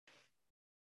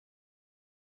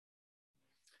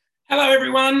Hello,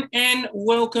 everyone, and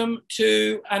welcome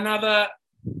to another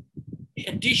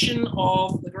edition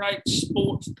of the Great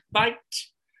Sports Debate.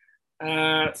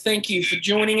 Thank you for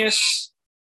joining us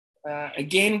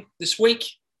again this week.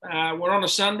 We're on a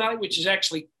Sunday, which is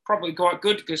actually probably quite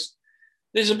good because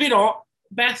there's a bit of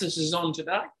Bathurst is on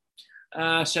today.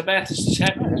 So Bathurst is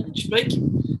happening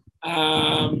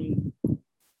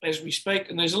as we speak,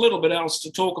 and there's a little bit else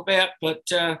to talk about, but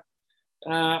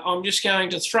I'm just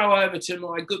going to throw over to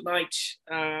my good mate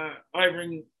over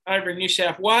in New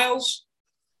South Wales.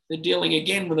 They're dealing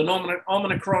again with an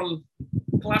Omicron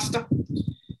cluster,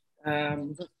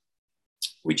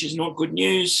 which is not good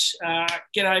news.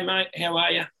 G'day, mate. How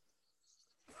are you?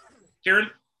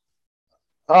 Kieran?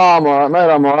 Oh, I'm all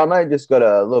right, mate. Just got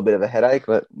a little bit of a headache,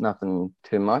 but nothing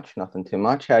too much.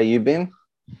 How you been?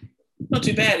 Not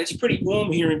too bad. It's pretty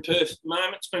warm here in Perth at the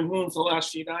moment. It's been warm for the last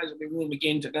few days. It'll be warm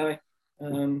again today.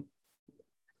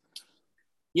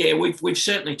 We've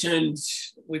certainly turned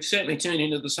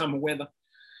into the summer weather.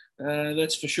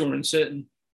 That's for sure and certain.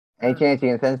 Any chance you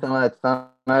can send some of that sun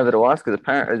over to us? Because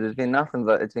apparently there's been nothing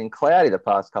but it's been cloudy the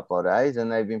past couple of days,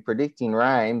 and they've been predicting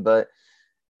rain, but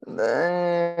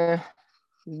it's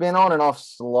been on and off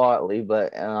slightly.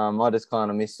 But I just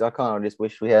kind of just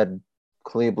wish we had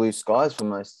clear blue skies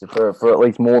for at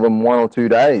least more than 1 or 2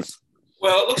 days.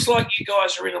 Well, it looks like you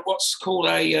guys are in what's called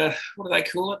what do they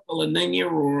call it? A La Nina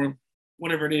or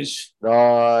whatever it is.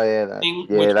 Oh, yeah.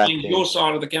 Which means your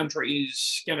side of the country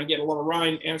is going to get a lot of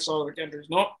rain. Our side of the country is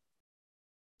not.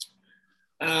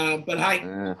 But hey,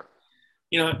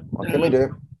 what can we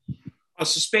do? I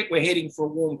suspect we're heading for a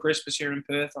warm Christmas here in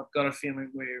Perth. I've got a feeling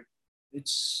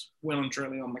it's well and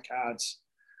truly on the cards.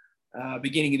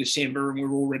 Beginning of December, and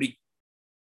we're already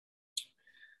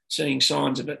seeing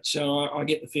signs of it. So I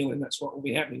get the feeling that's what will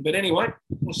be happening. But anyway,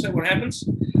 we'll see what happens.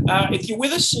 If you're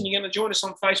with us and you're going to join us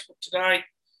on Facebook today,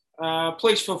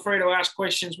 please feel free to ask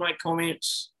questions, make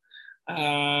comments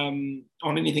on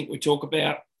anything we talk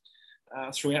about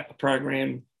throughout the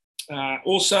program.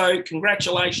 Also,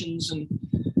 congratulations. And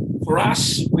for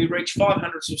us, we reached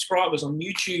 500 subscribers on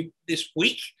YouTube this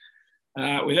week.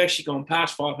 We've actually gone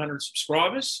past 500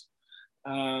 subscribers.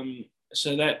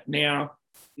 So that now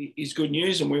is good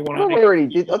news, and we want to. I thought we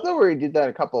already did that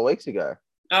a couple of weeks ago.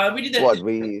 We did that.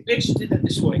 We actually did that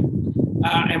this week,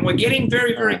 and we're getting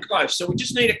very, very close. So we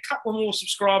just need a couple more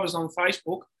subscribers on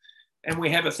Facebook, and we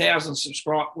have 1,000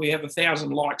 We have 1,000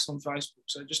 likes on Facebook.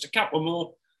 So just a couple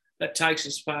more. That takes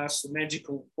us past the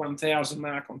magical 1,000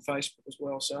 mark on Facebook as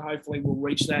well. So hopefully we'll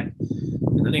reach that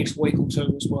in the next week or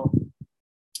two as well.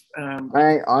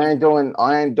 I ain't doing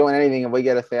anything if we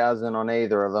get 1,000 on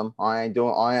either of them. I ain't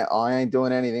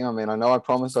doing anything. I mean, I know I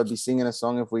promised I'd be singing a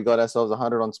song if we got ourselves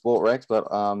 100 on Sport Rex,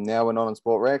 but now we're not on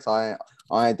Sport Rex. I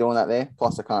ain't doing that there.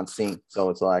 Plus, I can't sing, so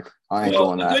it's like I ain't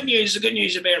doing that. The good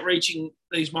news about reaching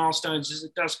these milestones is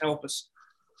it does help us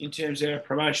in terms of our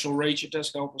promotional reach. It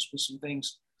does help us with some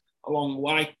things along the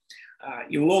way.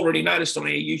 You'll already noticed on our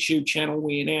YouTube channel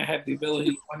I now have the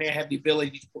ability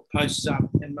to put posts up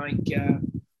and make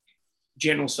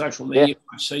general social media.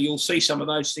 Yeah. So you'll see some of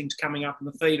those things coming up in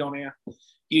the feed on our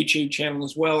YouTube channel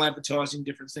as well, advertising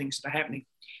different things that are happening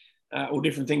or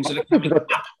different things that are coming up.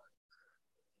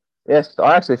 Yes,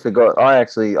 I actually forgot. I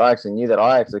actually knew that.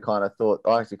 I actually kind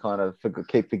of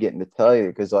keep forgetting to tell you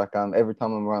because every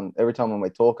time when we're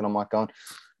talking, I'm like going,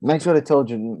 make sure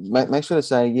to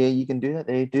say, yeah, you can do that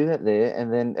there,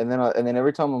 and then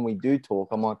every time when we do talk,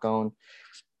 I'm like going,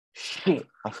 shit,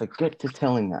 I forget to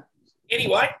tell him that.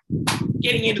 Anyway,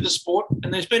 getting into the sport,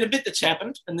 and there's been a bit that's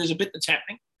happened, and there's a bit that's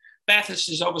happening. Bathurst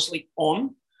is obviously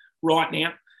on right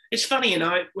now. It's funny,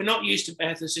 we're not used to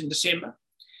Bathurst in December.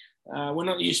 We're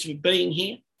not used to it being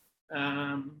here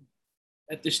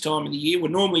at this time of the year. We're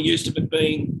normally used to it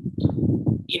being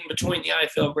in between the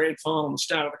AFL Grand Final and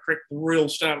the real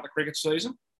start of the cricket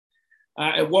season.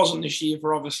 It wasn't this year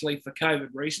for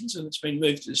COVID reasons, and it's been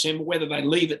moved to December. Whether they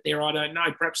leave it there, I don't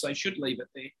know. Perhaps they should leave it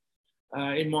there.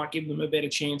 It might give them a better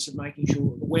chance of making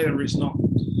sure that the weather is not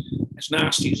as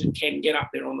nasty as it can get up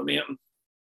there on the mountain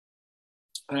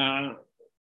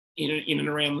in and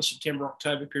around the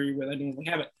September-October period where they normally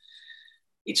have it.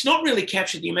 It's not really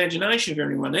captured the imagination of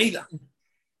everyone either.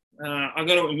 I've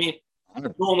got to admit,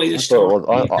 normally this time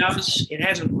it does. It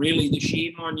hasn't really this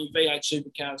year. My new V8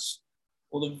 supercars,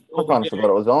 I kind of forgot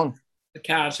it was on. The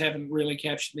cars haven't really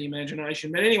captured the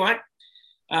imagination. But anyway,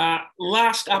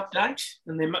 last update,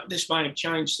 and this may have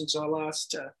changed since I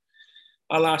last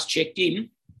checked in.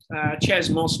 Chaz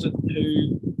Mostert,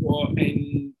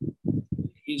 and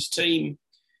his team,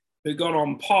 who got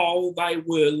on pole, they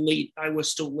were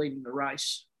still leading the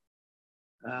race,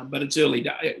 but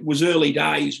it was early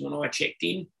days when I checked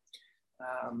in.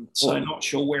 So not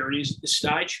sure where it is at this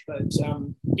stage. But,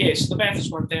 yes, the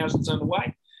Bathurst 1000 is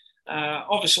underway.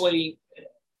 Obviously,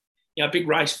 a big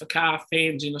race for car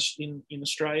fans in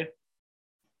Australia.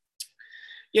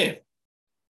 Yeah.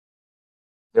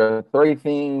 There are three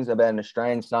things about an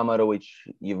Australian summer to which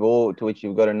you've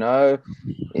got to know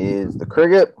is the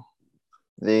cricket,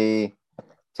 the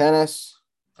tennis,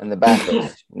 and the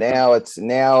Bathurst. now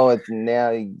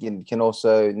you can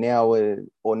also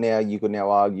you could now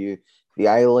argue the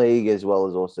A-League as well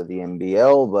as also the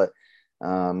NBL, but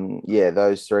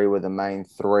those three were the main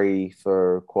three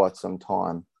for quite some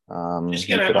time. I'm just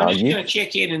going to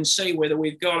check in and see whether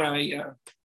we've got a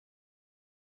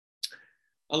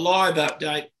live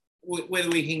update, whether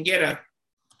we can get a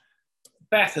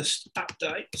Bathurst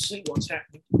update, see what's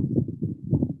happening.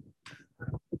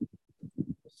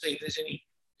 See if there's any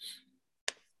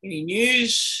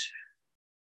news.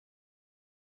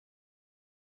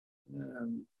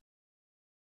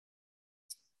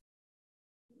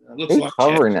 Who's like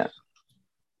covering it?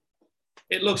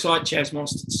 It looks like Chas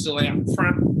Mostard's still out in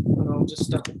front, and I'll just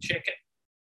double check it.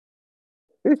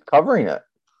 Who's covering it?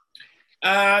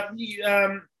 I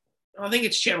think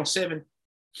it's Channel 7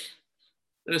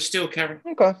 that are still covering.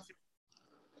 Okay.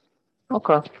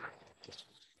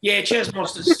 Yeah, Chas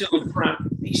Mostard's still in front.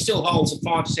 He still holds a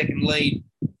 5-second lead,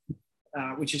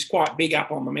 which is quite big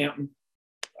up on the mountain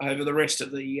over the rest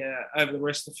of the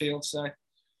field. So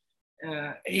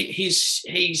his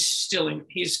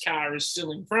car is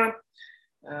still in front.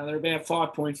 They're about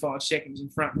 5.5 seconds in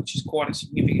front, which is quite a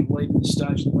significant lead at this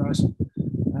stage of the race.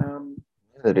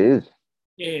 It is.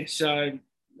 Yeah, so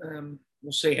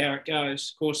we'll see how it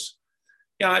goes. Of course,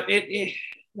 the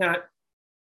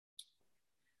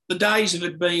days of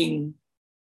it being,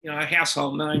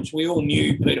 household names, we all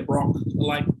knew Peter Brock, the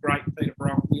late great Peter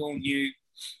Brock. We all knew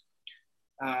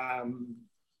Alan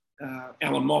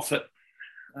Moffat.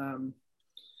 And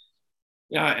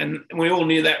we all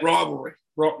knew that rivalry,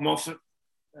 Brock-Moffat.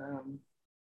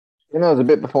 It was a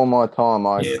bit before my time.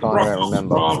 I kind of don't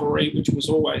remember. Rivalry, which was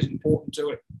always important to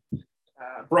it.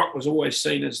 Brock was always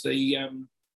seen as the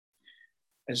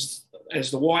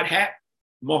white hat.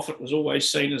 Moffat was always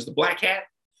seen as the black hat.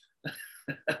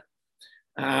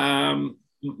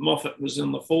 Moffat was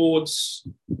in the Fords.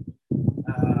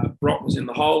 Brock was in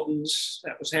the Holdens.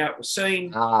 That was how it was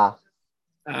seen.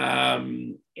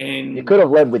 And you could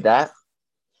have led with that.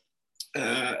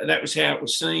 That was how it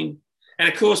was seen.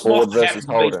 And of course,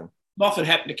 Moffat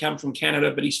happened to come from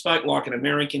Canada, but he spoke like an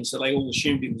American, so they all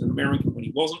assumed he was an American when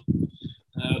he wasn't.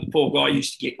 The poor guy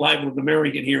used to get labelled an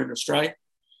American here in Australia.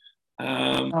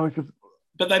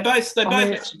 But they both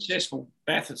had successful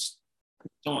Bathurst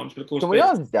times. But of course, can we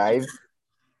ask Dave?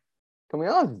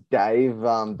 David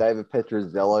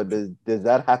Petrozello, does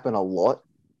that happen a lot?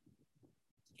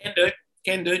 Can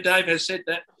do. Dave has said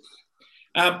that.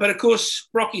 But of course,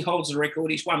 Brocky holds the record.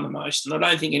 He's won the most, and I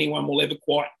don't think anyone will ever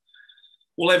quite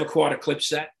eclipse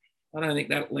that. I don't think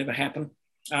that'll ever happen.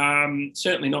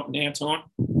 Certainly not in our time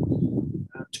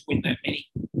to win that many.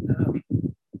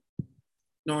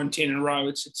 9-10 in a row.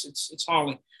 It's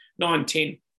highly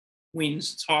 9-10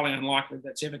 wins. It's highly unlikely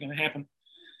that's ever going to happen.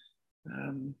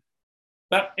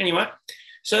 But anyway,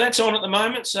 so that's on at the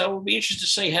moment. So we'll be interested to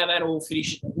see how that all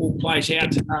plays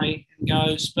out today and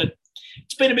goes. But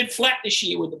it's been a bit flat this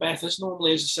year with the Bathurst.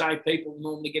 Normally, as I say, people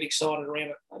normally get excited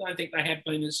around it. I don't think they have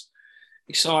been as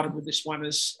excited with this one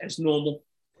as normal.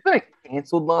 Wasn't it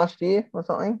cancelled last year or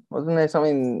something? Wasn't there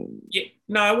something? Yeah,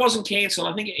 no, it wasn't cancelled.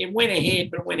 I think it went ahead,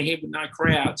 but it went ahead with no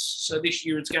crowds. So this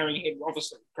year it's going ahead,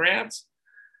 obviously, with crowds.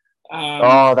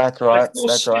 That's right. Course,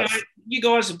 that's right. You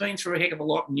guys have been through a heck of a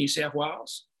lot in New South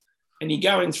Wales, and you're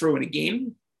going through it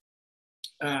again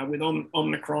with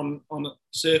Omicron on the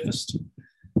surface.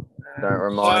 Don't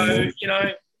remind me.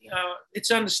 It's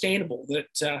understandable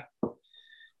that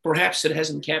perhaps it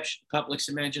hasn't captured the public's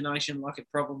imagination like it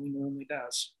probably normally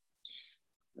does.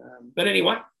 But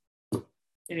anyway,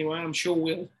 I'm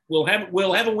sure we'll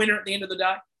have a winner at the end of the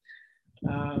day.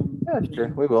 That's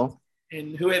true. We will.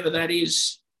 And whoever that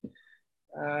is,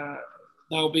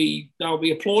 they'll be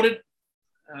applauded,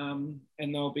 and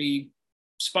they'll be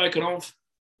spoken of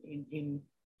in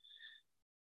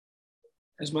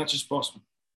as much as possible.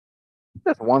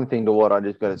 Just one thing to what I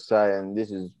just got to say, and this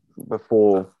is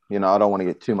before, I don't want to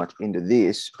get too much into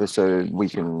this, but so we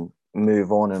can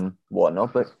move on and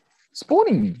whatnot. But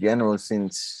sporting in general,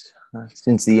 since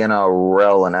the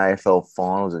NRL and AFL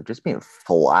finals have just been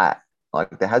flat.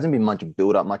 Like there hasn't been much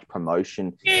build up, much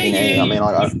promotion.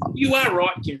 You are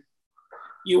right, Kim.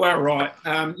 You are right.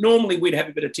 Normally we'd have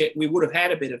a bit of we would have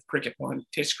had a bit of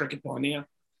Test cricket by now.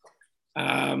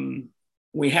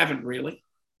 We haven't really.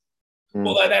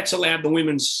 Although that's allowed the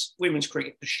women's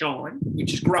cricket to shine,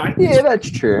 which is great. Yeah, that's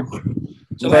true.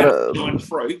 It's allowed to shine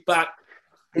through, but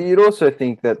you'd also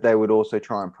think that they would also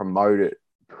try and promote it.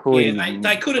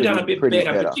 They could have done a bit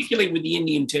better, particularly with the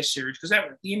Indian Test series, because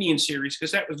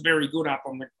that was very good up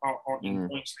in Queensland.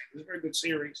 It was a very good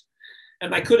series,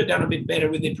 and they could have done a bit better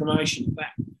with their promotion of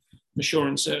that, for sure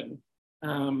and certain.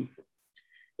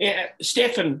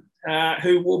 Stefan,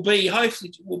 who will be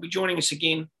joining us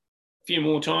again a few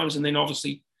more times, and then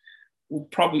obviously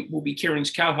will be Kieran's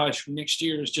co-host from next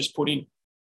year, has just put in.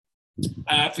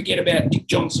 Forget about Dick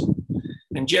Johnson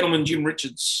and gentleman Jim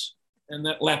Richards and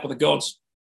that lap of the gods.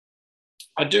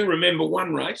 I do remember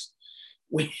one race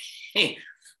when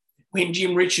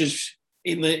Jim Richards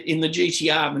in the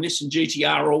GTR, the Nissan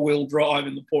GTR all-wheel drive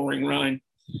in the pouring rain,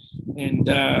 and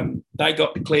they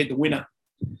got declared the winner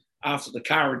after the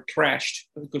car had crashed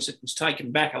because it was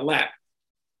taken back a lap,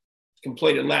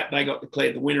 completed lap. They got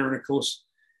declared the winner, and of course,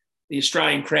 the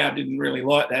Australian crowd didn't really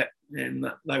like that, and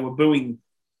they were booing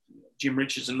Jim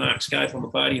Richards and Mark Scaife on the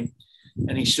podium,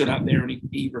 and he stood up there and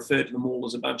he referred to them all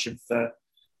as a bunch of.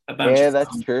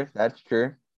 That's true. That's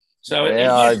true. So it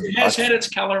has had its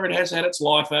colour. It has had its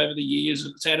life over the years.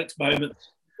 It's had its moments.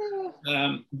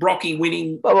 Brocky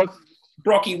winning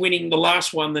the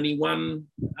last one that he won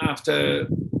after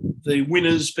the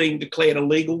winners being declared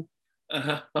illegal.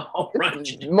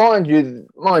 Mind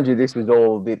you, this was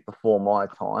all a bit before my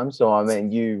time. So I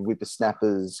mean, you with the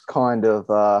snappers, kind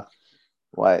of.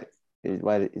 Is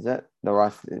that the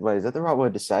right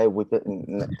word to say? With it,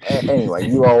 anyway,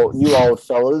 you old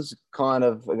fellas, kind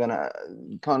of gonna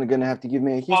have to give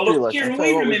me a history lesson. Kieran,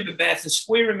 we remember Bathurst.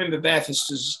 We remember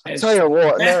Bathurst as. I tell you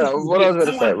what, what I was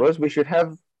going to say was we should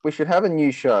have a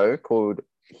new show called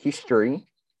History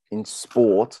in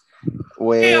Sport,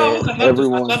 where I'd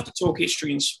love to talk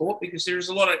history in sport because there's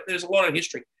a lot of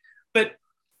history, but.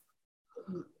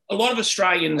 A lot of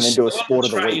Australians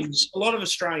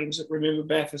that remember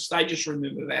Bathurst, they just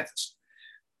remember Bathurst.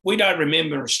 We don't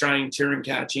remember Australian touring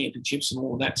car championships and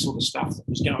all of that sort of stuff that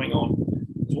was going on.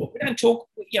 We don't talk,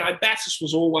 Bathurst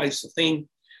was always the thing.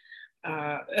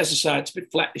 As I say, it's a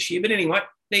bit flat this year, but anyway,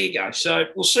 there you go. So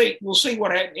we'll see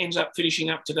what ends up finishing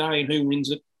up today and who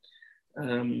wins it.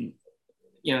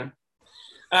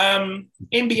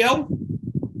 NBL.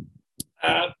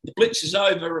 The Blitz is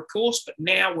over, of course, but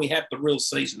now we have the real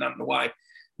season underway.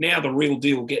 Now the real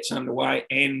deal gets underway.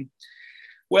 And,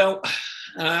 well,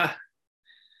 I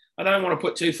don't want to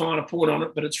put too fine a point on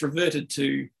it, but it's reverted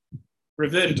to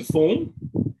form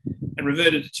and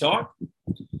reverted to type.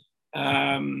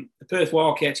 The Perth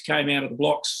Wildcats came out of the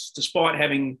blocks despite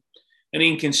having an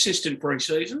inconsistent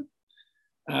pre-season.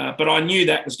 But I knew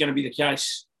that was going to be the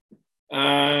case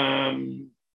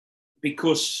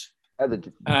because... How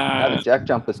did Jack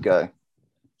Jumpers go?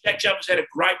 Jack Jumpers had a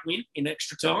great win in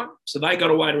extra time, so they got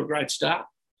away to a great start.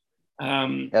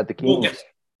 How'd the Kings?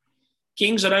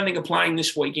 Kings, I don't think are playing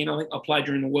this weekend. I think they'll play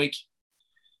during the week.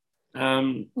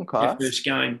 Their first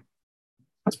game.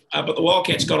 But the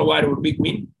Wildcats got away to a big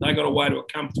win. They got away to a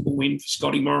comfortable win for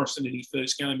Scotty Morrison in his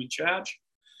first game in charge,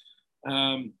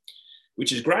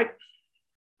 which is great.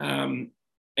 And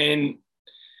a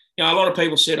lot of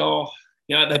people said,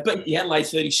 they beat the Adelaide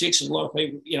 36ers. A lot of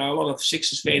people, a lot of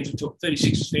 36ers fans are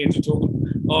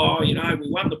talking, we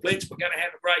won the Blitz, we're going to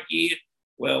have a great year.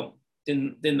 Well,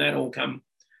 then that all come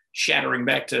shattering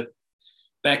back to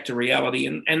reality.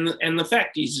 And the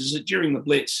fact is that during the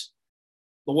Blitz,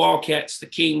 the Wildcats, the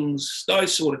Kings,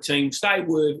 those sort of teams, they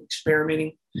were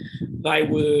experimenting. They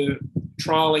were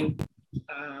trialling.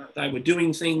 They were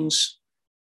doing things.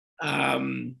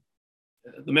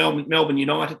 The Melbourne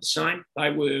United, the same. They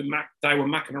were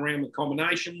mucking around with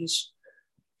combinations.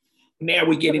 Now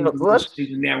we get into the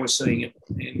season. Now we're seeing it,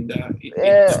 and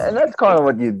and that's kind of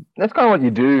what you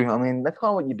do. I mean, that's kind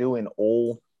of what you do in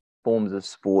all forms of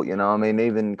sport.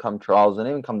 Even come trials and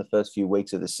even come the first few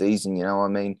weeks of the season. You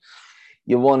want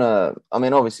to.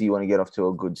 Obviously you want to get off to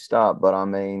a good start, but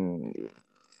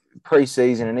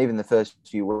pre-season and even the first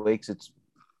few weeks, it's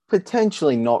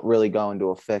potentially not really going to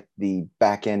affect the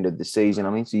back end of the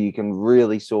season. So you can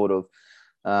really sort of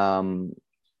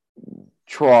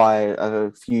try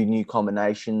a few new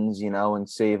combinations, and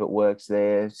see if it works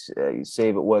there, see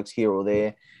if it works here or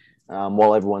there,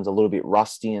 while everyone's a little bit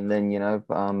rusty, and then,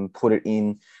 put it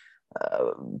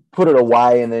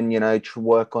away, and then,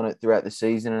 work on it throughout the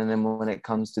season. And then when it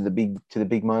comes to the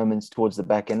big moments towards the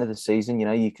back end of the season,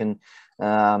 you can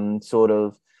sort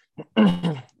of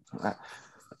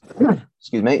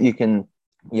excuse me, you can,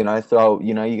 throw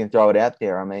it out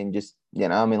there. Just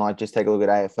take a look at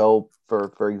AFL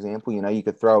for example. You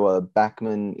could throw a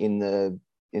backman in the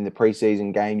in the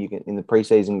preseason game, in the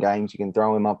preseason games you can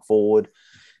throw him up forward,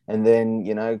 and then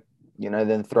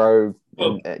then throw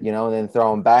and then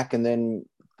throw him back, and then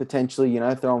potentially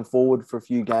throw him forward for a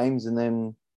few games, and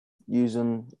then use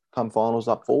him come finals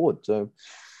up forward. So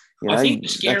I think the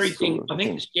scary thing. I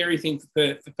think the scary thing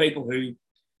for people who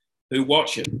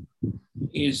watch it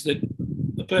is that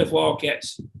the Perth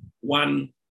Wildcats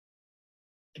won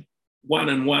by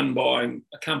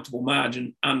a comfortable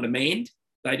margin, undermanned.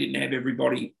 They didn't have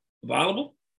everybody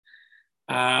available.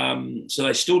 So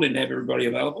they still didn't have everybody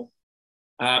available.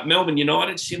 Melbourne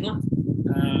United, similar.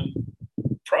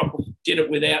 Probably did it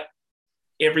without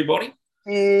everybody.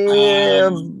 Yeah.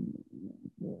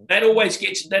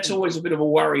 That's always a bit of a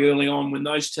worry early on when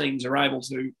those teams are able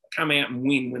to come out and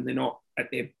win when they're not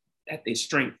at their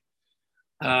strength.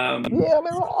 I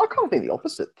kind of think the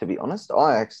opposite, to be honest.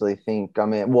 I actually think,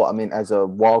 as a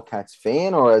Wildcats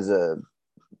fan or as a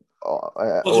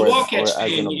as a Wildcats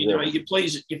fan, you're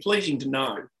pleasing to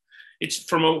know. It's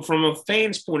from a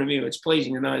fan's point of view, it's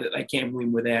pleasing to know that they can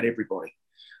win without everybody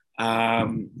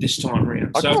this time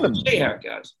around. So we'll see how it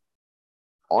goes.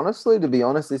 Honestly, to be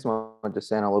honest, this might just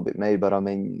sound a little bit me, but I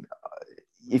mean,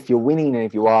 if you're winning and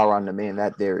if you are undermanned,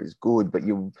 that there is good. But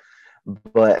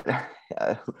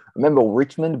remember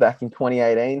Richmond back in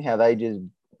 2018, how they just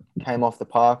came off the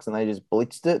parks and they just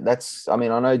blitzed it. I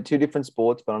know two different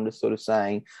sports, but I'm just sort of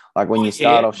saying, like when you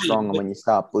start off strong and when you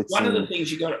start blitzing. One of the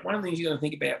things you got to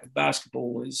think about with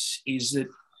basketball is that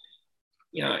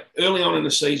early on in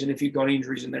the season, if you've got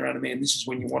injuries and they're undermanned, this is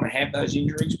when you want to have those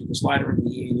injuries, because later in the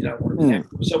year you don't want to have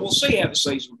them. So we'll see how the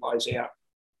season plays out.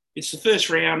 It's the first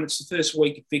round. It's the first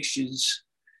week of fixtures.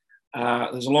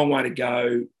 There's a long way to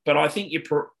go, but I think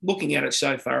you're looking at it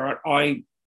so far. I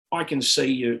can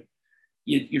see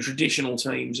your traditional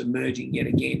teams emerging yet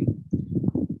again,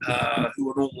 who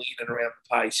are normally in and around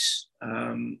the pace,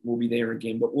 will be there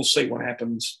again. But we'll see what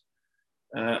happens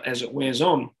as it wears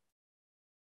on.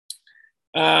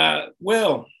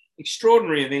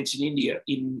 Extraordinary events in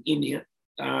India.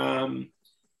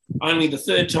 Only the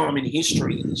third time in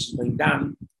history that this has been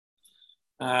done.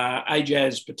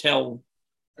 Ajaz Patel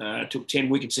took 10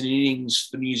 wickets in innings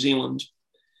for New Zealand.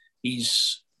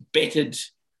 He's bettered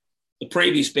the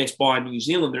previous best by a New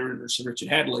Zealander, Sir Richard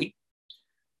Hadley.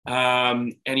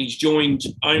 And he's joined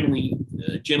only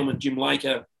gentleman Jim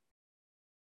Laker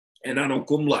and Anil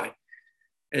Kumble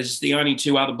as the only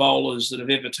two other bowlers that have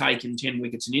ever taken 10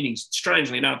 wickets in innings.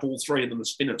 Strangely enough, all three of them are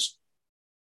spinners.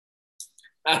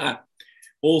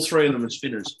 All three of them are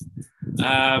spinners.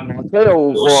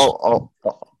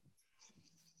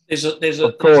 There's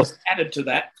added to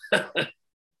that.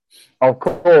 Of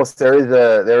course, there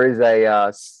is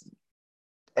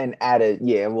an added.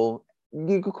 Yeah, well,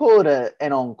 you could call it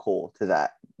an encore to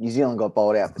that. New Zealand got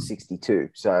bowled out for 62,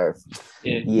 so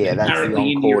yeah, that's the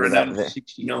encore to that. For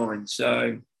 69,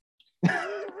 so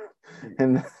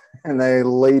and they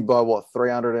lead by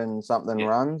 300 and something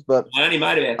runs, but I only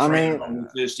made about 300 in the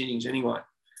first innings anyway.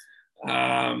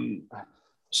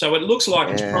 So it looks like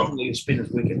it's probably a spinner's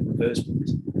wicket in the first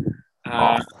place.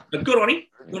 But good on him.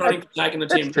 Good on him for taking the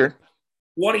 10. True.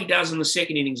 What he does in the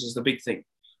second innings is the big thing.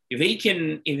 If he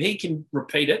can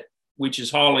repeat it, which is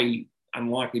highly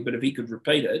unlikely, but if he could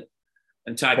repeat it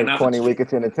and take another 20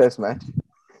 wickets in a test match,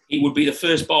 he would be the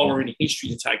first bowler in history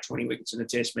to take 20 wickets in a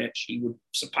test match. He would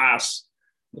surpass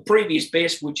the previous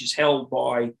best, which is held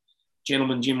by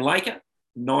gentleman Jim Laker,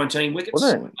 19 wickets.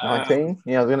 Wasn't it 19?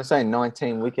 I was going to say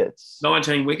 19 wickets.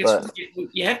 19 wickets. But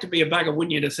you have to be a bugger,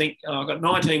 wouldn't you, to think, I've got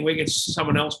 19 wickets,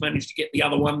 someone else managed to get the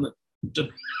other one.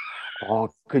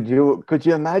 Could you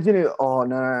imagine it? Oh,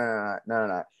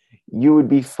 no. You would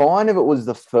be fine if it was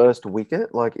the first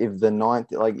wicket. Like if the ninth,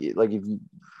 if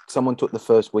someone took the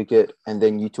first wicket and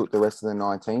then you took the rest of the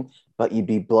 19, but you'd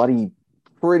be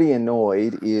pretty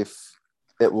annoyed if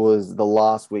it was the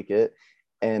last wicket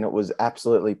and it was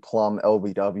absolutely plumb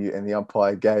LBW and the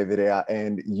umpire gave it out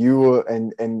and you were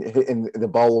and the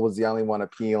bowler was the only one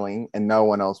appealing and no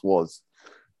one else was.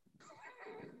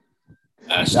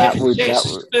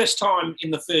 The first time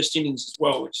in the first innings as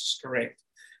well, which is correct.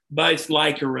 Both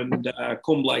Laker and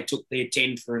Kumble took their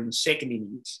 10 for in the second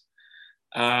innings.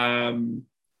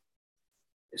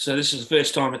 So this is the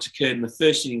first time it's occurred in the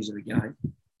first innings of the game.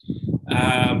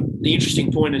 The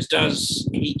interesting point is, does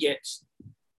he get,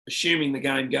 assuming the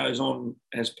game goes on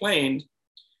as planned,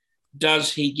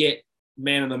 does he get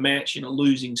man of the match in a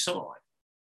losing side?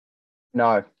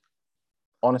 No.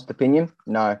 Honest opinion,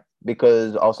 no.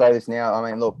 Because I'll say this now.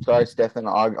 I mean, look, sorry, Stefan.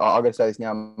 I got to say this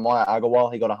now. Maya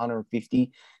Agarwal, he got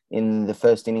 150 in the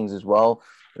first innings as well.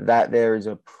 That there is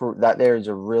a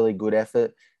really good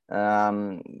effort.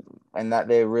 and that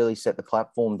they really set the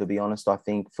platform, to be honest, I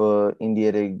think, for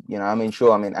India to, I mean,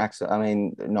 sure, I mean,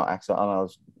 not Axel,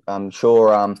 I'm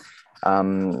sure,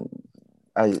 I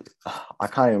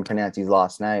can't even pronounce his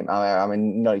last name. I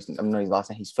mean, not his last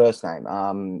name, his first name,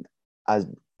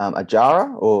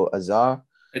 Ajara or Azar.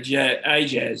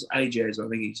 Ajaz, I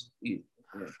think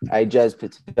Ajaz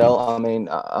Patel. I mean,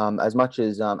 as much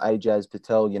as Ajaz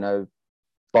Patel,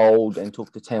 bowled and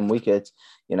took the 10 wickets,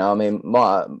 I mean,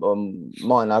 Mayan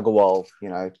Agarwal,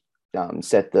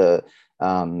 set the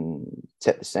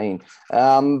scene.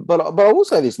 But I will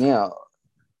say this now.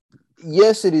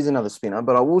 Yes, it is another spinner,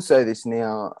 but I will say this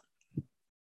now.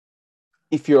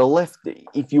 If you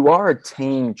are a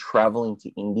team traveling to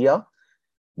India,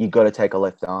 you've got to take a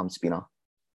left arm spinner.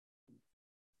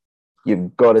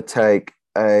 You've got to take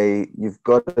a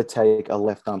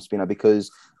left arm spinner,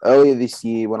 because earlier this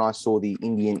year when I saw the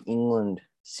Indian-England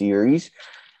series,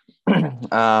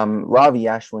 Ravi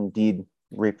Ashwin did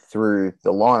rip through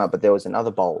the lineup, but there was another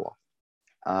bowler,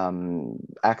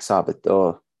 Axar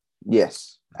Patel.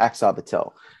 Yes, Axar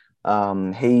Patel.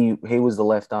 He was the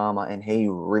left armer and he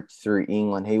ripped through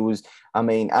England.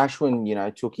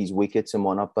 Ashwin, took his wickets and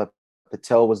whatnot, but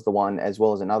Patel was the one, as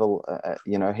well as another,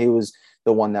 he was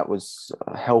the one that was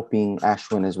helping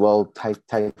Ashwin as well take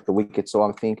the wicket. So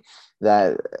I think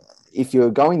that if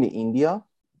you're going to India,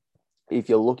 if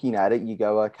you're looking at it, you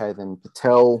go, okay, then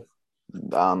Patel,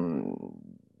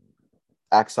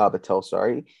 Axar Patel,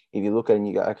 sorry. If you look at it and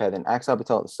you go, okay, then Axar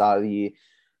Patel at the start of the year,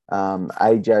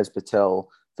 Ajaz Patel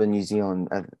for New Zealand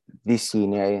this year.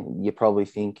 Now you're probably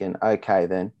thinking, okay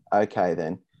then,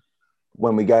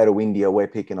 when we go to India, we're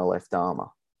picking a left armer.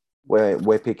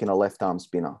 We're picking a left arm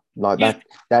spinner. Like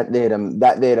that there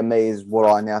to me is what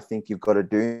I now think you've got to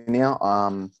do now.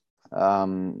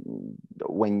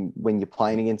 When you're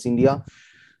playing against India.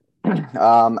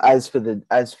 As for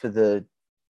the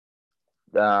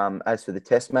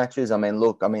test matches, I mean,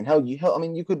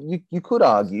 you could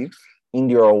argue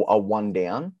India are one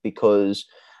down, because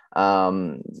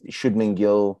Shubman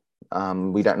Gill,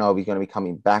 we don't know if he's going to be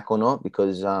coming back or not,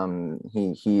 because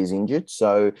he is injured.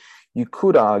 So you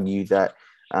could argue that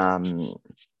Shubman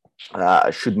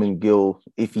Gill,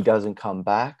 if he doesn't come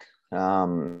back,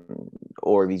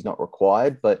 or if he's not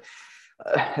required, but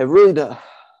it really does.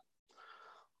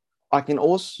 I can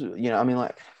also, you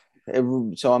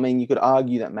could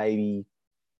argue that maybe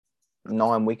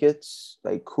 9 wickets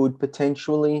they could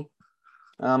potentially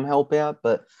help out,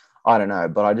 but I don't know.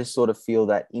 But I just sort of feel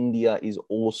that India is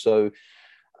also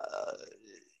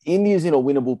India's in a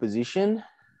winnable position.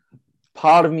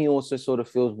 Part of me also sort of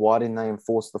feels, why didn't they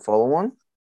enforce the follow-on?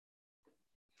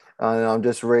 And I'm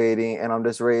just reading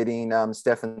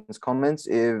Stefan's comments.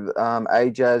 If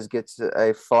Ajaz gets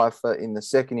a fifer in the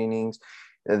second innings,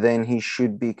 then he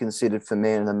should be considered for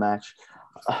man of the match.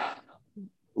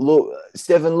 Look,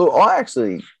 Stefan, I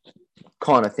actually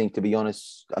kind of think, to be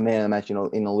honest, a man of the match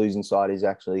in the losing side is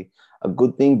actually a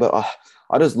good thing. But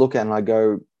I just look at it and I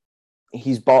go,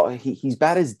 his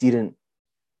batters didn't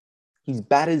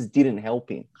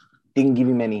help him, didn't give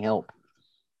him any help.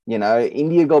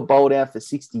 India got bowled out for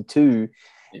 62,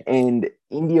 and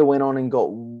India went on and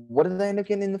got, what did they end up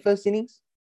getting in the first innings?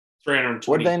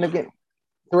 320. What did they end up getting?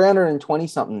 320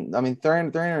 something. I mean,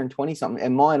 320 something.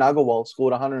 And Mayan Agarwal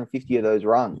scored 150 of those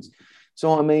runs.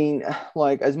 So, I mean,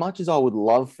 like, as much as I would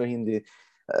love for him,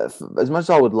 I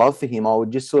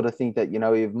would just sort of think that,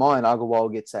 if Mayan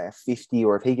Agarwal gets, say, a 50,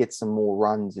 or if he gets some more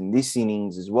runs in this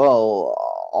innings as well,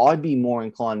 I'd be more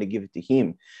inclined to give it to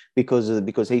him because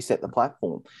he set the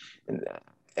platform.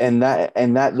 And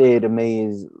that there to me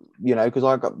is,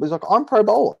 because I'm pro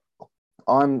bowler.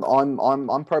 I'm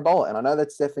pro bowler, and I know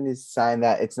that Stefan is saying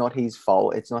that it's not his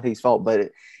fault.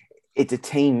 But it's a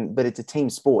team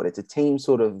sport. It's a team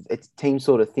sort of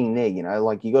thing there.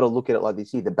 Like, you got to look at it like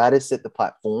this here. The batters set the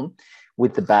platform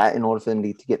with the bat in order for them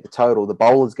to get the total. The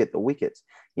bowlers get the wickets.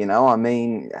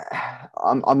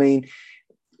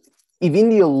 If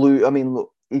India lose,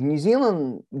 look, if New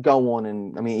Zealand go on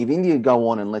and, if India go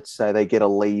on and, let's say they get a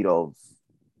lead of,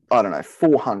 I don't know,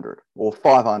 400 or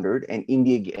 500, and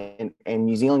India and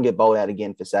New Zealand get bowled out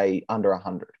again for, say, under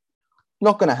 100.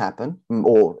 Not going to happen,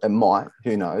 or it might,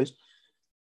 who knows.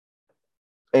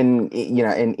 And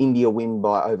India win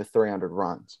by over 300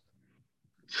 runs.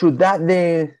 Should that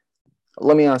there,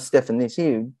 let me ask Stefan this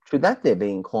here, should that there be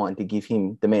inclined to give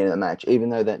him the man of the match, even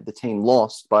though that the team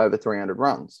lost by over 300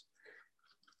 runs?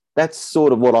 That's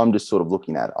sort of what I'm just sort of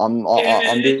looking at. I'm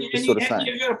just sort of saying.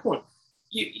 You've got a point.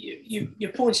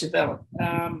 Your points are valid.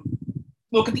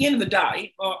 Look, at the end of the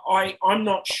day, I'm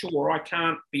not sure. I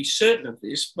can't be certain of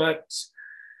this, but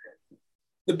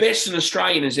The best an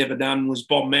Australian has ever done was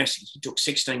Bob Massey. He took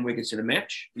 16 wickets in a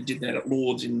match. He did that at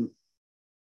Lords in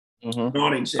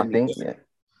 1970. I think, yeah.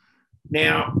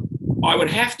 Now, I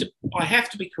have to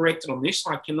be corrected on this.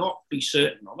 I cannot be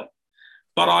certain of it,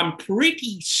 but I'm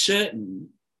pretty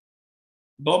certain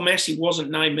Bob Massey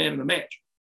wasn't named man of the match,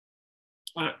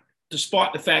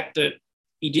 despite the fact that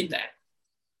he did that.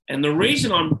 And the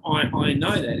reason I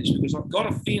know that is because I've got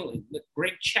a feeling that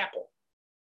Greg Chappell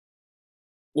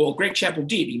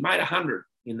did. He made 100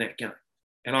 in that game.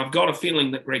 And I've got a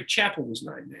feeling that Greg Chappell was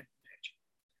named man of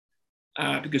the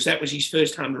match because that was his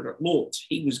first 100 at Lords.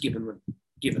 He was given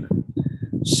it.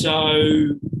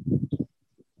 So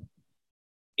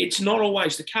it's not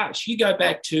always the case. You go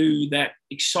back to that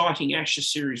exciting Ashes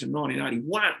series of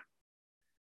 1981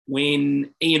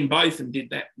 when Ian Botham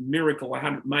did that miracle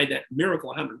 100, made that miracle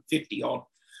 150 odd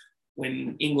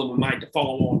when England were made to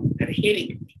follow on at a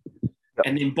heading. Yep.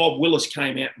 And then Bob Willis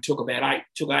came out and took eight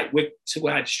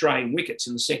Australian wickets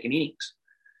in the second innings.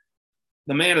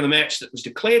 The man of the match that was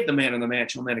declared the man of the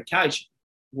match on that occasion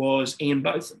was Ian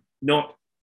Botham, not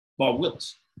Bob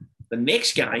Willis. The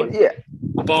next game,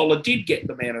 the bowler did get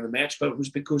the man of the match, but it was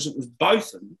because it was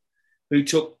Botham who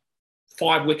took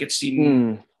 5 wickets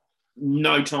in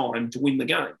no time to win the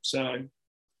game. So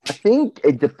I think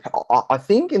I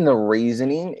think in the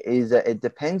reasoning is that it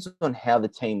depends on how the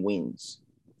team wins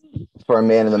for a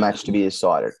man of the match to be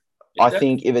decided. I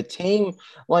think if a team,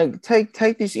 like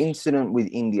take this incident with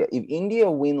India, if India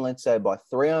win, let's say by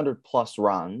 300 plus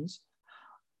runs,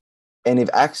 and if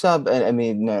if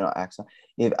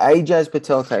Ajaz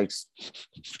Patel takes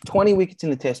 20 wickets in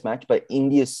the test match, but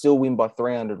India still win by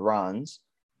 300 runs,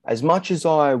 as much as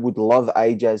I would love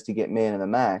Ajaz to get man of the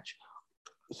match,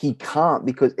 he can't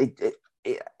because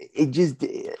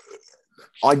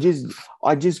I just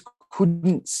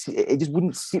wouldn't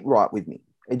sit right with me.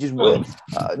 It just nothing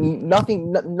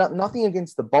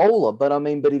against the bowler, but I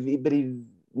mean, but if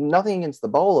nothing against the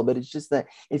bowler, but it's just that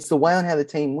it's the way on how the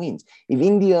team wins. If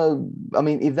New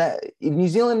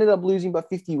Zealand ended up losing by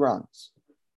 50 runs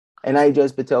and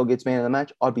Ajaz Patel gets man of the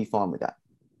match, I'd be fine with that.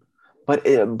 But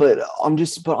I'm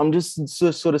just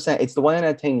sort of saying it's the way on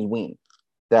our teams win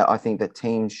that I think that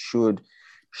teams should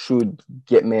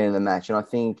get man of the match, and I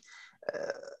think.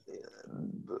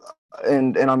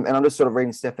 And I'm just sort of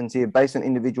reading Stefan's here. Based on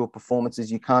individual performances,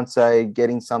 you can't say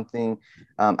getting something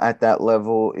at that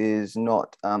level is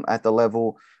not at the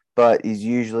level, but is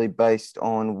usually based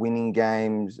on winning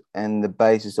games and the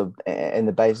basis of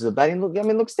batting.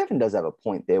 Look, Stefan does have a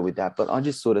point there with that, but I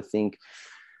just sort of think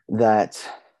that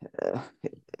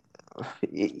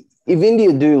if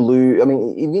India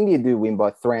do win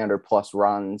by 300 plus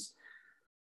runs.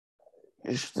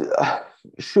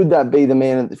 Should that be the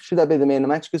man of the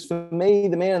match? Because for me,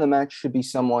 the man of the match should be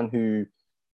someone who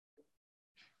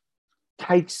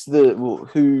takes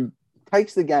the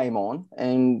game on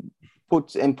and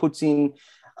puts in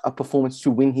a performance to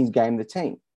win his game, the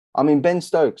team. I mean, Ben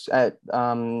Stokes in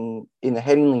the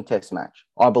Headingley Test match,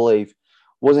 I believe,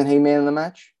 wasn't he man of the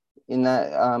match in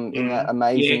that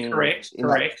amazing? Yeah, correct.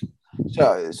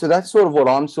 So that's sort of what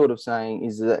I'm sort of saying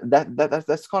is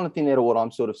that's kind of thing there to what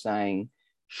I'm sort of saying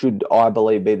should, I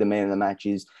believe, be the man of the match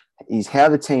is how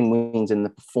the team wins and the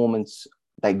performance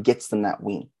that gets them that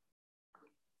win.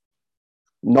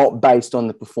 Not based on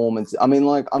the performance. I mean,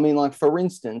 for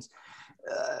instance,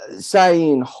 say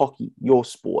in hockey, your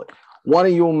sport, one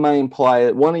of your main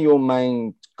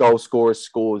goal scorers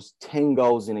scores 10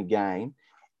 goals in a game,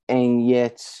 and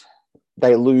yet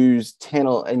they lose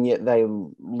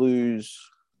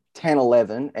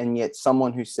 10-11, and yet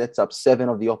someone who sets up 7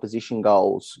 of the opposition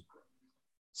goals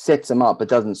sets them up but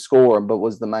doesn't score them but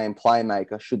was the main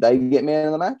playmaker. Should they get man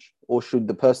of the match, or should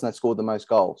the person that scored the most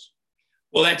goals?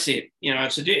 Well, that's it. You know,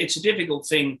 it's a difficult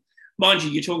thing. Mind you,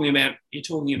 you're talking about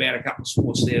a couple of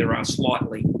sports there that are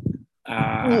slightly.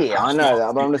 I know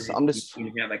that, but I'm just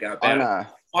how they go about it.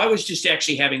 I was just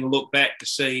actually having a look back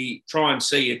to try and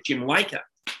see if Jim Laker,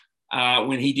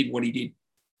 when he did what he did,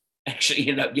 actually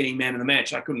ended up getting man of the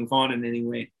match. I couldn't find it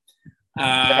anywhere.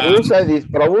 I will say this,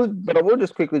 but I will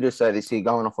just quickly say this here,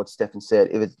 going off what Stefan said.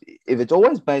 If it's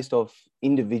always based off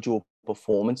individual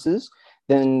performances,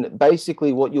 then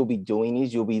basically what you'll be doing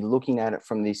is you'll be looking at it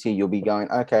from this here. You'll be going,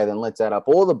 okay, then let's add up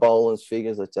all the bowlers'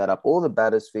 figures, let's add up all the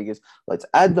batters' figures, let's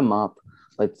add them up,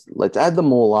 let's add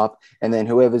them all up, and then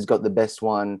whoever's got the best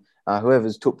one,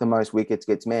 whoever's took the most wickets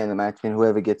gets man of the match, and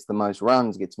whoever gets the most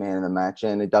runs gets man of the match,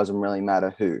 and it doesn't really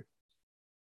matter who.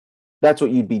 That's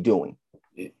what you'd be doing.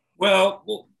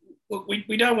 Well,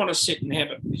 we don't want to sit and have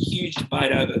a huge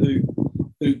debate over who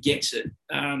who gets it.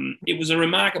 It was a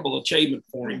remarkable achievement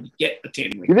for him to get the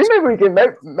 10 You wickets. think maybe we can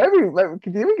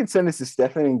maybe we can send this to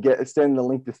Stefan and send the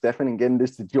link to Stefan and get him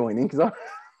just to join in because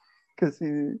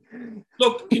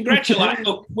Look, we congratulate him.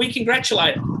 Look,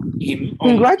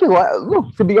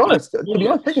 to be honest,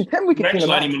 taking 10 wickets in a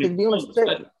match. To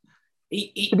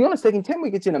be honest, taking 10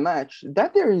 wickets in a match,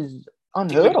 that there is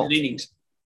unheard of.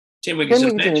 10 wickets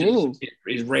in an innings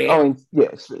is rare. Oh,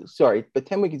 yes, sorry, but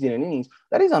 10 wickets in an innings,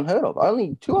 that is unheard of.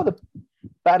 Only two other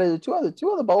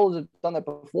bowlers have done that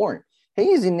before him.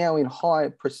 He is now in high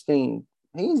pristine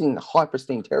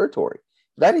territory.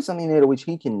 That is something there to which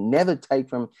he can never take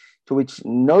from, to which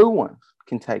no one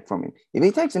can take from him. If he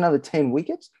takes another 10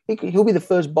 wickets, he'll be the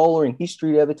first bowler in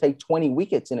history to ever take 20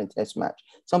 wickets in a test match,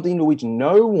 something to which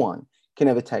no one can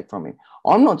ever take from him.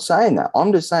 I'm not saying that.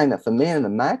 I'm just saying that for man of the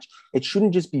match, it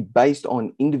shouldn't just be based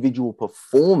on individual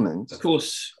performance. Of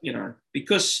course,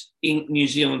 because New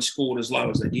Zealand scored as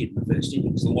low as they did in the first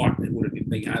innings, the likelihood of him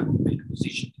being able to be in a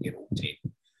position to get all 10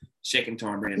 second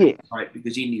time round, right?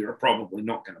 Because India are probably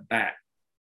not going to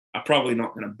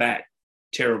bat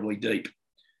terribly deep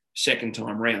second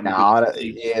time round. No,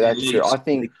 that's true. I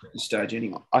think at this stage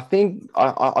anyway. I think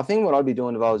what I'd be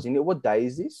doing if I was India. What day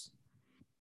is this?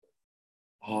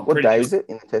 What day is it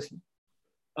in the test?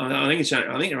 I think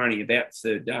they're only about the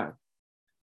third day.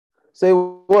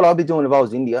 So what I'd be doing if I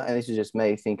was India, and this is just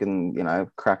me thinking,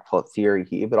 crackpot theory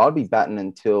here, but I'd be batting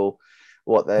until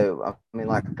what's the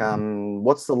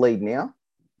lead now?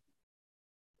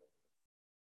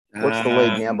 What's the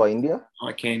lead now by India?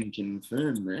 I can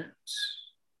confirm that.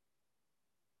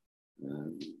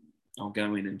 I'll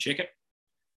go in and check it.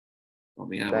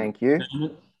 Thank you.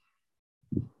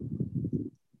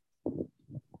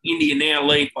 India now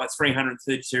lead by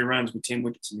 332 runs with 10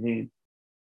 wickets in hand.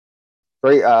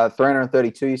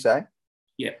 332, you say?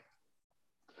 Yeah.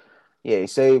 Yeah,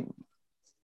 so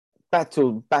back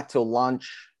till lunch,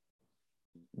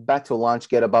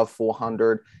 get above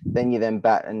 400, then you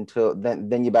bat until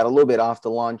then you bat a little bit after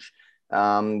lunch,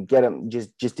 get them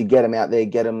just to get them out there,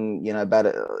 get them,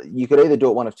 bat. You could either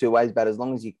do it one of two ways, bat as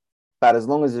long as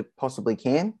it possibly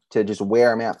can to just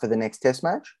wear them out for the next test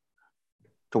match.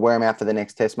 So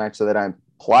they don't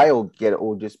play or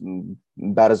just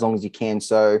bat as long as you can.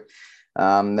 So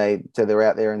they're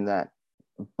out there in that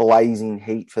blazing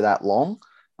heat for that long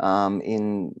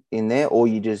in there, or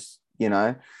you just,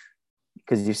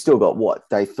 because you've still got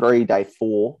day 3, day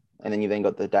 4, and then you then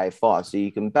got the day 5. So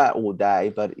you can bat all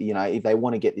day, but if they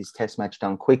want to get this test match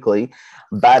done quickly,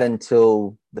 bat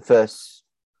until the first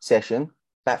session,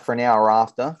 bat for an hour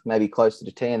after, maybe closer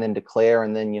to tea, and then declare,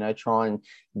 and then try and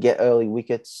get early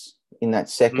wickets in that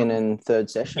second and third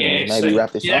session. Yeah, maybe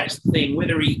wrap this up. That's the thing.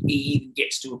 Whether he even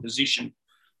gets to a position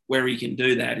where he can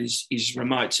do that is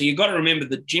remote. So you've got to remember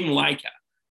that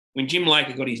when Jim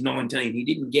Laker got his 19, he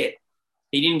didn't get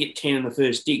 10 in the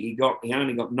first dig. He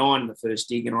only got 9 in the first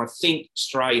dig, and I think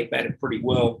Australia batted pretty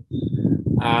well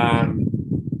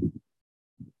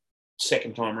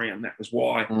second time round. That was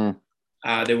why.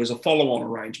 There was a follow-on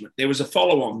arrangement. There was a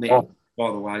follow-on there,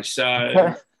 by the way.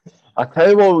 So I'll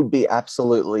tell you what would be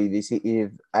absolutely this: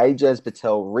 if Ajaz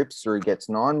Patel rips through, gets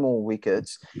 9 more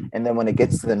wickets, and then when it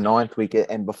gets to the 9th wicket,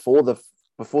 and before the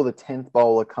 10th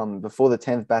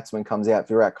batsman comes out,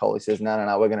 Virat Kohli says, "No,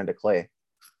 we're going to declare."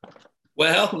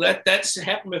 Well, that's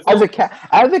happened before.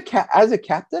 As a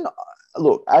captain,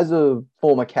 look, as a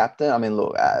former captain, I mean,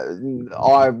 look,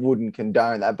 I wouldn't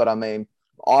condone that, but I mean,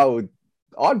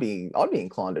 I'd be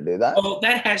inclined to do that. Well,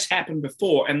 that has happened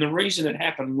before, and the reason it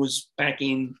happened was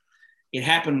it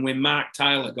happened when Mark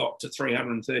Taylor got to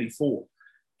 334.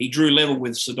 He drew level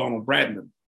with Sir Donald Bradman,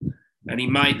 and he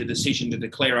made the decision to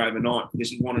declare overnight because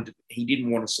he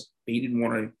didn't want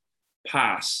to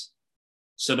pass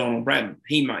Sir Donald Bradman.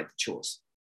 He made the choice.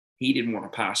 He didn't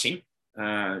want to pass him.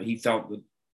 He felt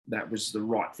that was the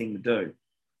right thing to do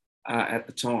at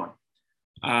the time,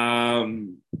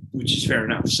 which is fair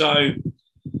enough. So,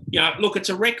 look, it's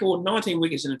a record. 19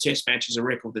 wickets in a test match is a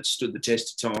record that stood the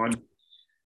test of time.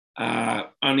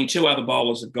 Only 2 other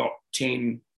bowlers have got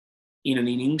 10 in an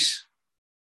innings.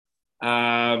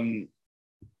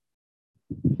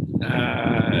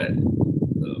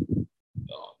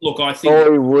 Look, I think.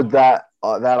 Or would that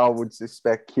I would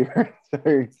suspect Kieran.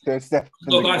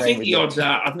 Look, I think the odds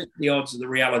are the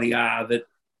reality are that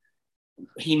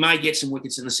he may get some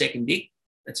wickets in the second dig.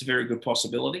 That's a very good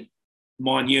possibility.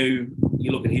 Mind you,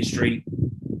 you look at history,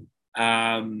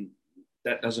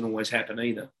 that doesn't always happen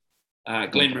either.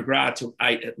 Glenn McGrath took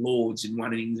 8 at Lords in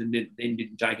one innings and then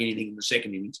didn't take anything in the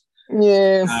second innings.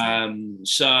 Yeah.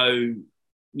 So,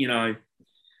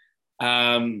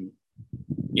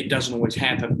 it doesn't always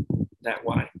happen that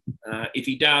way. If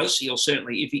he does, he'll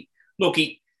certainly. If he look,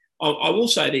 I will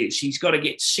say this: he's got to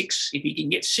get 6. If he can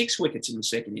get 6 wickets in the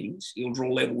second innings, he'll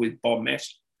draw level with Bob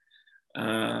Massey,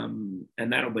 and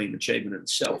that'll be an achievement in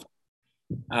itself.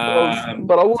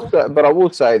 But I will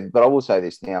say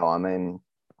this now. I mean,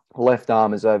 left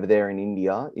armers over there in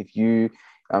India. If you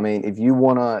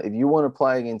wanna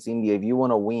play against India, if you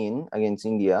want to win against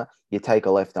India, you take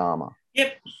a left armer.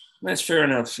 Yep, that's fair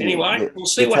enough. Anyway, we'll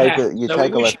see you what take happens. You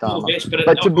take a left armer.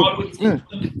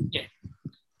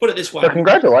 Put it this way. So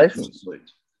congratulations.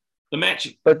 The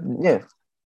match. But yeah,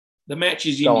 the match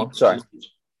is Go on, sorry.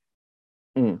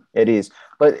 It is.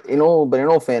 But in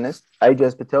all fairness,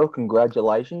 Ajaz Patel,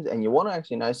 congratulations. And you want to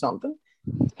actually know something?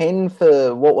 10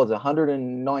 for what was it,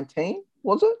 119?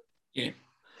 Was it? Yeah.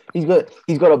 He's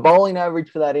got a bowling average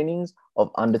for that innings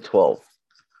of under 12.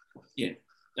 Yeah.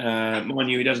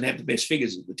 Mind you, he doesn't have the best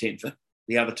figures of the 10 for.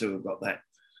 The other two have got that.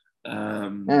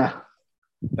 Yeah.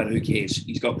 But who cares?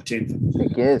 He's got the 10 for. Who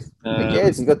cares?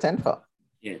 He's got 10 for.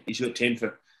 Yeah, he's got 10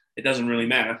 for. It doesn't really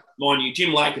matter. Mind you,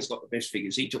 Jim Lake has got the best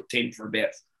figures. He took 10 for about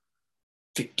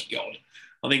 50 odd.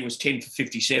 I think it was 10 for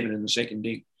 57 in the second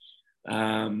dig.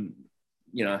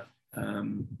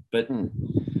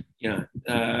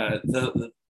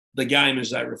 The game,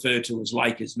 as they refer to as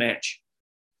Lakers match.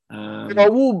 But I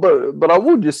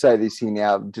will just say this here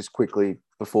now, just quickly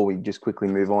before we just quickly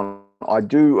move on. I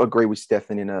do agree with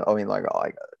Stefan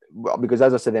because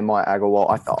as I said, there might Agarwal.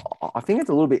 I think it's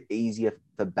a little bit easier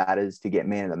for batters to get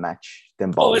man of the match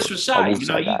than bowlers. Well, let's just say,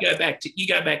 you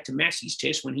go back to Massey's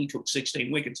test when he took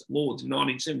 16 wickets at Lords in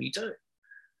 1972.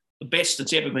 The best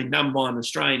that's ever been done by an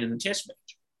Australian in a test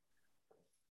match.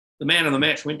 The man of the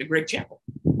match went to Greg Chappell.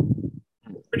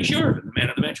 Pretty sure of it. The man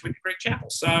of the match went to Greg Chappell.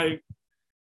 So,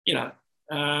 it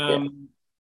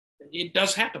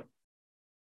does happen.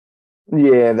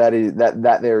 Yeah,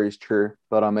 that there is true.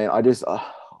 But I mean, I just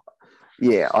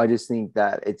think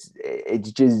that it's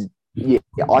just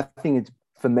I think it's,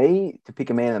 for me, to pick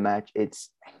a man of the match, it's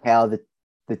how the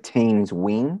teams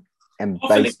win, and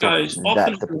often based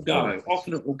often it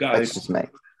will go. That's just me.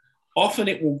 Often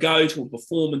it will go to a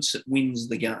performance that wins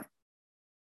the game.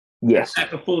 Yes. That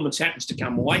performance happens to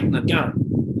come late in the game,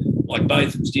 like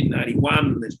Botham's did in 81,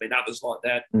 and there's been others like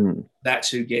that. That's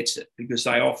who gets it, because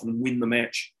they often win the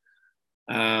match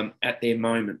at their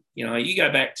moment. You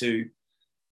go back to,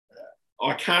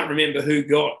 I can't remember who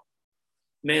got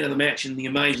man of the match in the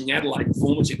amazing Adelaide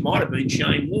performance. It might have been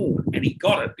Shane Warne, and he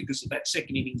got it because of that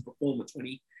second innings performance when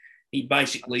he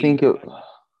basically... I think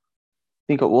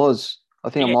it was. I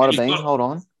think it might have been. Hold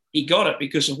on. He got it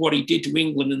because of what he did to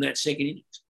England in that second innings.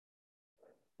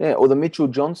 Yeah, or the Mitchell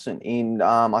Johnson in,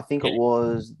 I think it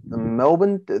was the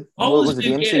Melbourne, the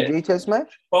MCG test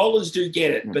match? Bowlers do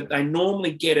get it, but they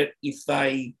normally get it if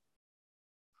they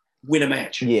win a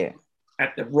match. Yeah.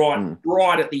 At the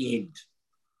right at the end.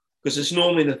 Because it's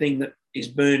normally the thing that is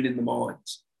burned in the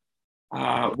minds.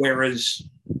 Whereas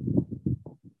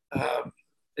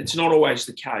it's not always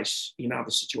the case in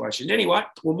other situations. Anyway,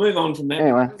 we'll move on from that.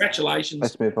 Anyway, congratulations.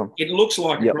 Let's move on. It looks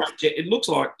like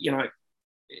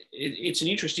it's an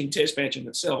interesting test match in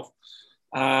itself.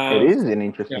 It is an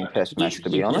interesting test match, to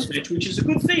be honest. Which is a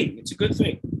good thing. It's a good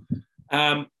thing.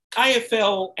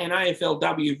 AFL and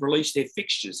AFLW have released their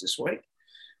fixtures this week.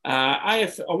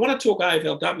 I want to talk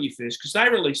AFLW first because they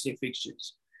released their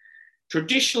fixtures.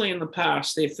 Traditionally, in the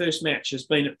past, their first match has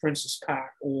been at Princess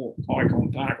Park or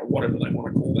Icon Park or whatever they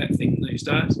want to call that thing these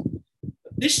days.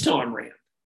 But this time round,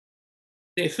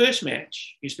 their first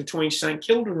match is between St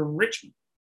Kilda and Richmond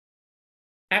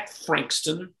at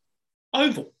Frankston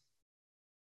Oval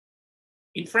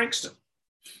in Frankston.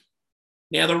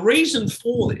 Now, the reason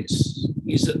for this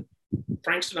is that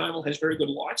Frankston Oval has very good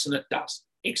lights, and it does.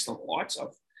 Excellent lights.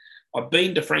 I've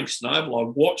been to Frankston Oval. I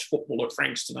watch football at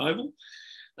Frankston Oval,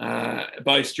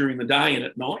 both during the day and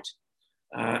at night.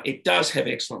 It does have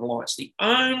excellent lights. The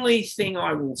only thing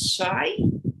I will say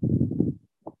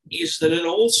is that it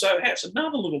also has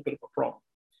another little bit of a problem.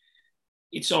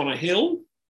 It's on a hill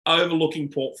overlooking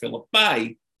Port Phillip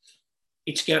Bay.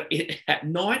 At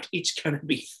night, it's going to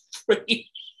be free.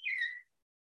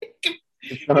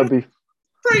 It's going to be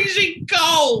freezing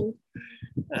cold.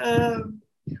 I'm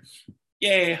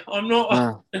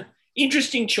not.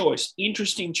 Interesting choice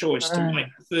to make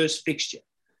the first fixture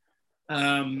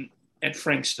at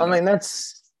Frankston. Look,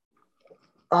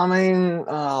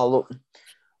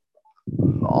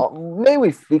 me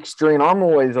with fixturing, I'm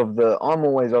always of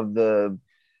the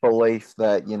belief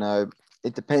that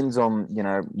it depends on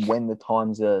when the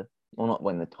times are, well, not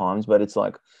when the times, but it's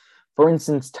like, for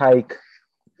instance,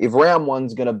 if round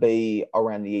one's going to be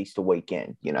around the Easter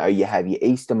weekend, you have your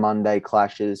Easter Monday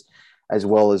clashes, as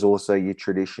well as also your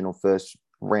traditional first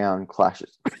round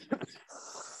clashes.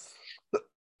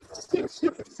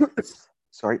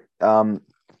 Sorry.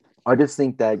 I just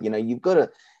think that, you've got to,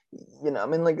 I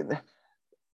mean, like,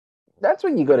 that's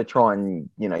what you got to try and,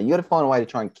 you got to find a way to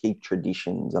try and keep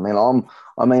traditions.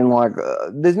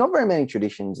 there's not very many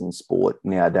traditions in sport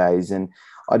nowadays. And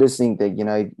I just think that,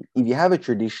 if you have a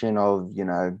tradition of,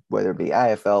 whether it be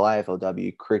AFL,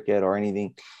 AFLW, cricket or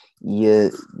anything,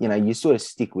 you sort of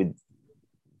stick with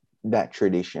that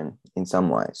tradition in some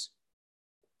ways.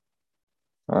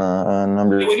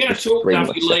 We're going to talk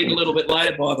W League a little bit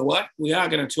later, by the way. We are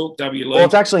going to talk W League. Well,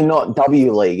 it's actually not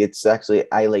W League. It's actually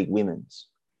A-League Women's.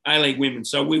 A-League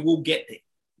Women's. So we will get there.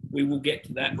 We will get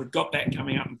to that. We've got that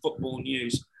coming up in football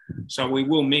news. So we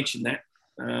will mention that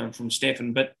from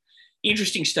Stefan. But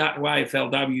interesting start to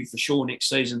AFLW for sure next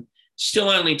season. Still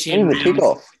only 10 rounds.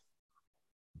 Kickoff.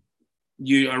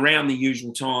 Around the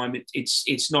usual time.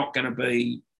 It's not going to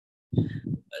be,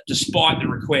 despite the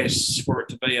requests for it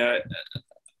to be a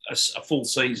full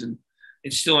season,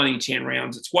 it's still only 10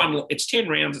 rounds. It's 10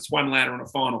 rounds. It's one ladder and a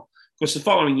final. Of course, the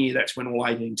following year, that's when all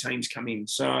 18 teams come in.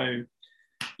 So,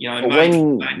 but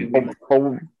when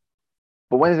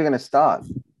is it going to start?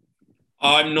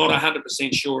 I'm not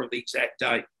 100% sure of the exact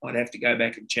date. I'd have to go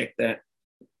back and check that.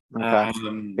 Okay.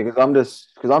 Because I'm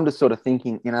just sort of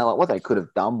thinking, like what they could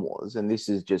have done was, and this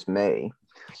is just me,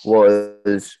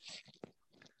 was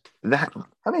that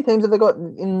how many teams have they got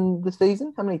in the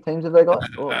season? How many teams have they got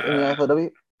in the AFLW?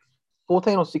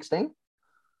 14 or 16?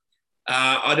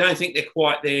 I don't think they're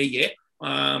quite there yet.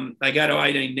 They go to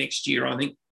 18 next year, I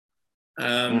think.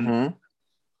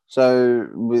 So,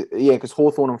 because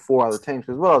Hawthorn and 4 other teams.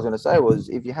 Because what I was going to say was,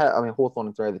 if you had, Hawthorn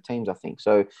and 3 other teams, I think.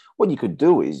 So, what you could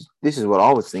do is, this is what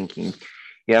I was thinking.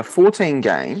 You have 14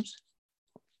 games.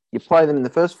 You play them in the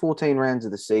first 14 rounds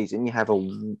of the season. You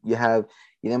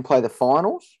then play the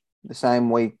finals the same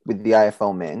week with the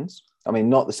AFL men's.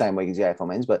 Not the same week as the AFL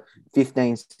men's, but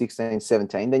 15, 16,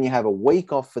 17. Then you have a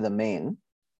week off for the men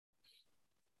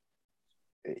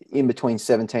in between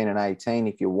 17 and 18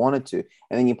 if you wanted to.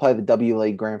 And then you play the W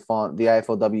League Grand Final, the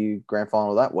AFLW Grand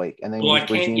Final that week. And then you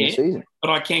resume the season.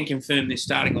 But I can confirm they're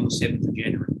starting on the 7th of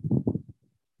January.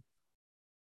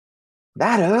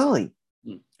 That early?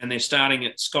 And they're starting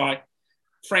at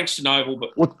Frankston Oval.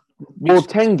 But well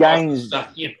 10 games...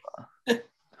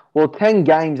 Well, 10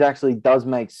 games actually does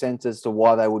make sense as to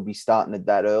why they would be starting it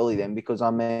that early then, because,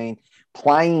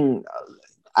 playing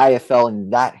AFL in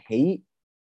that heat,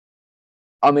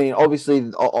 obviously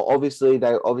the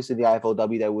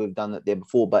AFLW, they would have done that there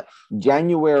before, but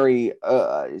January,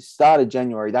 start of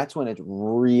January, that's when it's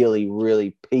really,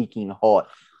 really peaking hot.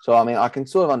 So, I can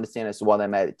sort of understand as to why they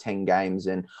made it 10 games,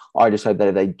 and I just hope that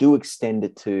if they do extend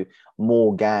it to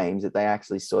more games, that they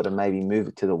actually sort of maybe move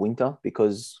it to the winter,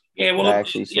 because... Yeah, well,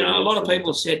 a lot of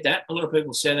people have said that. A lot of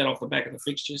people said that off the back of the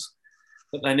fixtures,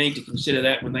 that they need to consider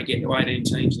that when they get to 18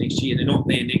 teams next year. They're not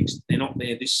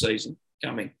there this season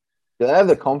coming. Do they have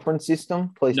the conference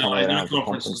system? Please no, no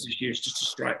conferences this year. It's just a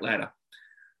straight ladder.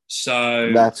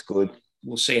 So that's good.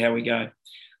 We'll see how we go.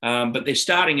 But they're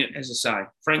starting it, as I say,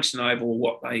 Frankston Oval,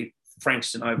 what they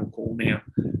Frankston Oval call now,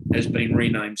 has been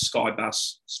renamed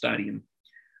Skybus Stadium.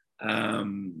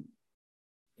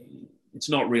 It's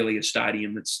not really a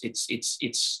stadium. It's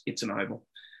an oval.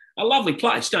 A lovely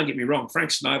place. Don't get me wrong.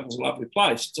 Frankston Oval's a lovely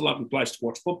place. It's a lovely place to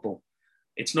watch football.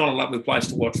 It's not a lovely place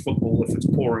to watch football if it's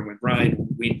pouring with rain or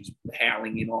the wind's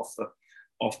howling in off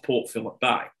Port Phillip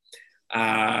Bay.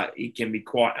 It can be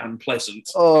quite unpleasant.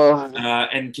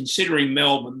 And considering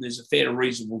Melbourne, there's a fair to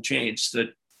reasonable chance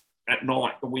that at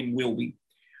night the wind will be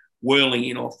whirling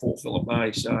in off Port Phillip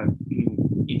Bay. So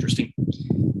interesting.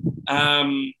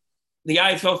 The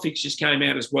AFL fixtures came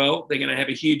out as well. They're going to have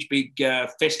a huge, big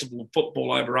festival of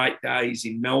football over 8 days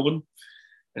in Melbourne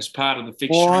as part of the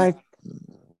fixture.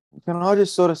 Can I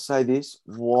just sort of say this?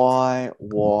 Why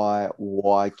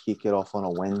kick it off on a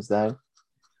Wednesday?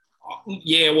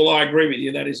 Yeah, well, I agree with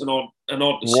you. That is an odd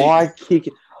decision. Why kick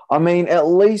it? At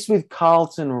least with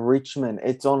Carlton Richmond,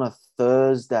 it's on a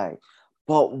Thursday.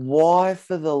 But why,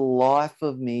 for the life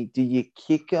of me, do you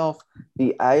kick off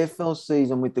the AFL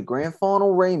season with the grand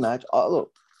final rematch?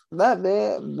 That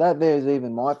there is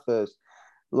even my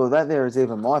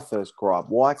first gripe.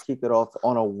 Why kick it off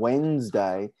on a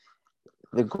Wednesday,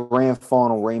 the grand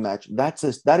final rematch?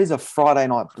 That is a Friday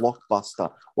night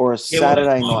blockbuster or a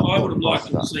Saturday night blockbuster. I would have liked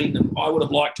to have seen them. I would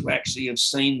have liked to actually have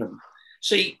seen them.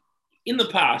 See, in the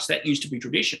past, that used to be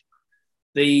tradition.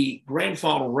 The grand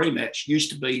final rematch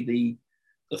used to be the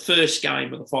first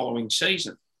game of the following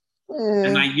season. Yeah,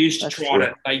 and they used to try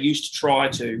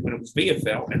to when it was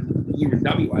VFL and here in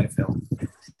WAFL,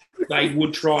 they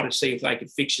would try to see if they could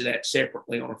fixture that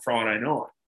separately on a Friday night,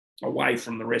 away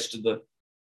from the rest of the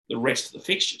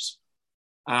fixtures.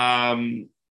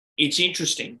 It's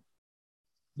interesting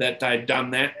that they've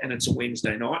done that, and it's a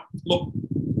Wednesday night. Look,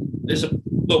 there's a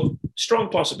strong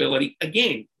possibility.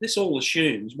 Again, this all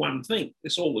assumes one thing.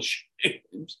 This all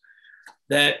assumes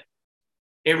that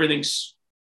everything's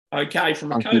okay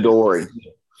from a COVID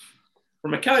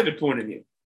point of view.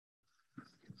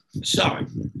 So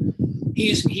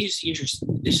here's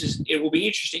interesting. It will be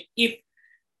interesting if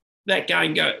that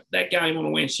game on a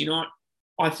Wednesday night.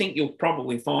 I think you'll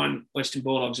probably find Western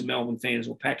Bulldogs and Melbourne fans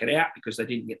will pack it out because they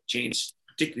didn't get the chance,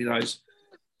 particularly those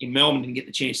in Melbourne didn't get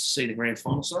the chance to see the grand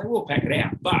final, so they will pack it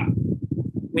out. But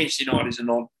Wednesday night is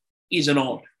an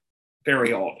odd,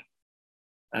 very odd.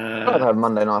 I'd have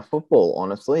Monday Night Football,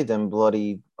 honestly, than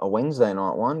bloody a Wednesday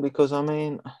night one, because I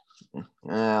mean,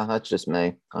 that's just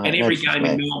me. And every game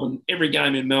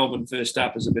in Melbourne first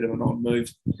up is a bit of an odd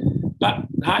move. But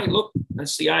hey, look,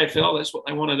 that's the AFL. That's what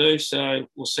they want to do. So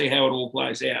we'll see how it all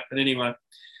plays out. But anyway,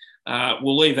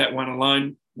 we'll leave that one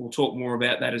alone. We'll talk more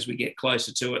about that as we get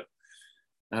closer to it.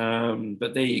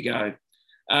 But there you go.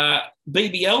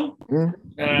 BBL.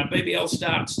 BBL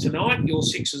starts tonight. Your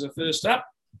Sixers are first up.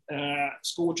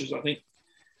 Scorchers, I think,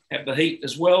 have the Heat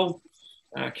as well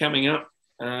coming up.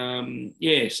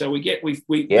 So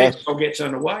baseball gets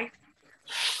underway.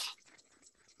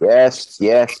 Yes.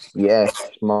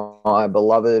 My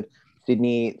beloved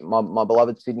Sydney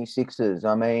Sixers.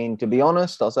 I mean, to be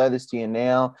honest, I'll say this to you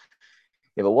now.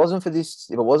 If it wasn't for this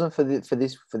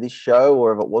show,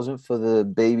 or if it wasn't for the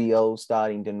BBL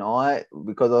starting tonight,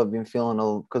 because I've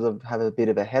had a bit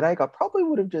of a headache, I probably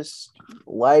would have just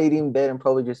laid in bed and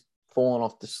probably just fallen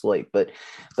off to sleep. But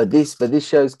this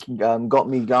show's got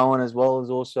me going, as well as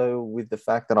also with the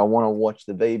fact that I want to watch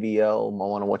the BBL. I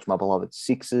want to watch my beloved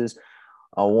Sixers.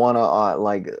 I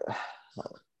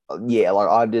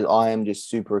am just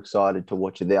super excited to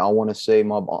watch it there. I want to see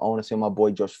my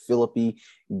boy Josh Philippe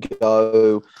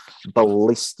go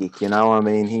ballistic. You know, I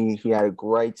mean, he had a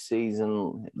great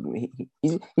season.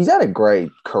 He's had a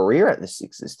great career at the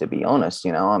Sixers, to be honest.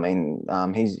 You know, I mean,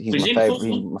 he's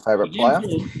my favorite player.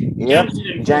 Yeah,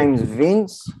 James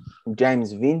Vince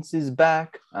is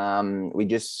back. We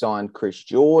just signed Chris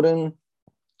Jordan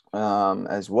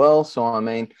as well. So I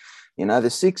mean, you know, the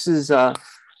Sixers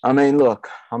I mean, look,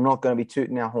 I'm not going to be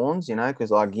tooting our horns, you know,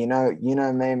 because, like, you know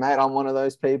me, mate. I'm one of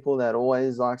those people that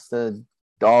always likes to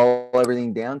dial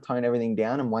everything down, tone everything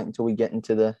down, and wait until we get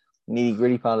into the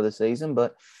nitty-gritty part of the season.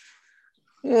 But,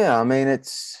 yeah, I mean,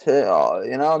 it's, I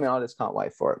just can't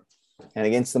wait for it. And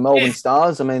against the Melbourne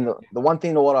Stars, I mean, the one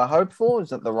thing that what I hope for is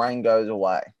that the rain goes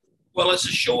away. Well, it's a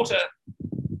shorter...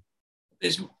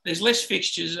 There's less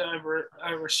fixtures over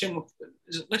a similar.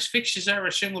 Is it less fixtures over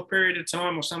a similar period of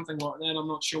time or something like that? I'm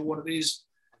not sure what it is.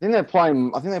 I think they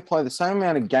play the same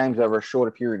amount of games over a shorter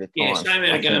period of time. Yeah, same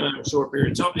amount of games over a short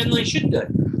period of time, and they should do.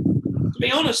 To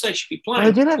be honest, they should be playing.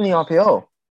 They did that in the IPL.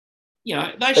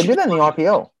 Yeah, they did that in the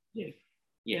IPL.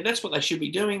 Yeah, that's what they should be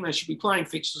doing. They should be playing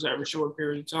fixtures over a short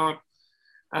period of time.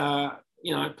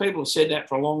 People have said that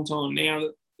for a long time now.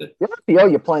 The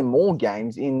IPL, you're playing more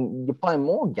games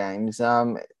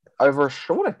over a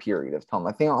shorter period of time.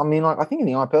 I think in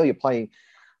the IPL you play,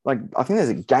 like, I think there's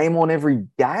a game on every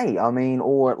day. I mean,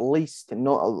 or at least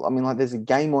not. I mean, like, there's a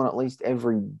game on at least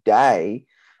every day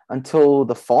until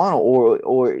the final,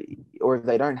 or if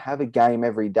they don't have a game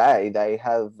every day, they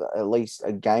have at least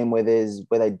a game where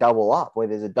they double up, where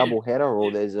there's a double header,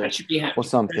 or there's a or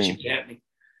something. That should be happening.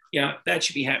 Yeah, that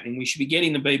should be happening. We should be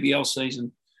getting the BBL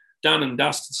season done and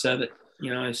dusted so that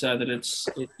you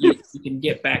can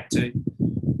get back to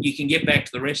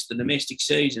the rest of the domestic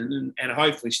season and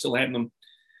hopefully still have them,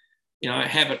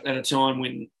 have it at a time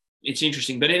when it's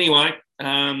interesting. But anyway,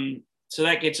 so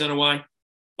that gets underway.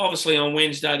 Obviously on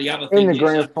Wednesday, the other thing in the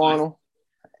grand final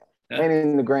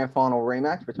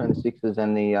rematch between the Sixers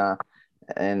and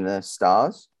the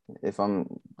Stars.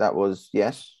 That was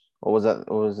yes, or was it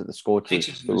the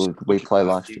Scorchers we played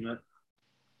last year?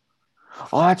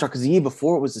 Oh, that's right, because the year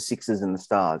before it was the Sixers and the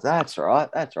Stars. That's right.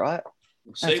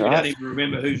 See, don't even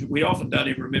remember we often don't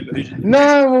even remember who's.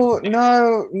 No.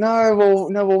 Well,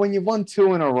 when you've won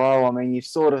 2 in a row, I mean, you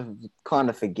sort of kind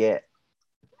of forget.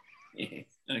 Yeah.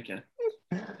 Okay.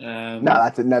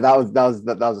 That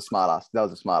was a smart ass. That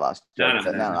was a smart ass. No,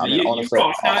 I mean, honestly,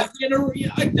 don't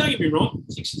get me wrong.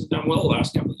 Sixers have done well the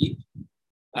last couple of years.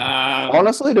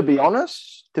 Honestly, to be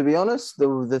honest,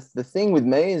 the thing with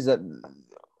me is that,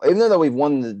 even though we've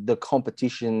won the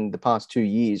competition the past 2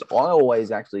 years, I always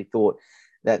actually thought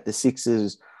that the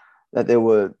Sixers, that there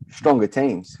were stronger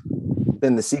teams.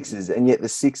 than the Sixers, and yet the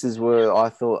Sixers were, I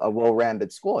thought, a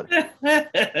well-rounded squad.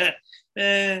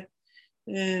 An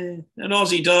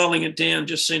Aussie dialing it down.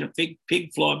 Just seen a pig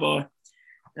fly by.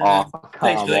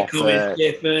 Thanks for that comment,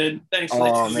 Stefan. Thanks for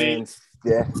that comment.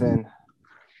 Man, Stefan.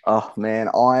 Oh man,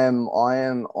 I am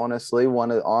honestly well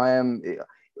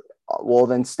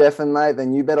then, Stefan, mate,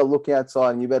 then you better look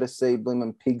outside and you better see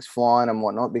blimmin' pigs flying and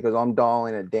whatnot, because I'm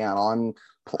dialing it down.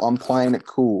 I'm playing it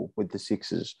cool with the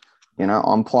Sixers. You know,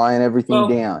 I'm playing everything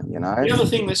down, you know. The other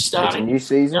thing that's starting, it's a new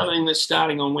season. The other thing that's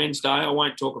starting on Wednesday, I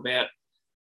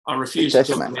refuse to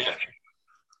talk about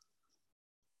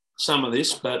some of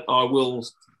this, but I will.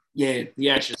 Yeah,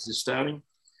 the Ashes is starting.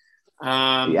 The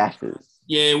Ashes.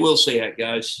 Yeah, we'll see how it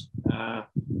goes.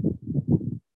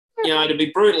 To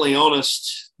be brutally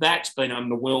honest, that's been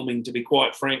underwhelming, to be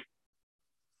quite frank.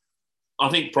 I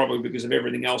think probably because of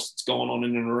everything else that's gone on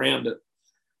in and around it.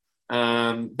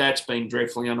 That's been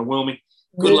dreadfully underwhelming.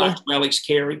 Good luck to Alex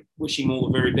Carey. Wish him all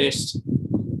the very best.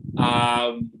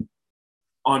 I'm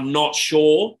not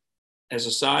sure. As I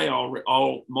say,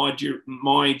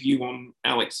 my view on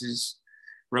Alex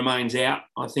remains out.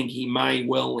 I think he may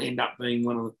well end up being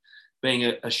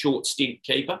a short stint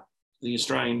keeper for the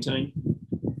Australian team,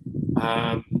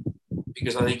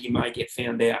 because I think he may get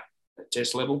found out at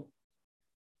Test level.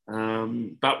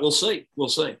 But we'll see. We'll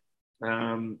see.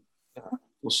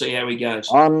 We'll see how he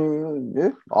goes. I'm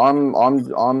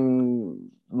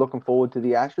looking forward to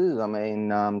the Ashes. I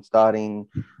mean, starting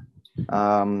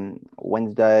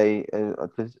Wednesday. I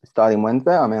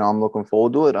mean, I'm looking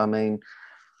forward to it. I mean,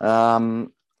 I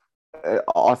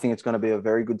think it's going to be a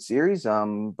very good series.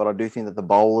 But I do think that the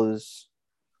bowlers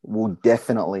will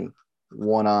definitely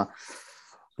want to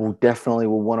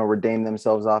redeem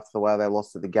themselves after the way they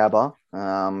lost at the Gabba.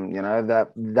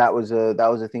 That was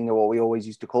a thing that what we always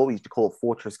used to call. We used to call it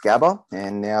Fortress Gabba.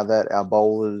 And now that our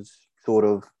bowlers sort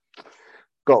of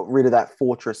got rid of that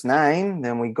Fortress name,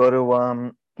 then we got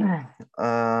to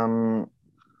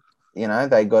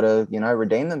they got to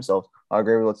redeem themselves. I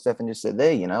agree with what Stefan just said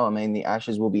there. I mean, the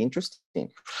Ashes will be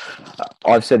interesting.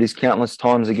 I've said this countless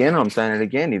times again. I'm saying it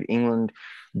again. If England,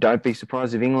 don't be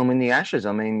surprised if England win the Ashes.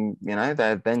 I mean, they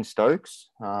have Ben Stokes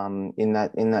in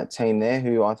that team there,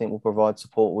 who I think will provide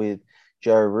support with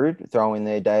Joe Root. Throw in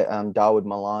there Dawood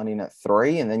Malan in at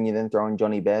 3, and then you throw in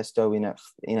Johnny Bairstow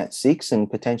in at 6,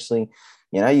 and potentially,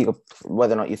 you could,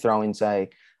 whether or not you throw in, say,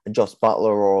 Joss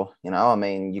Butler, or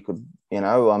you could,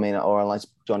 or unless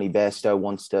Johnny Bairstow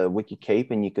wants to wicket keep,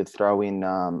 and you could throw in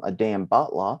a Dan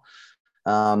Butler.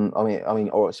 Not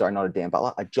a Dan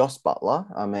Butler, a Joss Butler.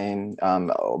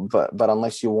 But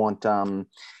unless you want Johnny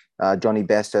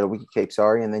Bairstow to wicket keep,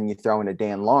 and then you throw in a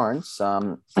Dan Lawrence.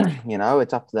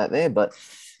 It's up to that there. But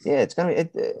yeah, it is going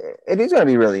to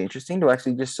be really interesting to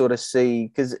actually just sort of see,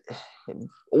 because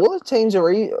all the teams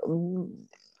are.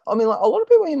 A lot of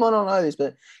people, you might not know this,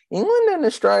 but England and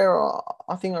Australia,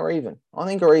 I think, are even.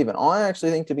 I actually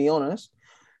think, to be honest,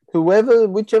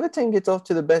 whichever team gets off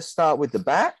to the best start with the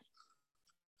bat,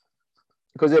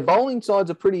 because their bowling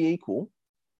sides are pretty equal,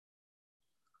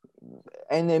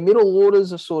 and their middle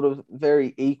orders are sort of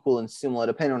very equal and similar,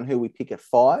 depending on who we pick at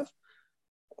 5.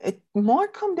 It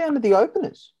might come down to the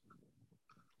openers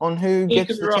on who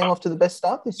gets the team off to the best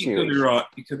start this year. You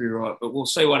could be right, but we'll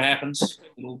see what happens.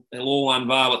 It'll all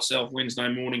unveil itself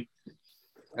Wednesday morning.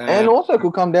 And also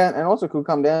could come down to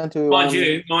mind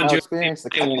you, experience the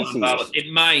captaincy.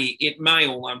 It may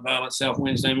all unveil itself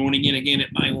Wednesday morning, and again, it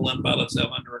may all unveil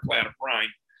itself under a cloud of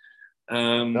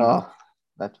rain.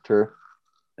 That's true.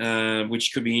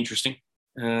 Which could be interesting.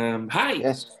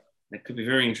 Yes, that could be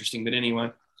very interesting. But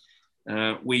anyway.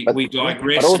 We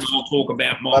digress, and I'll talk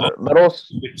about the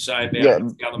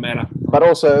other matter. But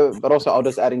also, I'll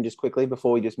just add in just quickly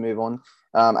before we just move on.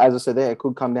 As I said there, it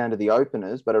could come down to the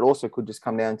openers, but it also could just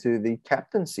come down to the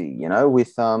captaincy.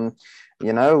 With an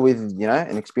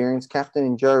experienced captain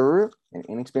in Joe Root, an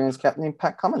inexperienced captain in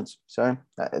Pat Cummins. So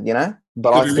but I think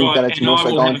that it's more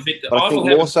so going. But I think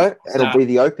more so it'll be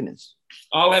the openers.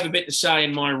 I'll have a bit to say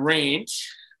in my rant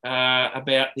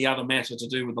about the other matter to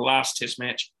do with the last Test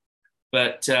match.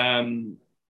 But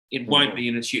it won't be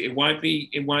aimed at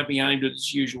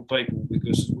its usual people,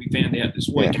 because we found out this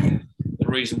week the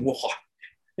reason why,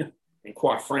 and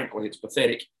quite frankly, it's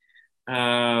pathetic. But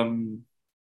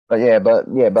I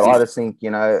just think,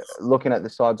 looking at the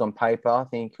sides on paper, I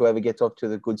think whoever gets off to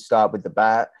the good start with the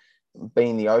bat,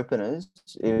 being the openers,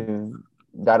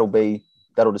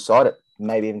 that'll decide it.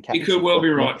 Maybe even captain. You could well be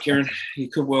right, Kieran. You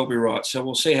could well be right. So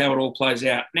we'll see how it all plays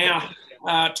out. Now,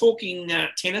 talking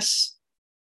tennis.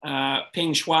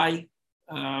 Peng Shuai.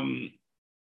 Wasn't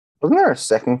there a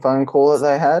second phone call that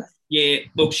they had? Yeah,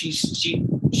 look, she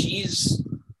is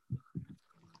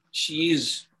she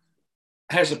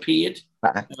has appeared,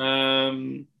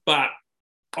 but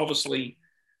obviously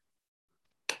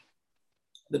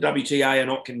the WTA are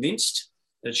not convinced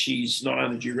that she's not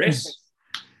under duress.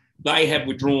 They have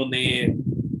withdrawn their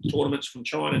tournaments from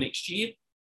China next year,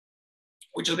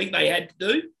 which I think they had to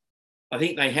do. I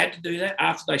think they had to do that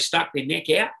after they stuck their neck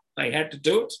out. They had to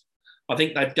do it. I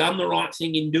think they've done the right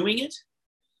thing in doing it.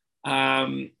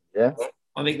 Yeah.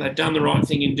 I think they've done the right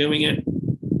thing in doing it.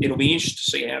 It'll be interesting to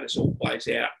see how this all plays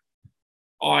out.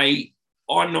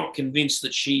 I'm not convinced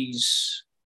that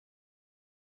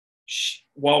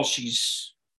while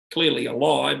she's clearly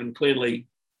alive and clearly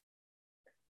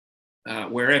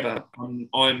wherever,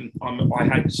 I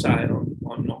hate to say it,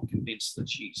 I'm not convinced that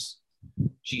she's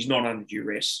not under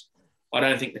duress. I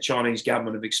don't think the Chinese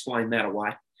government have explained that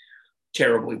away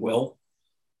terribly well.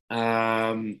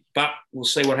 But we'll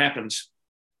see what happens.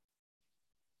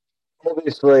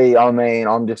 Obviously, I mean,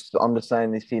 I'm just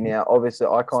saying this here now. Obviously,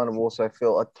 I kind of also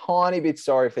feel a tiny bit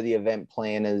sorry for the event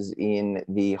planners in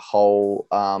the whole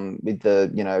with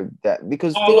the, you know, that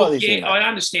because like this, I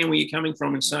understand where you're coming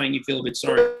from and saying you feel a bit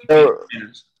sorry for the event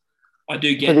planners. I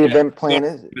do get for the event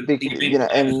planners, because, you know,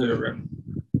 and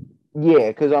yeah,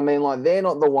 because I mean, like they're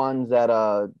not the ones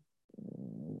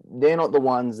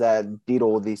that did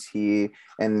all this here,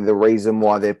 and the reason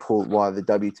why the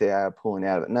WTA are pulling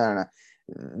out of it. No.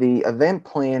 The event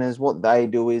planners, what they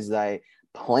do is they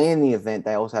plan the event.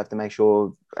 They also have to make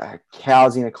sure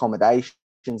housing, accommodations,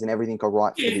 and everything are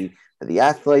right for the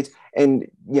athletes. And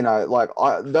you know, like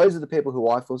those are the people who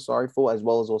I feel sorry for, as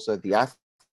well as also the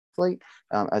athlete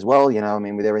as well. You know, I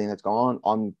mean, with everything that's gone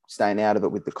on, I'm staying out of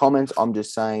it with the comments. I'm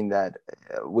just saying that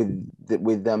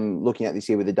with them looking at this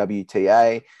here with the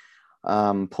WTA.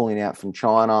 Pulling out from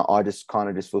China, I just kind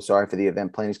of feel sorry for the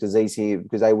event planners because this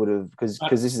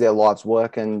is their life's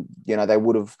work, and you know they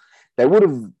would have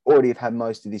already have had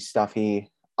most of this stuff here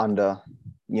under,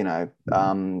 you know,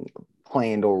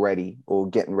 planned already or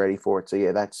getting ready for it. So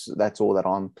yeah, that's all that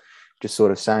I'm just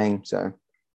sort of saying. So,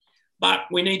 but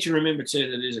we need to remember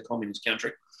too that it is a communist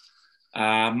country.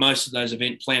 Most of those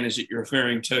event planners that you're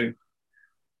referring to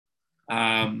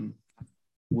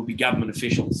will be government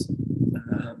officials.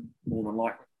 More than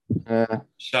likely.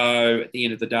 So at the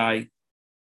end of the day,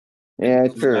 yeah,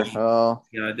 true.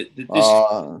 You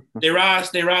know, there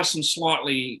are some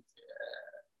slightly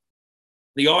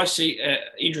the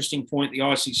interesting point. The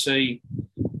ICC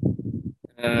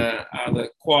are the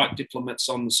quiet diplomats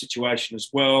on the situation as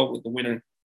well with the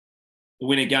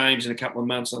winter games in a couple of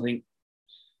months. I think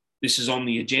this is on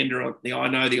the agenda. I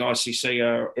know the ICC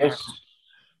are the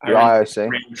IOC.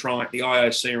 The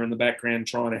IOC are in the background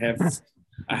trying to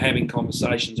are having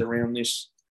conversations around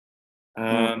this.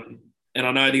 And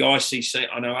I know the ICC,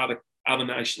 I know other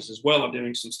nations as well are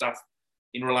doing some stuff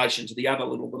in relation to the other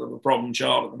little bit of a problem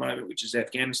child at the moment, which is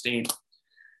Afghanistan.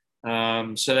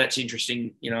 So that's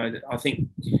interesting. You know, I think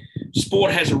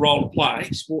sport has a role to play.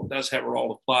 Sport does have a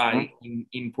role to play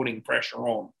in putting pressure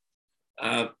on.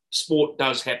 Sport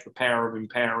does have the power of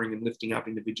empowering and lifting up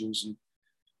individuals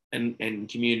and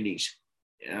communities.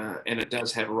 And it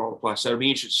does have a role to play. So it'll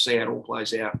be interesting to see how it all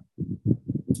plays out.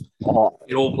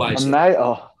 It all plays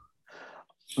out.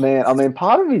 Man, I mean,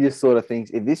 part of me just sort of thinks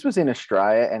if this was in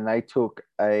Australia and they took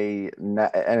a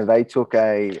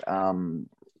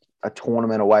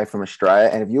tournament away from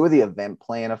Australia, and if you were the event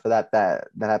planner for that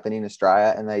happened in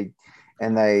Australia,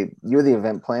 you were the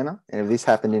event planner, and if this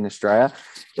happened in Australia,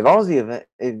 if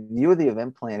you were the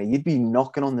event planner, you'd be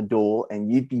knocking on the door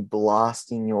and you'd be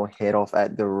blasting your head off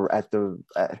at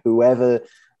whoever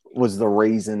was the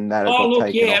reason that it got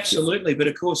taken off. Absolutely. But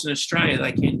of course, in Australia,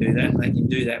 they can do that. They can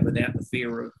do that without the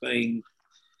fear of being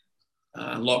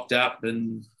locked up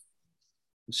and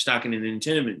stuck in an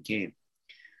internment camp.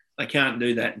 They can't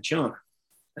do that in China,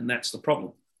 and that's the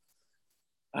problem.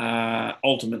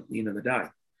 Ultimately, at the end of the day.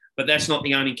 But that's not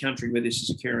the only country where this is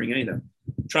occurring either.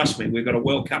 Trust me, we've got a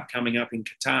World Cup coming up in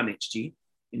Qatar next year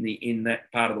in that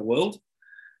part of the world.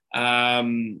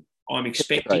 I'm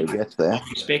expecting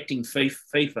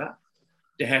FIFA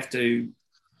to have to,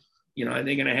 you know,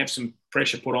 they're going to have some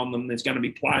pressure put on them. There's going to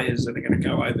be players that are going to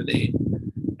go over there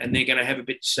and they're going to have a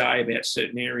bit to say about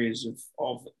certain areas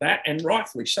of that, and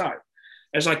rightfully so.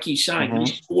 As I keep saying,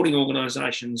 these sporting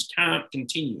organisations can't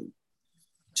continue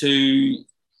to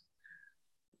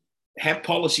have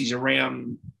policies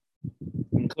around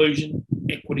inclusion,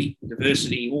 equity,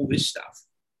 diversity, all this stuff,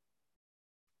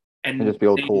 and just be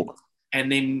all talk,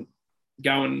 and then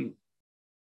go and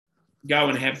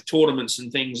have tournaments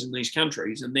and things in these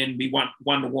countries, and then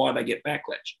wonder why they get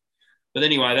backlash. But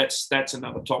anyway, that's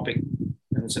another topic,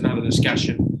 and it's another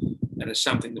discussion, and it's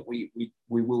something that we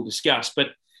will discuss. But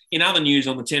In other news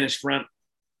on the tennis front,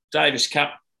 Davis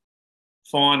Cup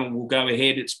final will go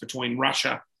ahead. It's between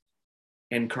Russia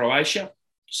and Croatia.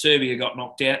 Serbia got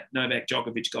knocked out. Novak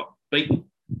Djokovic got beaten.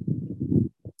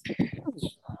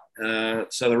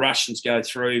 So the Russians go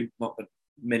through. Not that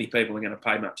many people are going to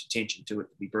pay much attention to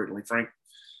it, to be brutally frank.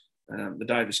 The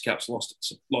Davis Cup's lost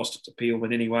its appeal,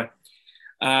 but anyway.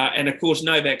 And, of course,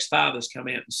 Novak's father's come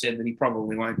out and said that he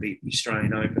probably won't be at the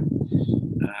Australian Open.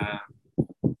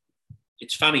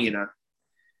 It's funny, you know.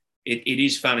 It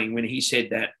is funny. When he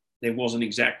said that, there wasn't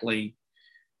exactly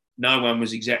 – no one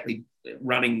was exactly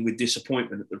running with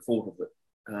disappointment at the thought of it.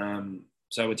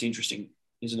 So it's interesting,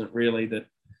 isn't it, really, that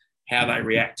how they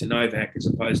react to Novak as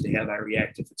opposed to how they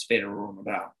react if it's Federer or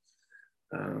Nadal.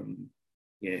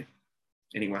 Yeah.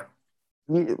 Anyway.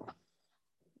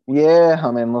 Yeah,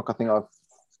 I mean, look, I think I've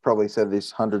probably said this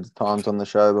hundreds of times on the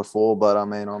show before, but I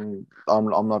mean, I'm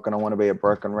not going to want to be a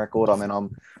broken record. I mean,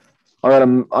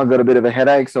 I've got a bit of a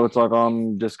headache, so it's like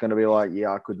I'm just going to be like,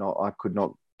 yeah, I could not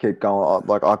keep going.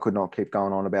 Like I could not keep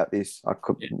going on about this. I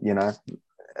could, you know,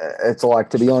 it's like,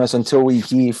 to be honest, until we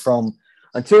hear from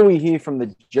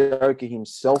the Joker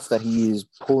himself that he is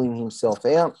pulling himself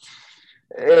out,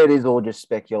 it is all just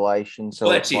speculation.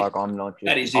 So it's like I'm not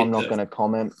going to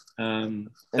comment.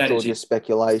 It's all just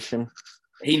speculation.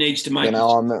 He needs to make. You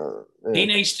know, he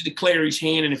needs to declare his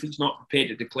hand, and if he's not prepared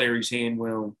to declare his hand,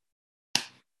 well,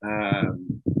 I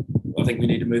think we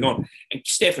need to move on. And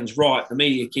Stefan's right. The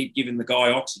media keep giving the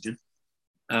guy oxygen.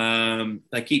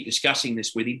 They keep discussing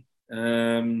this with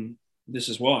him. This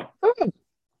is why. I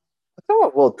thought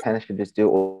what World Tennis should just do,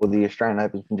 or the Australian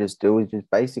Open can just do, is just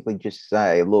basically just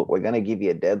say, look, we're going to give you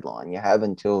a deadline. You have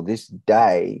until this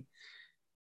day,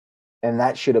 and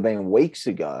that should have been weeks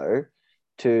ago,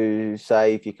 to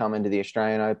say if you come into the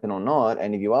Australian Open or not,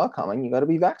 and if you are coming, you got to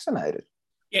be vaccinated.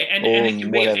 Yeah, and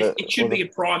it should be a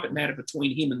private matter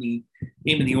between him and the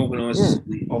organisers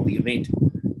of the event.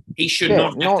 He should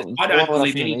not have to. I don't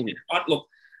believe anything. Look,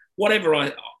 whatever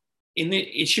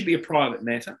it should be a private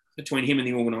matter between him and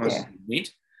the organisers of the event.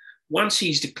 Once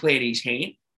he's declared his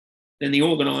hand, then the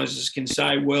organisers can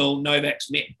say, well,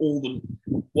 Novak's met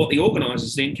what the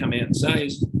organisers then come out and say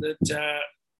is that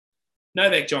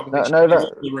Novak Djokovic met all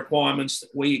the requirements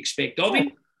that we expect of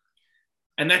him,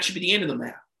 and that should be the end of the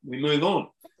matter. We move on.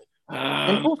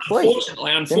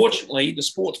 Unfortunately, the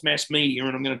sports mass media,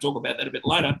 and I'm going to talk about that a bit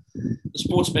later, the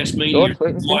sports mass media,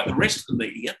 like the rest of the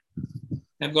media,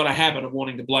 have got a habit of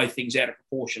wanting to blow things out of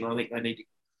proportion. I think they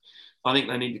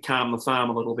need to calm the farm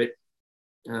a little bit.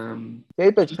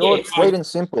 Keep it short, sweet, and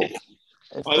simple. It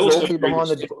should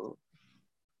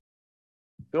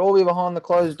all be behind the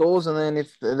closed doors, and then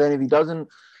if he doesn't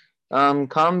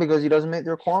come because he doesn't meet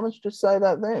the requirements, just say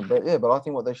that then. But I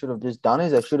think what they should have just done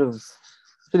is they should have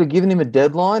given him a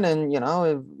deadline, and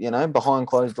behind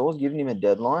closed doors, given him a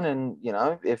deadline, and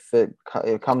if it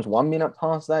comes 1 minute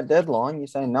past that deadline, you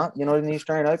say no, you're not in the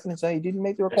Australian Open, and say you didn't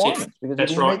meet the requirements because you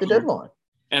didn't meet the deadline.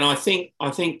 And I think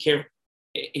Kev,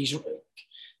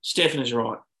 Stefan is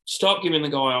right. Stop giving the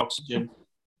guy oxygen.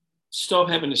 Stop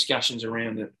having discussions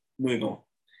around it. Move on.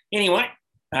 Anyway,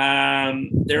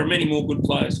 there are many more good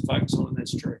players to focus on, and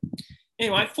that's true.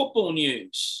 Anyway, football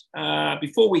news.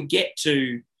 Before we get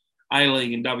to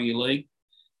A-League and W-League,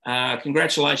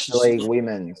 congratulations. A-League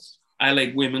Women's.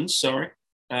 A-League Women's, sorry.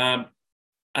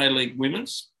 A-League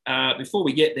Women's. Before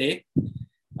we get there,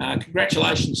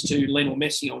 congratulations to Lionel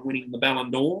Messi on winning the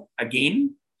Ballon d'Or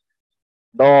again.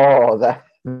 Oh, there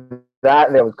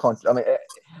was constant. I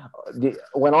mean,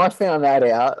 when I found that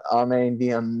out, I mean,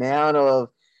 the amount of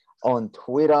on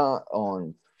Twitter,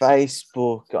 on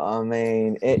Facebook, I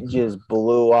mean, it just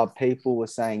blew up. People were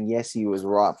saying yes, he was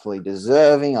rightfully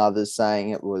deserving. Others saying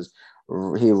it was there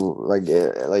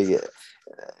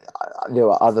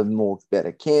were other more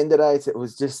better candidates. It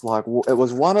was just like, it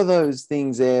was one of those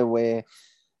things there where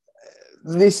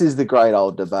this is the great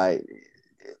old debate.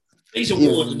 These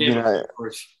awards never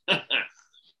I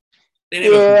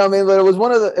mean, but it was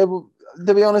one of the.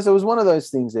 To be honest, it was one of those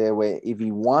things there where if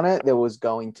he won it, there was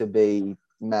going to be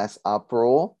mass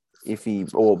uproar.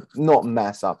 Or not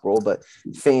mass uproar, but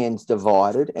fans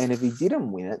divided. And if he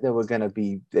didn't win it, there were going to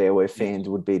be there where fans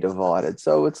would be divided.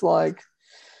 So it's like,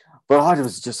 but I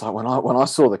was just like, when I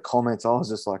saw the comments, I was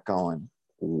just like going,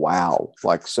 wow.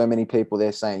 Like so many people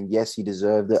there saying, yes, he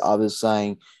deserved it. Others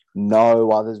saying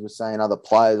no. Others were saying other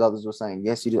players. Others were saying,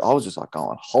 yes, he did. I was just like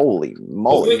going, holy moly.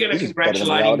 Well, we're going to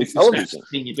congratulate him because that's the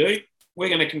thing you do. We're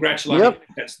going to congratulate him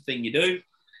because that's the thing you do.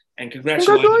 And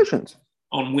congratulations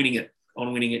on winning it.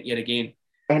 Yet again.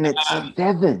 And it's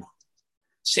seven.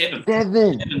 Seven of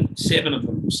them.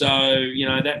 So,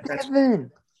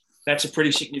 that's a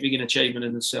pretty significant achievement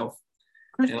in itself.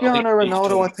 Cristiano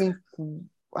Ronaldo, I think,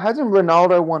 hasn't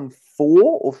Ronaldo won 4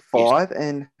 or 5, yes.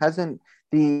 and hasn't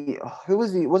who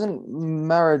was wasn't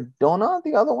Maradona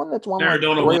the other one that's won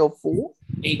Maradona like 3 or 4?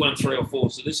 He won 3 or 4.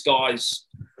 So this guy's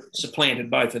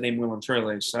supplanted both of them well and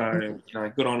truly. So,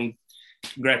 good on him.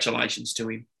 Congratulations to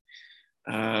him.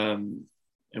 And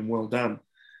well done.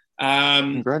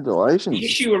 Congratulations. The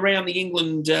issue around the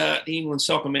England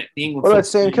soccer match, the England. What about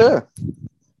Sam Kerr?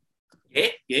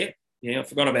 Yeah. I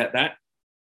forgot about that.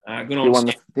 Good on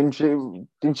Sam.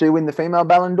 Didn't she win the female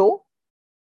Ballon d'Or?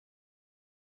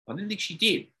 I didn't think she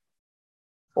did.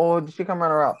 Or did she come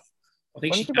runner up? I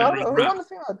think she Who came won runner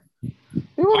up.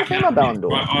 Who won the female Ballon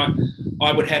d'Or?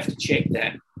 I would have to check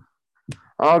that.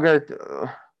 I'll go.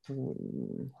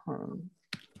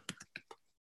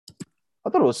 I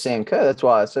thought it was Sam Kerr. That's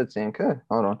why I said Sam Kerr.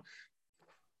 Hold on.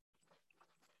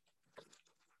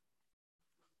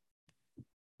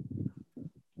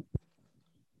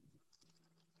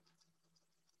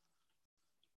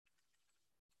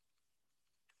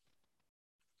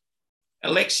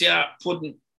 Alexia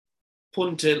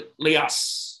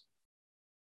Puntilias.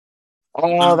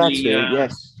 Oh, that's it.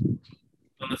 Yes.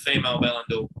 On the female Ballon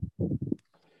d'Or.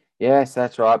 Yes,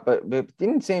 that's right. But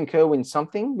didn't Sam Kerr win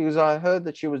something? Because I heard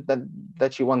that she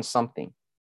won something.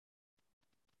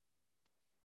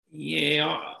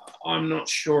 Yeah, I'm not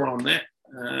sure on that.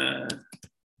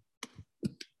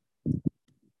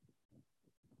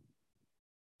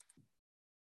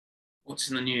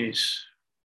 What's in the news?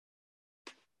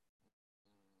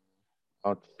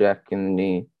 I'll check in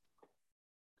the.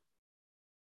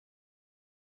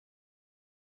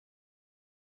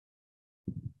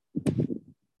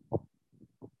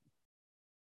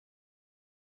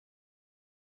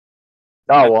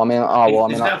 I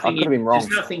could have been wrong.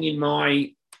 There's nothing in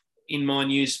my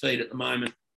news feed at the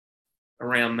moment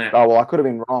around that. Oh well, I could have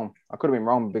been wrong.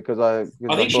 Because I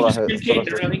think she was a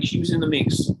contender. I think she was in the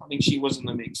mix. I think she was in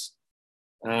the mix.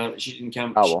 She didn't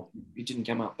come. Oh well, it didn't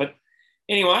come up. But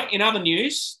anyway, in other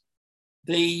news,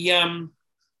 the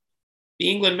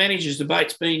England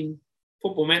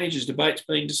football managers debate's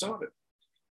been decided.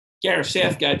 Gareth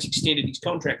Southgate's extended his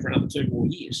contract for another 2 more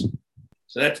years,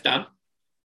 so that's done.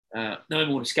 No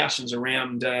more discussions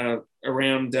around that.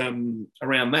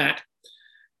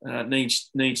 Needs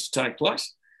to take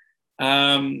place.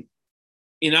 In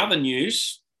other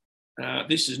news,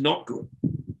 this is not good.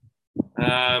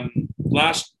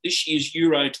 This year's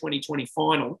Euro 2020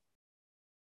 final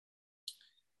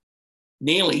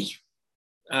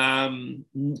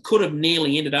could have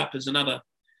nearly ended up as another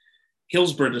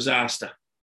Hillsborough disaster,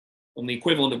 on the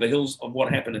equivalent of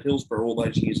what happened at Hillsborough all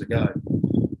those years ago.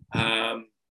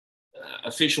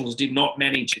 Officials did not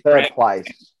manage. Third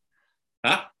place.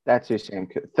 Huh? That's who Sam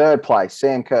Kerr. Third place,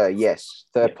 Sam Kerr. Yes,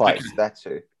 third place. Okay. That's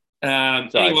who.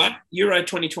 Anyway, Euro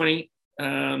 2020.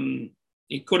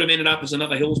 It could have ended up as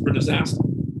another Hillsborough disaster.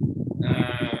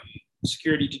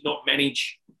 Security did not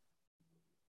manage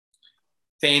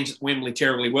fans at Wembley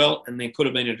terribly well, and there could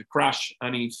have been a crush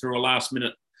only through a last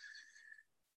minute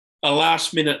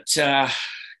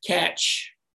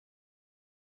catch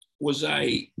was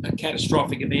a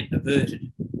catastrophic event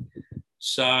averted.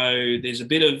 So there's a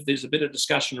bit of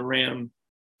discussion around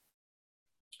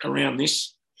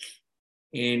this,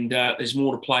 and there's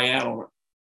more to play out on it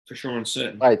for sure and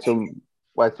certain. Sorry. So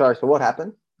what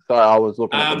happened? Sorry, I was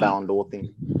looking at the Ballon d'Or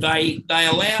thing. They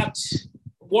allowed.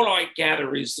 What I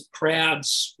gather is the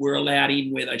crowds were allowed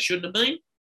in where they shouldn't have been,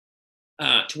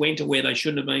 to enter where they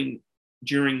shouldn't have been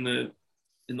in the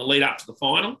lead up to the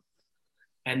final.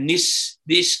 And this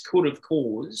could have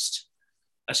caused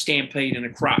a stampede and a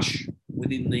crush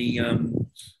within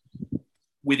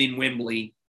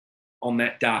Wembley on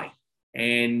that day.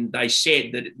 And they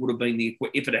said that it would have been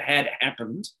if it had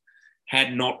happened,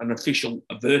 had not an official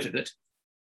averted it,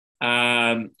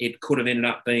 it could have ended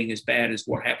up being as bad as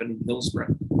what happened in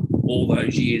Hillsborough all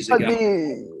those years ago.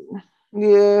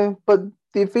 But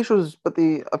the officials,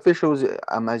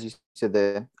 as you said,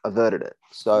 they averted it.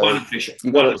 So one official.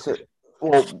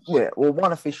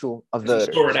 One official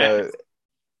averted. So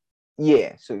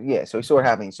we saw it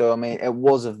happening. So I mean, it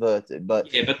was averted, but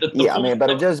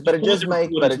it just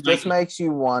makes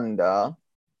you wonder.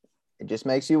 It just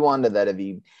makes you wonder that if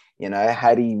he,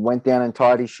 had he went down and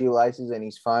tied his shoelaces and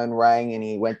his phone rang and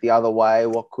he went the other way,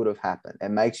 what could have happened? It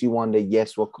makes you wonder.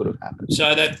 Yes, what could have happened?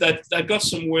 So they've got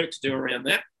some work to do around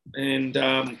that, and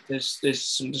there's been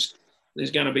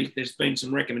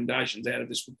some recommendations out of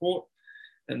this report.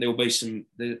 And there'll be some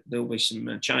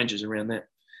changes around that.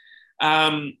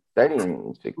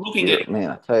 Stadium security,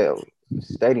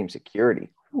 stadium security.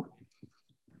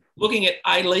 Looking at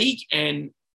A-League and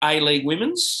A-League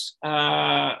Women's,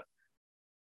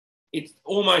 it's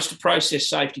almost a process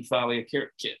safety failure.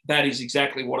 That is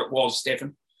exactly what it was,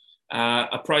 Stefan.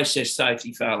 A process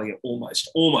safety failure,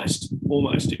 almost.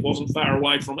 It wasn't far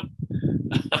away from it.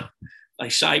 They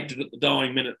saved it at the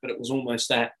dying minute, but it was almost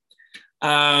that.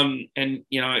 And,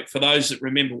 for those that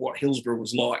remember what Hillsborough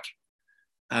was like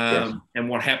and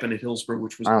what happened at Hillsborough,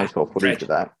 which was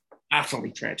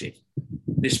utterly tragic.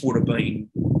 This would have been,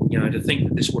 to think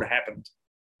that this would have happened,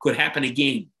 could happen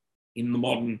again in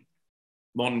the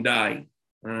modern day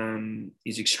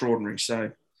is extraordinary.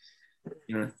 So,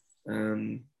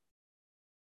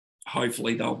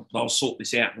 hopefully they'll sort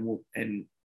this out and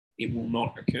it will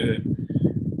not occur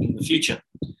in the future.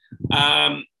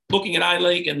 Looking at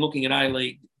A-League and looking at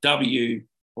A-League W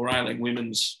or A-League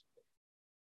Women's,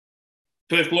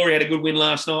 Perth Glory had a good win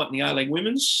last night in the A-League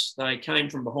Women's. They came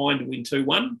from behind to win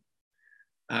 2-1.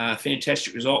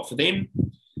 Fantastic result for them.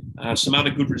 Some other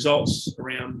good results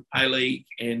around A-League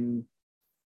and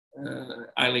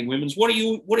A-League Women's. What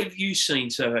have you seen,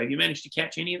 Servo? Have you managed to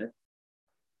catch any of it?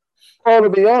 Well, to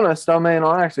be honest, I mean,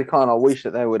 I actually kind of wish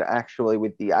that they would actually,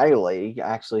 with the A-League,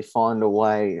 actually find a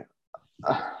way.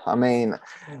 I mean,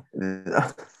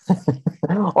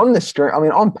 on the stream, I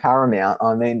mean, on Paramount,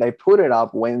 I mean, they put it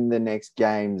up when the next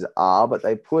games are, but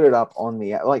they put it up on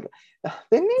the, like,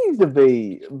 there needs to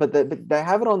be, but they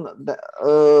have it on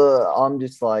I'm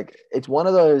just like, it's one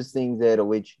of those things there to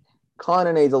which kind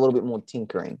of needs a little bit more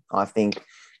tinkering, I think.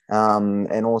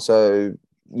 And also,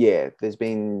 yeah, there's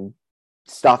been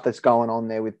stuff that's going on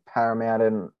there with Paramount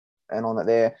and on that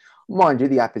there. Mind you,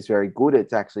 the app is very good.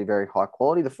 It's actually very high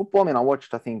quality. The football, I mean, I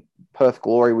watched, I think, Perth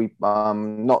Glory. We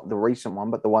not the recent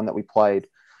one, but the one that we played.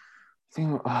 I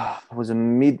think it was I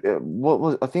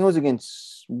think it was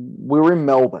against. We were in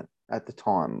Melbourne at the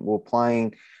time. We were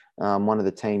playing one of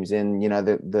the teams, and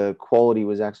the quality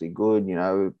was actually good.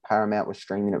 Paramount was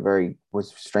streaming it very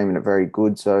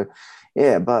good. So,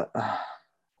 yeah, but.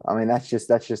 I mean, that's just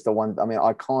the one. I mean,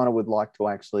 I kind of would like to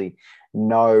actually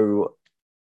know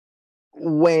I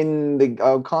kind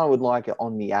of would like it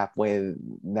on the app where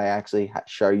they actually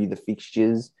show you the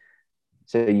fixtures,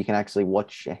 so you can actually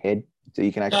watch ahead, so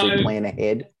you can actually plan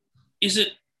ahead. Do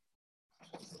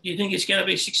you think it's going to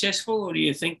be successful, or do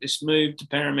you think this move to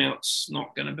Paramount's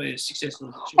not going to be as successful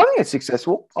as it should? I think it's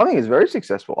successful. I think it's very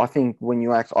successful. I think when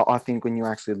you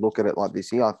actually look at it like this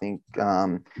here, I think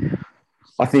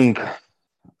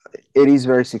it is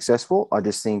very successful. I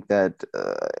just think that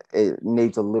it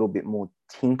needs a little bit more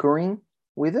tinkering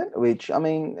with it, which, I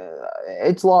mean,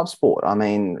 it's live sport. I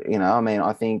mean,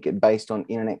 I think based on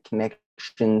internet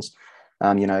connections,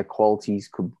 qualities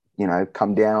could,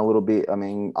 come down a little bit. I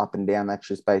mean, up and down, that's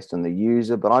just based on the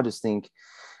user. But I just think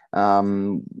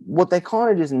what they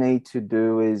kind of just need to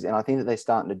do is, and I think that they're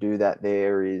starting to do that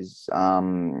there, is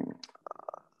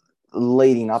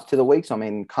leading up to the week. So, I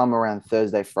mean, come around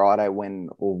Thursday, Friday,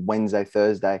 or Wednesday,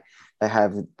 Thursday,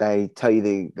 they tell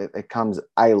you that it comes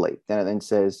A-League. Then it then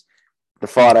says the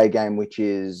Friday game, which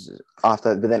is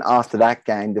after that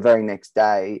game, the very next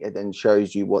day, it then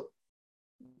shows you what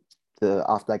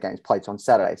after that game's played. So on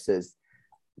Saturday, it says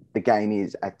the game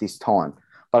is at this time.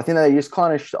 But I think they just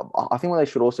kind of, I think what they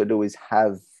should also do is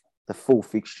have the full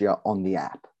fixture on the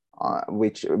app,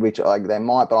 which like they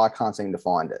might, but I can't seem to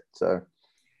find it. So.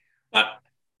 But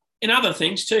in other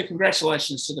things too,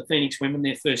 congratulations to the Phoenix women,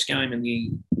 their first game in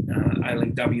the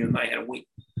A-League W, and they had a win.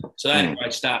 So they had a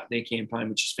great start their campaign,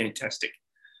 which is fantastic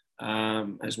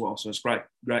as well. So it's great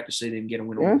to see them get a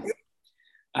win.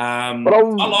 I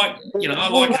like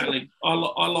A-League.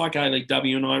 I like A-League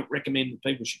W, and I recommend that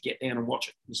people should get down and watch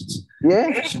it because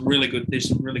there's some really good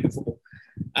football.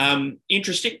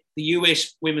 Interesting. The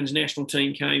US women's national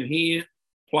team came here,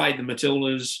 played the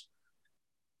Matildas.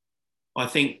 I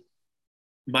think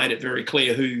made it very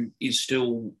clear who is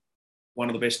still one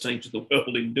of the best teams in the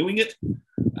world in doing it.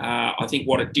 I think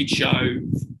what it did show,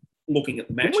 looking at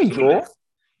the match,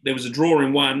 there was a draw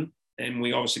in one, and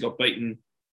we obviously got beaten,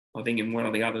 I think, in one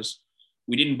of the others.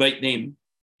 We didn't beat them.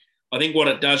 I think what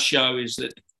it does show is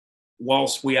that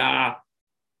whilst we are,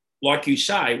 like you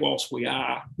say, whilst we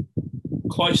are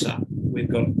closer,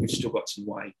 we've still got some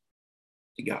way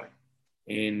to go.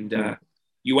 And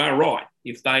you are right.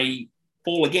 If they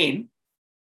fall again,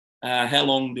 how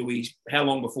long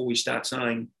before we start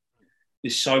saying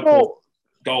this so-called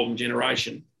golden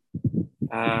generation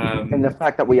And the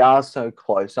fact that we are so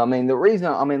close. I mean,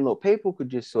 look, people could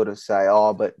just sort of say,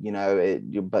 oh, but,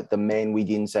 but the men, we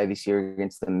didn't say this year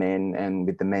against the men and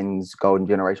with the men's golden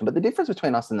generation. But the difference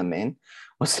between us and the men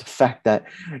was the fact that,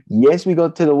 yes, we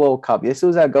got to the World Cup. Yes, it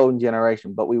was our golden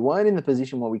generation, but we weren't in the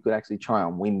position where we could actually try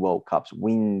and win World Cups,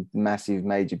 win massive,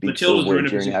 major, big silverware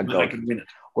during our goal.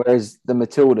 Whereas the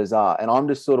Matildas are. And I'm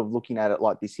just sort of looking at it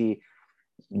like this here.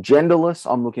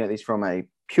 Genderless, I'm looking at this from a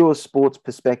pure sports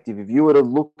perspective. If you were to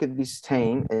look at this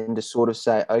team and to sort of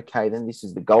say, okay, then this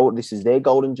is their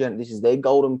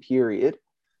golden period,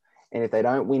 and if they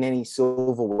don't win any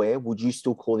silverware, would you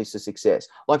still call this a success?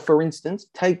 Like, for instance,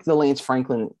 take the Lance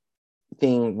Franklin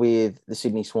thing with the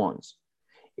Sydney Swans.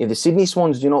 If the Sydney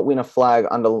Swans do not win a flag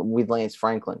with Lance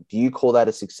Franklin, do you call that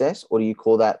a success or do you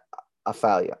call that a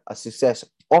failure? A success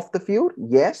off the field,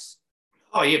 yes.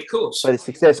 Oh yeah, of course. But a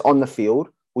success on the field,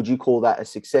 would you call that a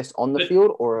success on the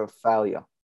field or a failure?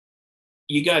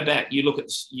 You go back, you look at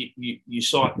you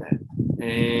cite that,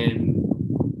 and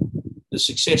the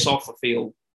success off the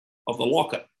field of the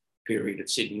Lockett period at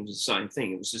Sydney was the same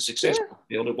thing. It was a success on the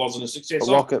field. It wasn't a success.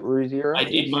 The Lockett Roos era. They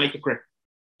did make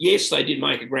they did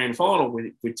make a grand final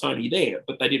with Tony there,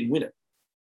 but they didn't win it.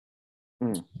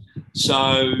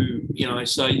 So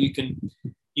so you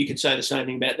can say the same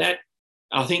thing about that.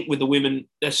 I think with the women,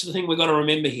 that's the thing we've got to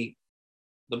remember here.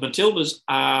 The Matildas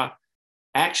are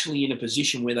actually in a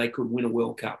position where they could win a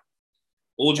World Cup.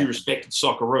 All due respect to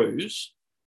Socceroos,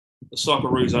 the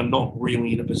Socceroos are not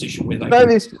really in a position where they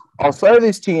can. I'll say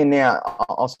this to you now.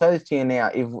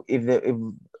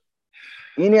 If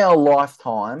in our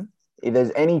lifetime, if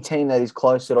there's any team that is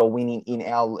closer to winning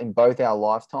in both our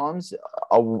lifetimes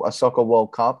a soccer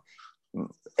World Cup,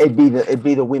 it'd be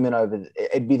the women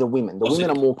it'd be the women. The women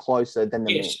are more closer than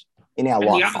the men in our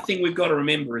life. The other thing we've got to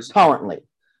remember is currently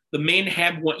the men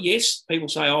have what? Yes, people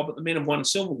say, oh, but the men have won a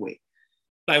silverware.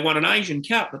 They won an Asian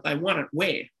Cup, but they won it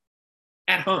where?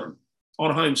 At home,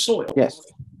 on home soil. Yes.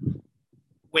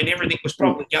 When everything was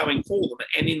probably going for them,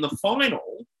 and in the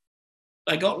final,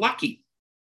 they got lucky.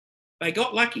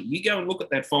 You go and look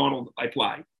at that final that they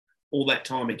played all that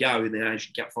time ago in the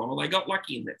Asian Cup final. They got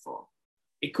lucky in that final.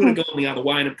 It could have gone the other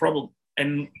way,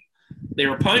 and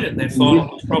their opponent in that final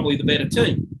was probably the better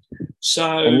team.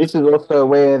 So, and this is where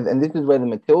the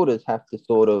Matildas have to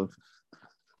sort of,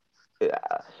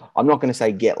 I'm not going to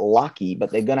say get lucky, but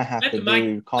they're going to have to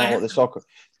do kind of what the soccer.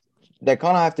 They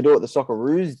kind of have to do what the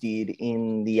Socceroos did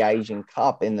in the Asian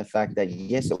Cup, in the fact that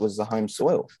yes, it was the home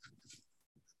soil.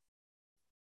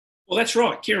 Well, that's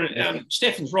right, Kieran.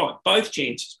 Stefan's right. Both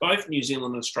New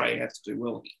Zealand and Australia have to do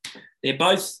well here. They're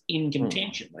both in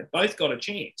contention. They've both got a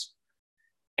chance.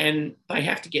 And they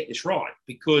have to get this right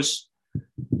because,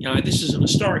 this is an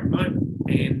historic moment.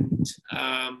 And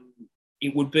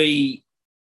it wouldn't be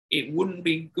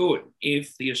good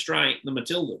if the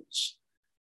Matildas,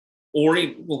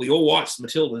 the All Whites, the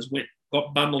Matildas,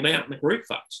 got bundled out in the group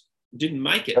phase. Didn't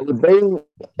make it.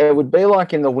 It would be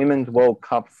like in the Women's World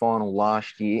Cup final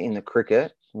last year in the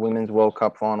cricket, Women's World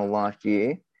Cup final last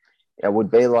year. It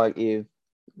would be like if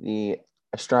the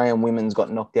Australian women's got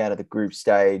knocked out of the group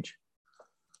stage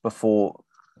before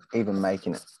even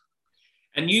making it.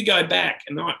 And you go back,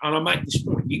 and I make this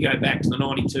point, you go back to the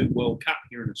 92 World Cup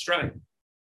here in Australia.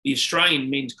 The Australian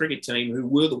men's cricket team, who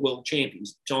were the world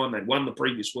champions at the time they'd won the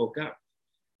previous World Cup,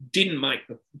 didn't make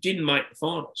the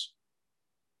finals.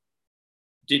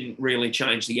 Didn't really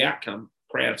change the outcome.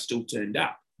 Crowd still turned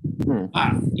up.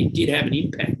 But it did have an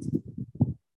impact.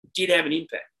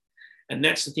 And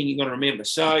that's the thing you've got to remember.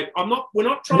 So we're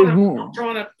not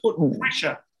trying to put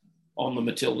pressure on the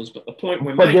Matildas, but the point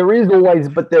we're making. There is always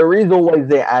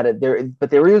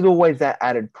that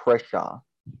added pressure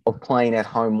of playing at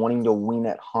home, wanting to win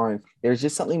at home. There's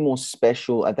just something more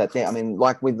special at that there. I mean,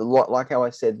 like how I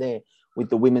said there, with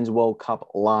the Women's World Cup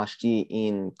last year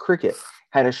in cricket.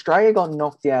 Had Australia got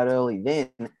knocked out early then,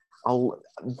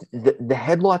 the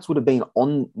headlights would have been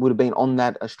on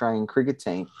that Australian cricket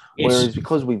team. Yes. Whereas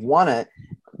because we've won it,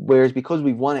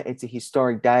 it's a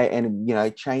historic day and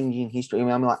changing history. I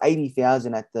mean, like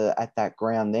 80,000 at that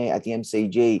ground there at the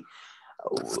MCG.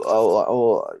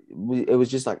 It was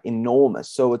just like enormous.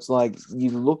 So it's like you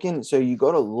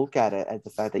got to look at it as the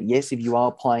fact that yes, if you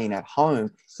are playing at home,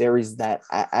 there is that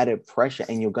added pressure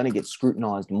and you're going to get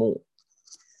scrutinized more.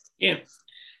 Yeah.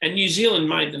 And New Zealand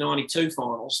made the 92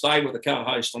 finals. They were the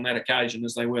co-host on that occasion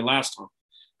as they were last time.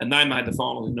 And they made the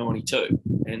final in 92.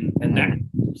 And that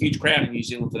huge crowd in New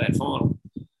Zealand for that final.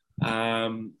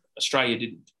 Australia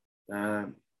didn't.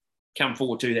 Come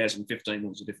forward 2015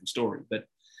 was a different story. But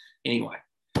anyway,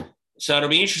 so it'll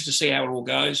be interesting to see how it all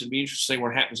goes. It'll be interesting to see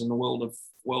what happens in the world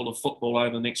of football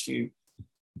over the next few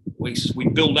We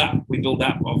build up,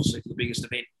 obviously, for the biggest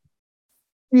event.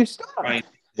 You start. Right.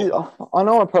 I know.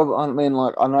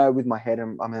 I know with my head,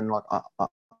 I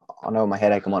know my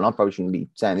headache and whatnot. I probably shouldn't be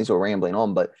saying this or rambling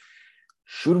on, but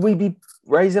should we be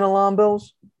raising alarm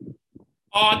bells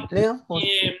now?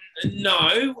 Yeah,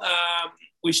 no.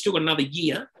 We've still got another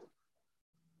year.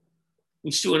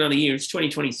 It's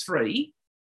 2023.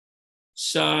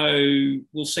 So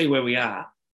we'll see where we are.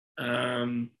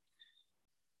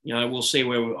 We'll see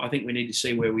I think we need to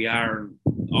see where we are. And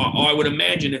I would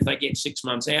imagine if they get 6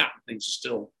 months out, there's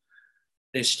still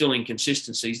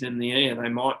inconsistencies, then they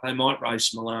might raise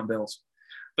some alarm bells.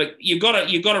 But you've got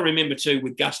to remember too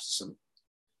with Gustafson,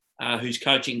 who's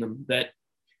coaching them, that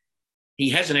he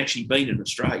hasn't actually been in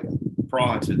Australia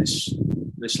prior to this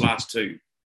last two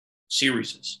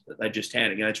series that they just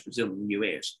had against Brazil and the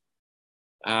US.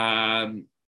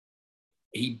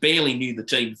 He barely knew the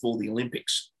team before the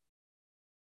Olympics.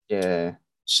 Yeah.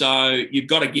 So you've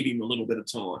got to give him a little bit of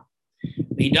time.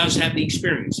 He does have the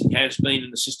experience. He has been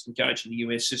an assistant coach in the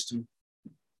US system.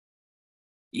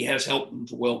 He has helped them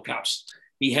to World Cups.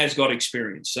 He has got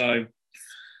experience. So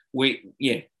we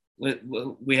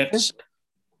have to see.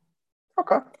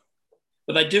 Okay.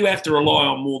 But they do have to rely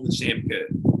on more than Sam Kerr.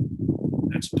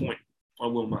 That's the point I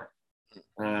will make.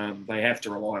 They have to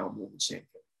rely on more than Sam Kerr.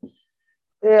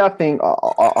 Yeah, I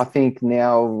think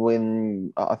now with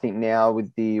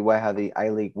the way how the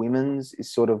A-League Women's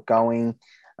is sort of going,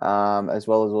 as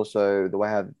well as also the way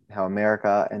how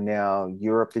America and now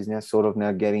Europe is now sort of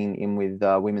now getting in with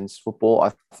women's football.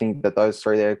 I think that those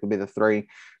three there could be the three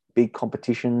big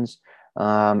competitions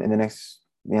in the next,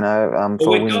 for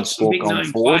women's sport going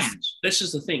forward. Players. This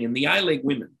is the thing. In the A-League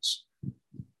Women's,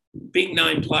 big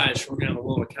name players from around the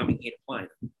world are coming here to play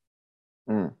them.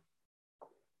 Mm.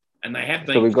 And they have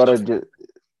been. So we've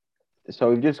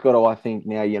just got to, I think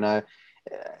now,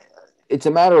 it's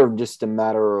a matter of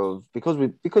because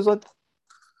the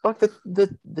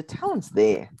talent's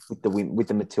there with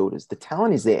the Matildas. The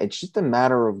talent is there. It's just a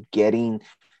matter of getting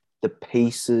the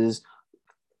pieces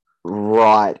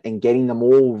right and getting them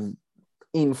all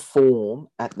in form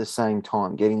at the same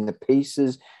time. Getting the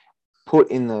pieces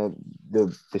put in the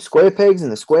square pegs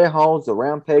in the square holes, the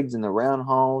round pegs in the round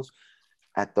holes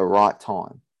at the right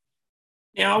time.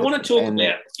 Now, I want to talk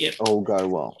about... It all go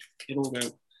well. I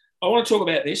want to talk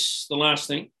about this, the last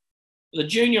thing. The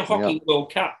Junior Hockey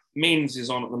World Cup men's is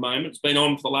on at the moment. It's been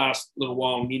on for the last little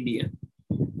while in India.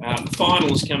 The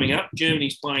final is coming up.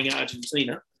 Germany's playing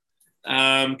Argentina.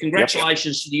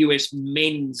 Congratulations to the US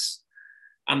men's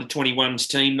under-21s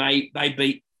team. They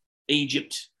beat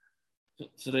Egypt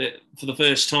for the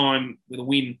first time with a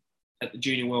win at the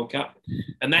Junior World Cup.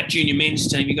 And that junior men's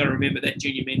team, you've got to remember that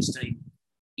junior men's team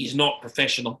is not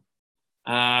professional.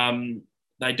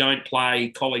 They don't play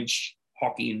college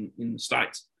hockey in the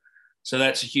States. So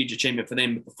that's a huge achievement for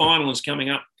them. But the final is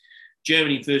coming up.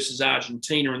 Germany versus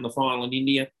Argentina in the final in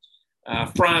India.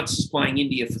 France is playing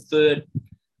India for third.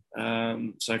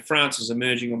 So France is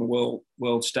emerging on the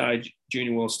world stage,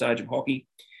 junior world stage of hockey,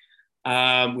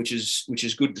 which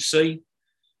is good to see.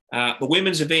 The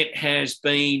women's event has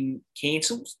been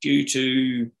cancelled due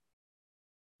to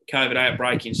COVID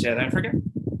outbreak in South Africa.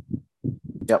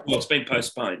 Yep. Well, it's been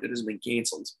postponed. It hasn't been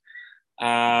cancelled.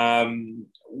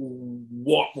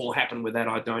 What will happen with that,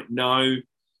 I don't know.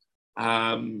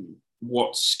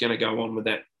 What's going to go on with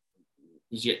that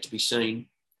is yet to be seen.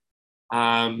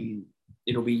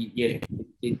 It'll be,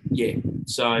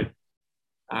 So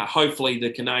hopefully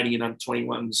the Canadian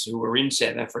under-21s who are in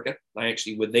South Africa, they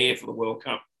actually were there for the World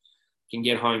Cup, can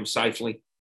get home safely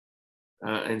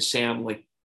and soundly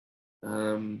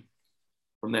from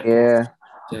that point.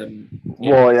 I'm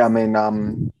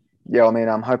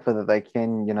hoping that they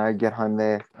can, get home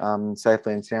there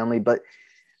safely and soundly. But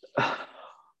I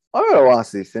got to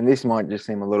ask this, and this might just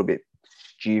seem a little bit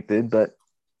stupid, but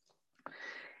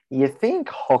you think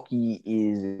hockey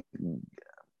is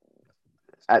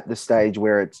at the stage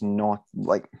where it's not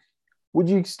like, would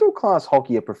you still class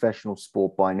hockey a professional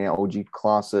sport by now, or would you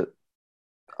class it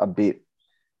a bit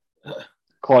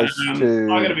close to?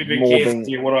 I got to be a bit careful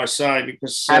here what I say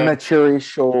because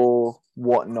amateurish or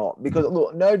whatnot. Because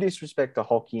look, no disrespect to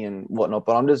hockey and whatnot,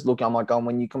 but I'm just looking. I'm like,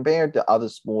 when you compare it to other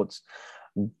sports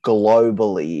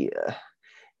globally,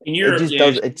 in Europe,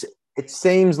 it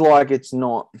seems like it's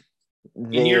not.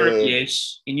 In Europe,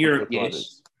 yes. In Europe,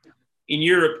 yes. In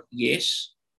Europe,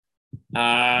 yes.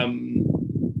 In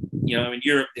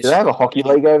Europe, do they have a hockey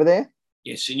league over there?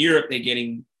 Yes, in Europe they're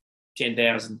getting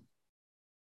 10,000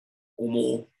 or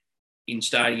more in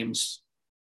stadiums,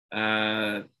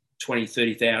 20,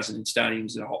 30,000 in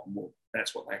stadiums that are hot and warm.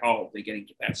 That's what they hold. They're getting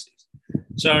capacities.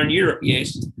 So in Europe,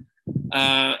 yes.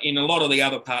 In a lot of the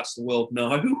other parts of the world,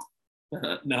 no.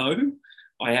 No,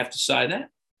 I have to say that.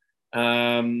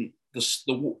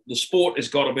 The sport has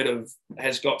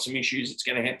got some issues it's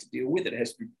going to have to deal with. It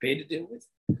has to be prepared to deal with.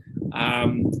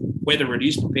 Whether it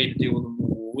is prepared to deal with them,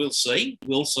 we'll see.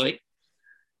 We'll see.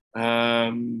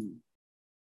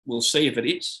 We'll see if it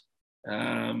is.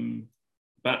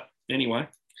 But anyway,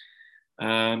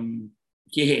 yeah.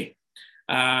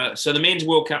 So the Men's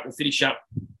World Cup will finish up,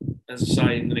 as I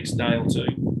say, in the next day or two.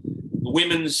 The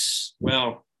women's,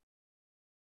 well,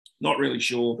 not really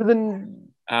sure where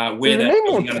that need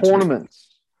more going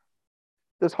tournaments.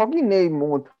 Does hockey need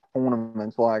more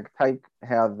tournaments? Like take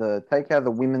how the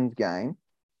women's game,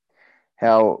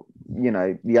 how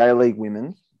the A-League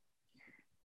women's,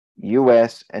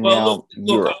 US, and now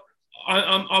Europe.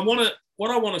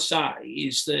 What I want to say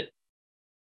is that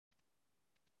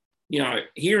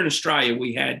here in Australia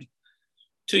we had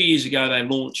 2 years ago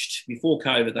before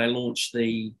COVID they launched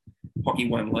the Hockey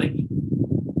One League.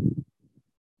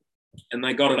 And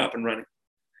they got it up and running.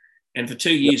 And for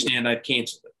 2 years now, they've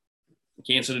cancelled it.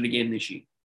 Cancelled it again this year.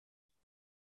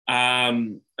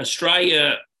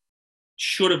 Australia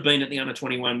should have been at the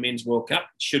Under-21 Men's World Cup.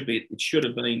 It should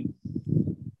have been.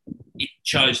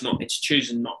 It's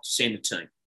choosing not to send a team.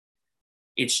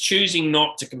 It's choosing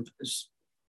not to.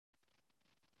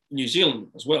 New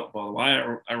Zealand as well, by the way,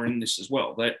 are in this as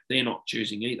well. They're not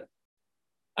choosing either.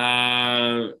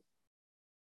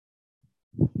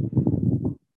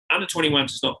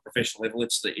 Under-21s is not the professional level;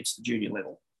 it's the junior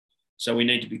level. So we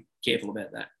need to be careful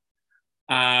about that.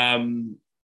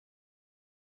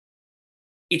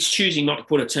 It's choosing not to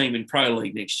put a team in Pro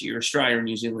League next year. Australia and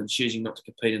New Zealand choosing not to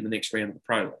compete in the next round of the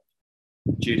Pro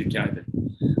League due to COVID.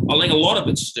 I think a lot of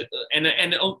it's and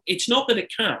it's not that it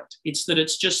can't; it's that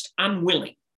it's just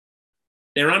unwilling.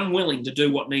 They're unwilling to do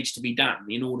what needs to be done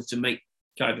in order to meet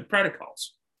COVID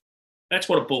protocols. That's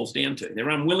what it boils down to. They're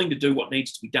unwilling to do what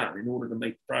needs to be done in order to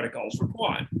meet the protocols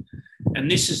required.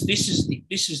 And this is the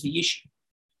issue.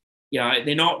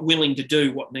 They're not willing to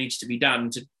do what needs to be done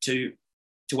to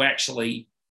actually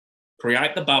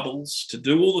create the bubbles, to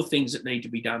do all the things that need to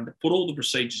be done, to put all the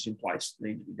procedures in place that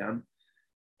need to be done.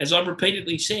 As I've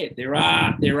repeatedly said, there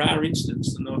are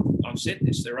instances, and I've said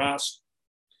this, there are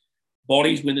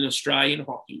bodies within Australian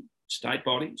hockey, state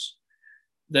bodies,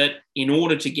 that in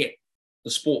order to get the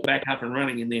sport back up and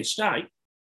running in their state,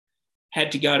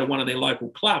 had to go to one of their local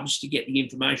clubs to get the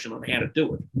information on how to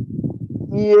do it.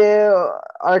 Yeah,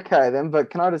 okay then,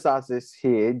 but can I just ask this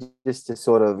here, just to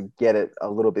sort of get it a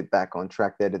little bit back on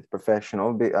track there to the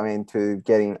professional, to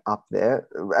getting up there.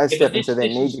 As Stephen said, they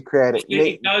need to create it.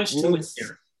 It goes to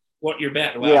what you're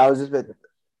about to ask. Yeah, I was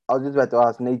just about to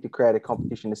ask, need to create a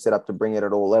competition to set up to bring it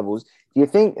at all levels. Do you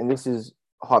think, and this is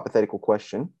a hypothetical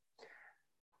question,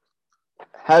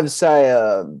 have, say,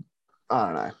 I don't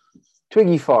know,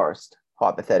 Twiggy Forrest,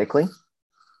 hypothetically,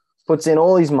 puts in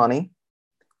all his money,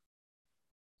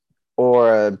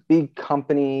 or a big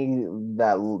company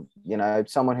that,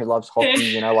 someone who loves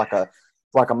hockey, like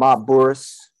a Mark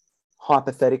Burris,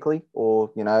 hypothetically,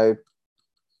 or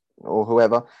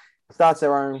whoever, starts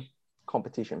their own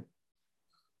competition.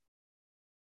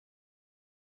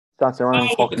 Starts their own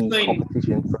hockey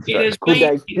competition. Could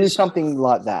they do something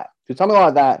like that? Could something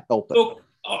like that help it? Look,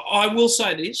 I will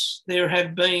say this. There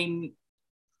have been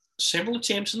several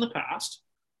attempts in the past.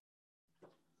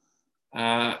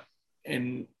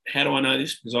 And how do I know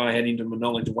this? Because I had intimate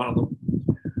knowledge of one of them.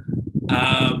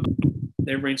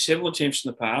 There have been several attempts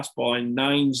in the past by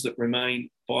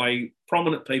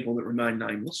prominent people that remain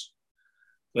nameless.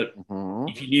 But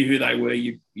if you knew who they were,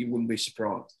 you wouldn't be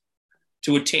surprised.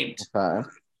 To attempt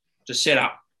to set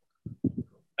up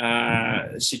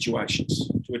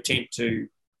situations, to attempt to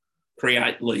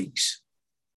create leagues.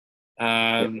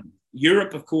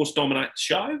 Europe, of course, dominates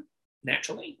the show,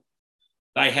 naturally.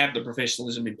 They have the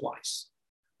professionalism in place.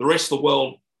 The rest of the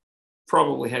world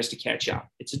probably has to catch up.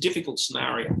 It's a difficult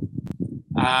scenario.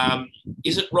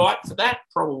 Is it right for that?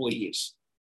 Probably is.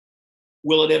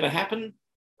 Will it ever happen?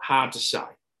 Hard to say.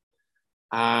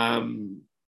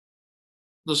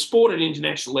 The sport at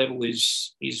international level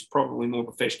is probably more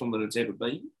professional than it's ever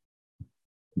been.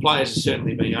 Players are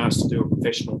certainly being asked to do a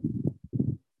professional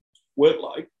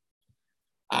workload.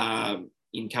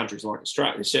 In countries like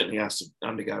Australia, they're certainly asked to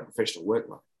undergo a professional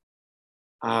workload,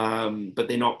 but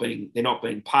they're not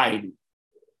being paid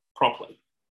properly.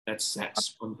 That's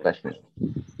one thing.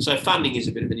 So funding is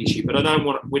a bit of an issue, but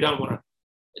we don't want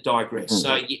to digress.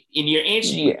 So in your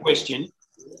answer to your question,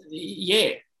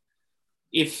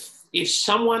 if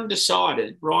someone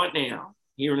decided right now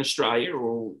here in Australia,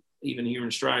 or even here in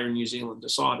Australia and New Zealand,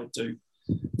 decided to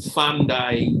fund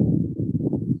a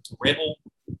rebel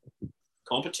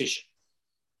competition,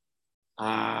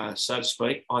 so to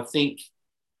speak, I think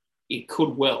it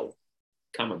could well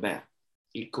come about.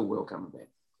 It could well come about.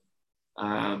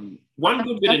 One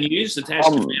good bit of news that has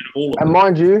come out of all of and it.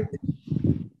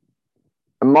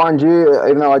 Mind you,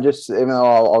 even though I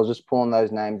was just pulling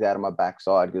those names out of my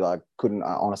backside because I couldn't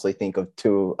honestly think of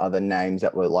two other names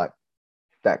that were like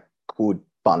that could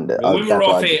fund it. Well, when we're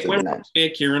off air,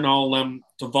 Kieran, I'll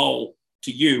divulge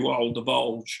to you. I'll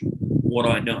divulge what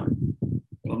I know.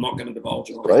 But I'm not going to divulge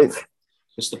it.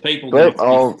 Because the people I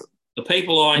know. You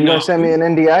going to send me an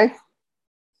NDA?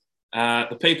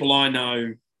 The people I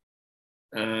know.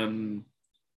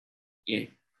 Yeah.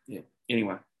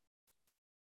 Anyway.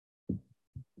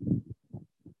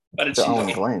 But it's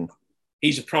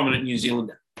he's a prominent New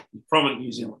Zealander.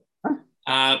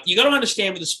 Huh? You got to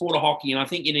understand with the sport of hockey, and I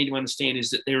think you need to understand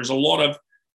is that there are a lot of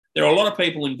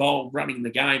people involved running the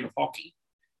game of hockey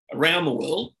around the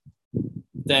world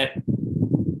that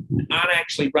aren't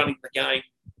actually running the game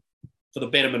for the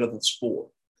betterment of the sport.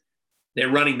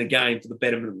 They're running the game for the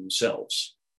betterment of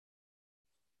themselves.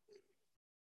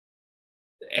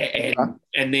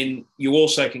 And then you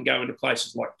also can go into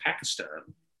places like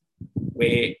Pakistan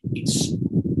where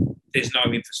there's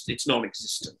no interest, it's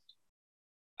non-existent.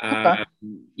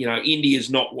 India is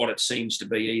not what it seems to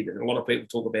be either. A lot of people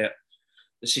talk about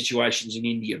the situations in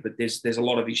India, but there's a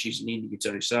lot of issues in India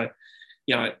too. So,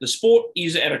 the sport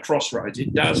is at a crossroads.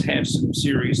 It does have some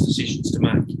serious decisions to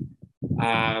make.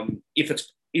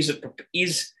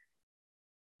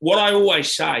 What I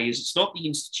always say is it's not the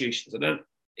institutions.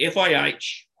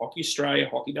 FIH, Hockey Australia,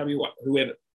 Hockey WA,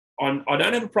 whoever. I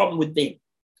don't have a problem with them.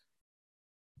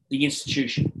 The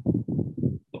institution,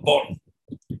 the body.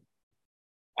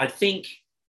 I think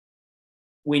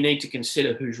we need to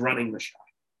consider who's running the show.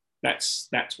 That's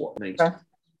what needs.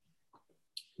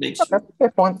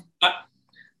 Fair point. But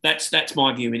that's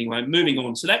my view anyway. Moving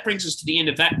on. So that brings us to the end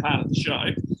of that part of the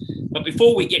show. But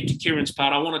before we get to Kieran's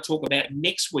part, I want to talk about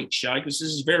next week's show because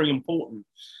this is very important.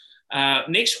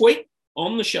 Next week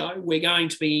on the show, we're going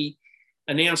to be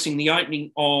announcing the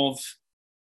opening of.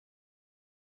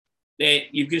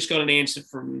 You've just got an answer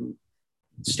from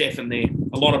Stefan there.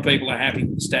 A lot of people are happy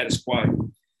with the status quo.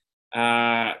 They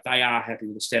are happy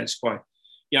with the status quo.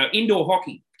 Indoor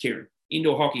hockey, Kieran.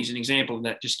 Indoor hockey is an example of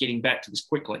that, just getting back to this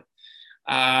quickly.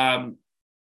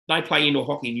 They play indoor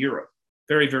hockey in Europe.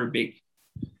 Very, very big.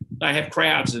 They have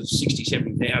crowds of 60,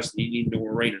 70,000 in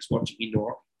indoor arenas watching indoor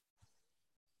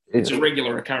hockey. It's a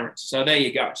regular occurrence. So there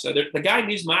you go. So the game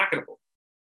is marketable.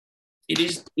 It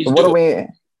is. So what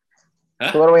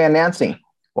are we announcing?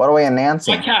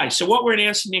 Okay, so what we're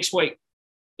announcing next week,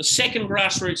 the second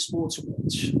Grassroots Sports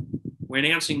Awards. We're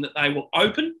announcing that they will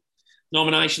open.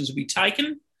 Nominations will be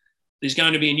taken. There's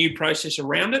going to be a new process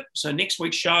around it. So next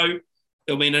week's show,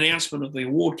 there'll be an announcement of the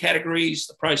award categories,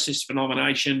 the process for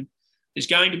nomination. There's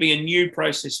going to be a new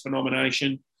process for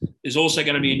nomination. There's also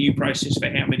going to be a new process for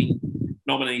how many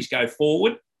nominees go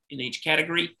forward in each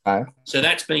category. So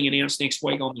that's being announced next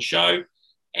week on the show.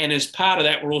 And as part of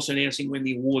that, we're also announcing when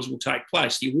the awards will take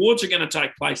place. The awards are going to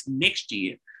take place next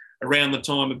year around the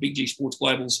time of Big G Sports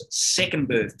Global's second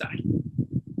birthday.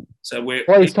 So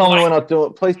please tell me we're not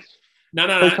doing. Please tell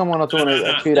me we're not doing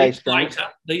a 2 day stream.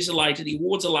 These are later. The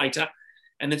awards are later,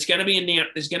 and there's going to be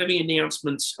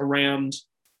announcements around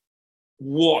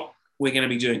what we're going to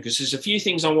be doing because there's a few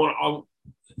things not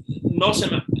so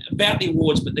much about the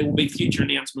awards, but there will be future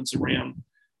announcements around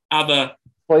other.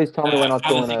 Please tell me we're not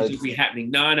doing things that will be happening.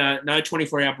 No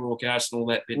 24-hour broadcast and all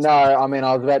that. No, I mean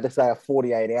I was about to say a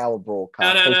 48-hour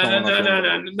broadcast.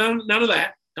 No, none of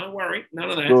that. Don't worry, none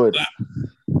of that. Good. But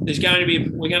there's going to be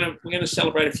we're going to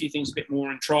celebrate a few things a bit more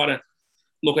and try to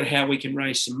look at how we can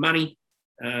raise some money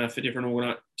for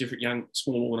different young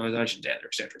small organisations out there,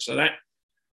 etc. So that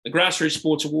the Grassroots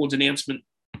Sports Awards announcement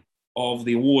of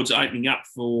the awards opening up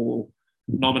for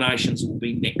nominations will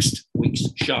be next week's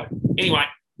show. Anyway.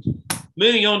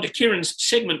 Moving on to Kieran's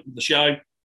segment of the show.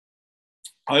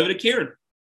 Over to Kieran.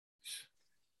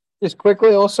 Just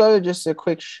quickly, also, just a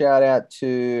quick shout out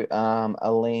to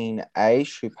Aline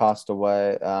Aish, who passed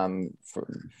away,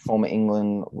 former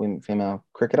England female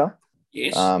cricketer.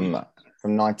 Yes. From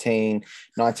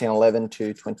 1911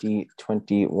 to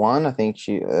 2021. I think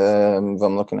she, if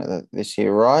I'm looking at this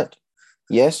here right.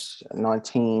 Yes, because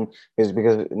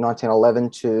 1911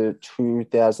 to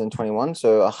 2021.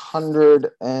 So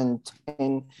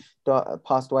 110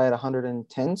 passed away at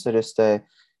 110. So just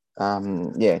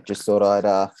just thought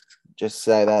I'd just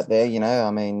say that there.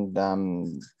 I mean,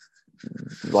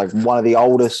 like one of the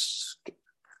oldest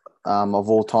of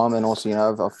all time, and also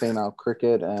of female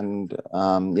cricket, and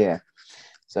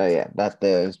So that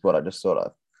there is what I just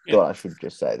thought I should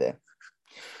just say there.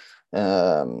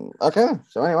 Okay,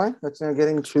 so anyway, let's now get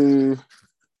into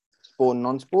sport and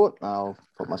non-sport. I'll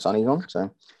put my sunnies on. So,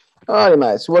 alrighty,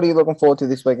 mate. So, what are you looking forward to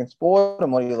this week in sport,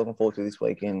 and what are you looking forward to this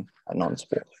week in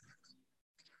non-sport?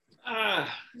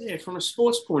 From a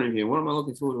sports point of view, what am I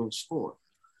looking forward to in sport?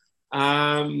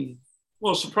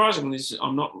 Well, surprisingly, it's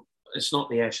not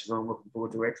the Ashes I'm looking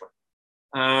forward to directly.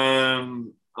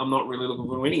 I'm not really looking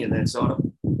forward to any of that side of it.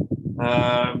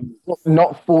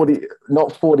 Not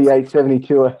 48,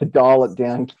 72. Dial it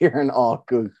down, Kieran. Oh,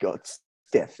 good God,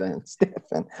 Stefan.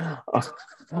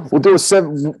 We'll do a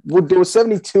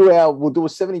 72 hour. We'll do a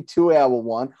 72-hour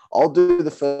one. I'll do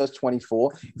the first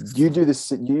 24. You do the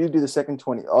second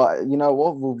 20. You know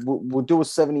what? We'll do a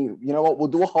 70. You know what? We'll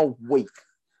do a whole week.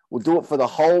 We'll do it for the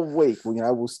whole week.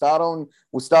 We'll start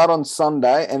on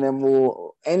Sunday, and then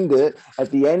we'll end it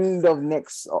at the end of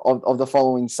the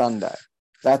following Sunday.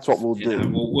 That's what we'll do.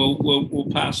 We'll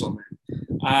pass on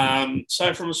that.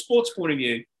 So from a sports point of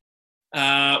view,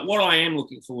 what I am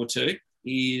looking forward to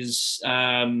is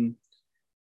to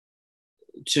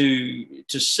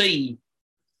see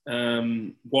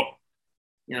what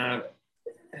was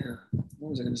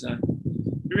I going to say?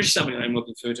 There is something I'm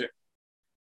looking forward to.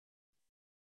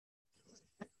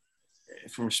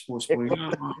 From a sports point of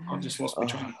view, I just lost my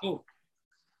train of thought.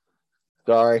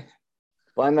 Sorry.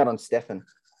 Blame that on Stefan.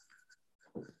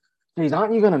 Geez,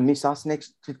 aren't you going to miss us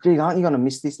next? Geez, aren't you going to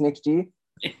miss this next year?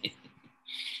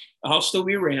 I'll still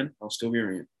be around.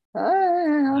 I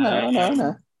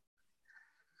know.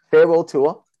 Farewell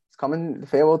tour. It's coming. The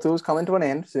farewell tour is coming to an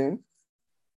end soon.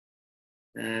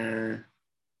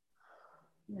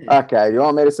 Okay, you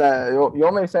want me to say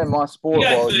my sport? You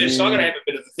go first. I got to have a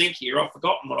bit of a think here. I've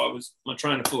forgotten my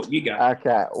train of thought. You go.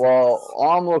 Okay, well,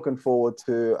 I'm looking forward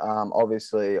to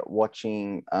obviously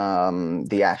watching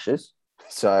the Ashes.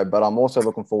 So, but I'm also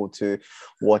looking forward to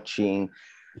watching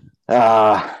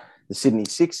the Sydney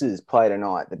Sixers play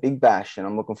tonight, the Big Bash, and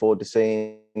I'm looking forward to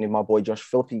seeing if my boy Josh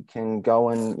Philippe can go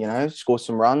and score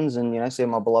some runs, and see if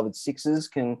my beloved Sixers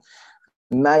can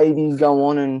maybe go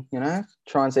on and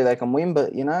try and see if they can win.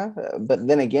 But but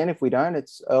then again, if we don't,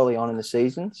 it's early on in the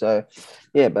season. So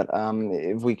yeah, but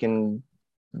if we can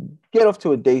get off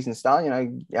to a decent start,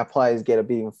 our players get a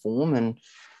bit in form and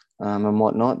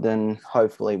whatnot, then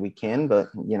hopefully we can. But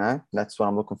that's what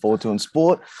I'm looking forward to in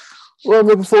sport. Well, I'm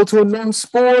looking forward to a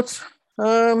non-sport.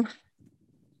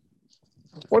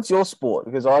 What's your sport?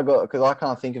 Because I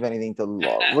can't think of anything to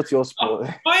love. What's your sport?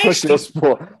 What's your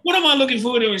sport? What am I looking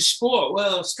forward to in sport?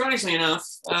 Well, strangely enough,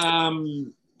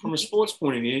 from a sports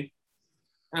point of view,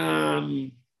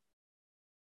 I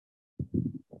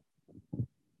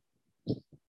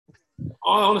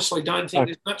honestly don't think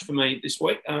there's much for me this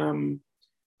week.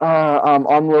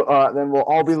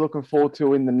 I'll be looking forward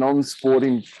to in the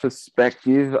non-sporting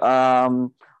perspective.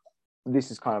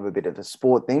 This is kind of a bit of a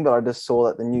sport thing, but I just saw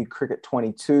that the new Cricket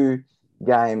 22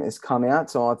 game has come out,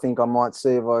 so I think I might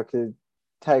see if I could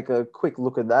take a quick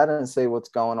look at that and see what's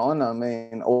going on. I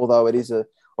mean, although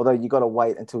you got to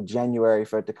wait until January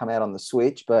for it to come out on the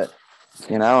Switch, but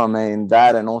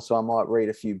that, and also I might read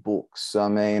a few books. I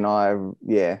mean,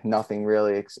 nothing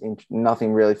really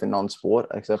for non-sport,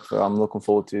 except for I'm looking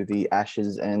forward to the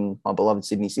Ashes and my beloved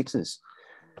Sydney Sixers.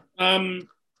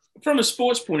 From a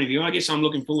sports point of view, I guess I'm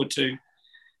looking forward to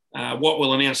what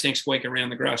we'll announce next week around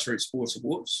the Grassroots Sports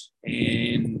Awards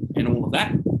and all of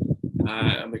that.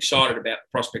 I'm excited about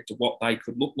the prospect of what they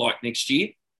could look like next year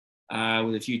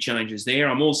with a few changes there.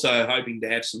 I'm also hoping to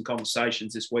have some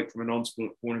conversations this week from a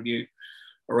non-sport point of view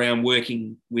around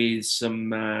working with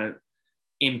some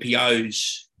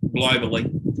MPOs globally,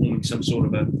 forming some sort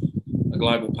of a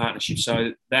global partnership.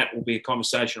 So that will be a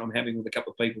conversation I'm having with a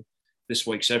couple of people this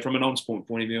week. So from a non-sport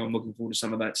point of view, I'm looking forward to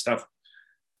some of that stuff.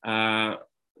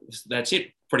 That's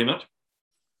it, pretty much.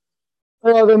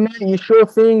 Well, then, mate, your sure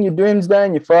thing, your Doomsday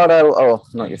and your Friday. Oh,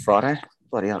 not your Friday.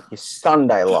 Bloody hell, your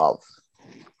Sunday love.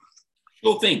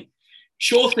 Sure thing.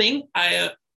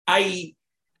 A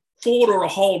Ford or a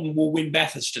Holden will win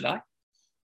Bathurst today.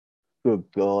 Good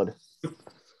God.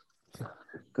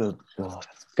 Good God.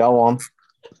 Go on.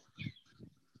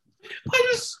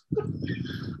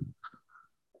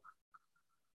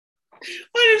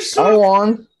 Go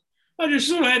on. I just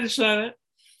sort of had to say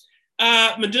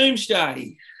that. My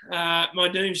doomsday. My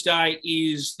doomsday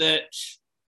is that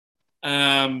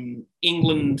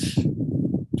England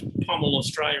pummel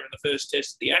Australia in the first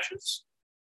test of the Ashes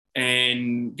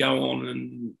and go on,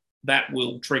 and that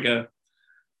will trigger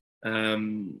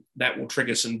some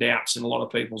doubts in a lot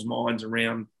of people's minds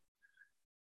around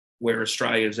where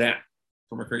Australia's at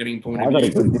from a cricketing point of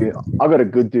view. I got a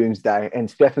good doomsday, and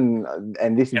Stefan,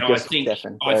 and this is just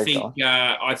Stefan. I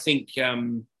think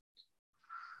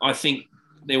I think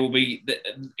there will be.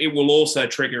 It will also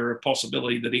trigger a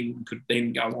possibility that England could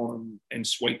then go on and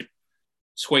sweep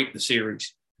the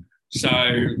series. So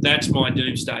that's my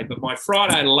doomsday. But my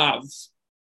Friday love,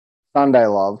 Sunday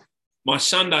love, my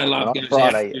Sunday love not goes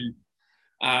Friday. out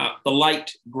to the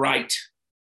late great.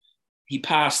 He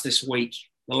passed this week.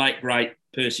 The late great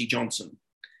Percy Johnson.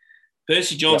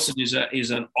 Percy Johnson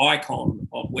is an icon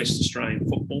of West Australian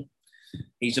football.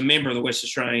 He's a member of the West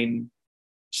Australian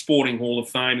Sporting Hall of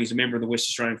Fame. He's a member of the West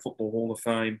Australian Football Hall of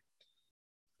Fame.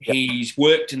 Yep. He's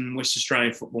worked in West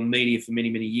Australian football media for many,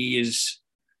 many years.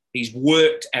 He's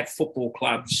worked at football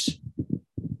clubs.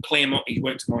 Claremont, he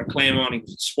worked at Claremont, he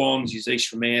was at Swans, he's East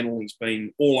Fremantle, he's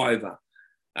been all over,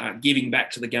 giving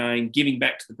back to the game, giving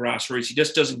back to the grassroots. He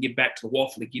just doesn't give back to the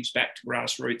waffle, he gives back to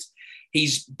grassroots.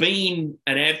 He's been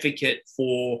an advocate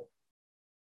for,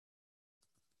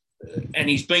 and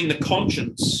he's been the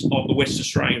conscience of the West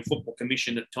Australian Football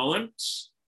Commission at times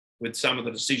with some of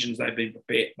the decisions they've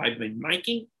been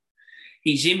making.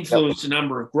 He's influenced a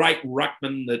number of great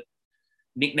ruckmen that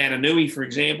Nick Naitanui, for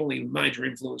example, he was a major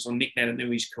influence on Nick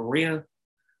Naitanui's career.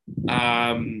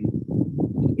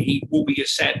 He will be a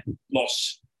sad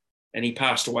loss, and he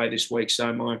passed away this week.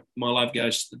 So my love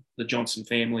goes to the Johnson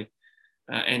family,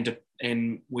 and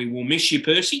we will miss you,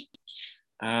 Percy.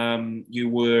 You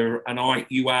are,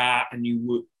 and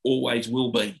you always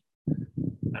will be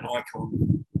an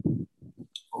icon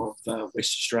of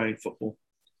West Australian football.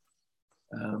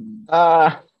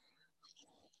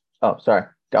 Sorry.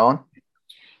 Go on.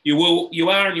 You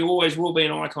are, and you always will be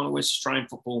an icon of West Australian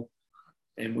football,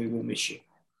 and we will miss you.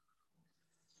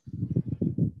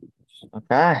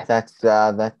 Okay, that's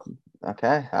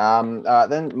okay.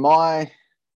 Then my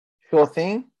sure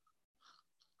thing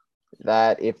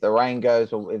that if the rain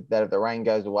goes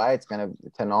away, it's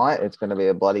gonna be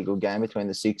a bloody good game between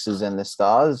the Sixers and the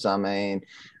Stars. I mean,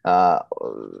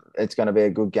 it's gonna be a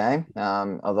good game.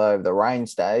 Although if the rain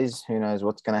stays, who knows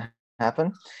what's gonna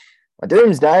happen. My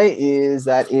doomsday is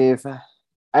that if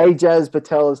Ajaz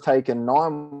Patel has taken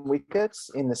 9 wickets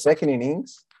in the second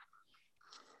innings,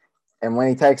 and when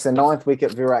he takes the 9th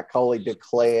wicket, Virat Kohli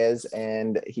declares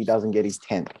and he doesn't get his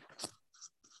 10th.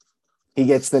 He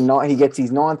gets his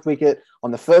 9th wicket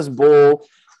on the first ball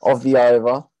of the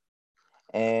over,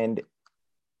 and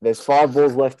there's 5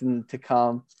 balls left to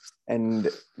come, and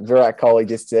Virat Kohli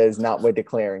just says, "No, we're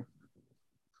declaring."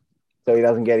 So he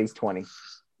doesn't get his 20.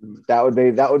 That would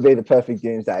be the perfect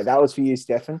doomsday. That was for you,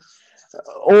 Stefan.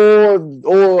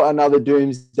 Or another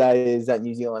doomsday is that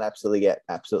New Zealand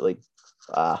absolutely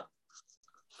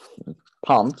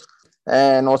pumped.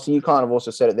 And also, you kind of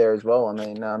also said it there as well. I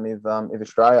mean, if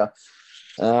Australia,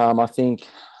 I think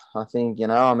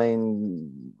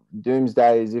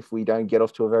doomsday is if we don't get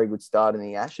off to a very good start in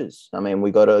the Ashes. I mean,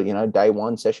 we got to, day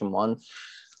one, session one.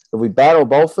 If we bat or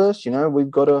bowl first,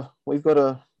 we've got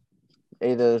to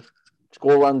either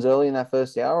score runs early in that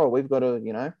first hour, or we've got to,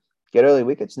 get early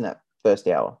wickets in that first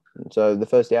hour. And so the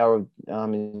first hour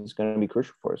is going to be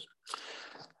crucial for us.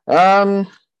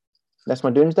 That's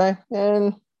my doomsday.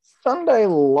 And Sunday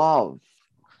love.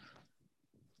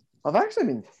 I've actually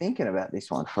been thinking about this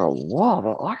one for a while,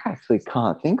 but I actually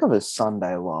can't think of a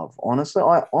Sunday love. Honestly,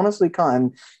 I honestly can't.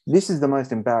 And this is the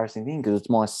most embarrassing thing because it's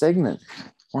my segment.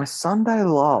 My Sunday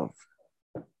love.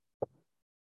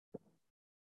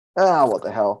 What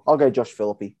the hell? I'll go Josh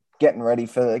Philippe. Getting ready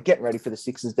for the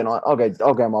Sixers tonight. I'll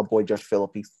go my boy Josh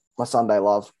Philippe. My Sunday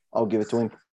love. I'll give it to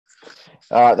him.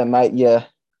 All right, then, mate. You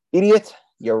idiot.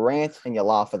 You rant and you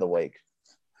laugh of the week.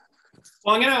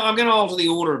 Well, I'm gonna alter the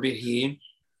order a bit here.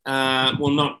 Well,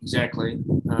 not exactly.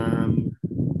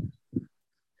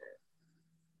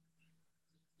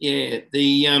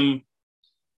 The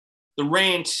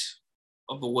rant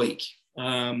of the week.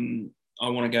 I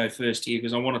want to go first here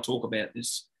because I want to talk about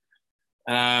this.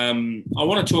 I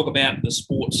want to talk about the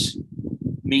sports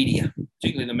media,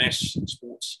 particularly the mass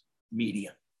sports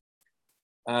media.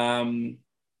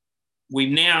 We've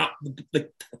now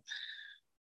the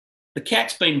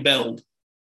cat's been belled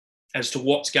as to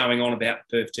what's going on about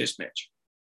the Perth Test match.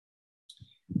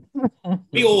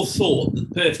 We all thought that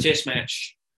the Perth Test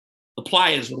match, the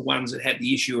players were the ones that had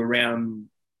the issue around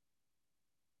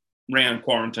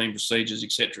quarantine procedures,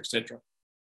 etc., etc.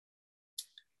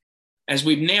 As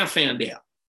we've now found out,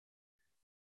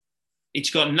 it's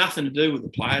got nothing to do with the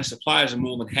players. The players are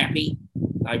more than happy.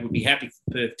 They would be happy for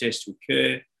the Perth Test to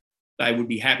occur. They would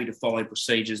be happy to follow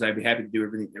procedures. They'd be happy to do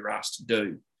everything they're asked to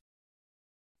do.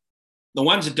 The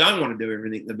ones that don't want to do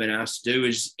everything they've been asked to do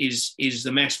is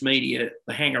the mass media,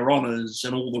 the hanger-oners,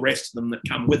 and all the rest of them that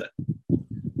come with it.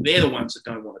 They're the ones that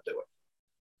don't want to do it.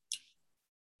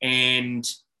 And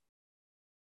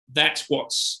that's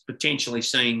what's potentially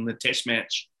seeing the Test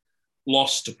match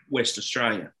lost to West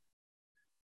Australia.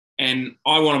 And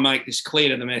I want to make this clear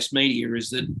to the mass media is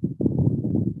that,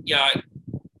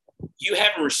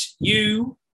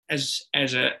 you as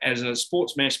a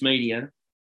sports mass media,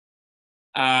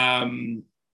 pull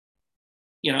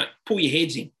your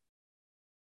heads in.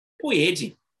 Pull your heads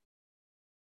in.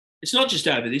 It's not just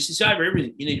over this, it's over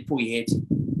everything. You need to pull your heads in.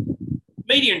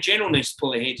 Media in general needs to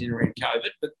pull their heads in around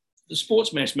COVID, but the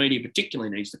sports mass media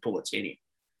particularly needs to pull its head in.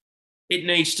 It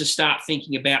needs to start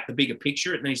thinking about the bigger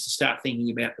picture. It needs to start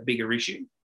thinking about the bigger issue.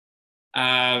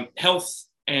 Health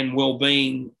and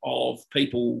well-being of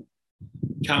people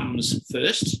comes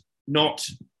first, not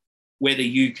whether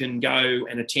you can go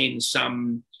and attend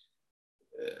some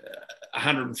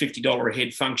 $150 a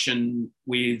head function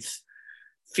with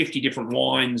 50 different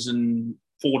wines and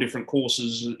 4 different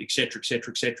courses, et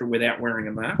cetera, without wearing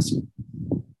a mask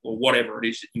or whatever it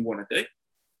is that you want to do.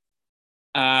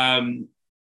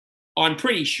 I'm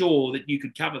pretty sure that you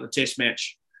could cover the Test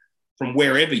match from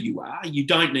wherever you are. You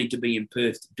don't need to be in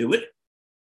Perth to do it.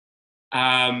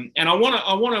 And I want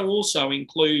to also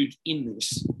include in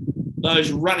this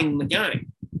those running the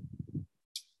game.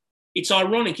 It's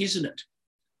ironic, isn't it,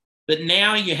 that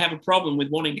now you have a problem with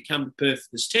wanting to come to Perth for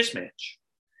this Test match,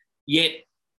 yet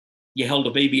you held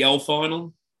a BBL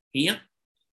final here.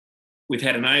 We've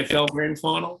had an AFL grand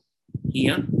final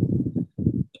here.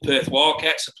 The Perth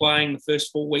Wildcats are playing the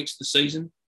first 4 weeks of the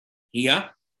season here.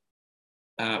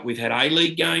 We've had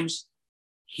A-League games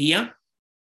here,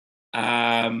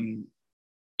 et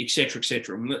cetera, et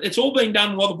cetera. It's all been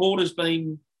done while the border's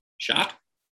been shut.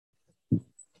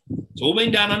 It's all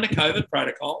been done under COVID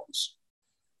protocols.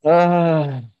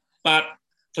 But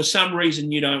for some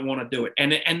reason, you don't want to do it.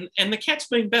 And the cat's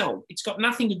been belled. It's got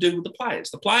nothing to do with the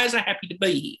players. The players are happy to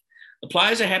be here. The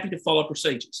players are happy to follow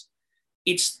procedures.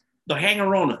 It's the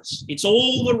hanger-oners. It's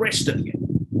all the rest of you.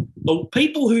 The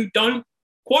people who don't,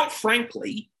 quite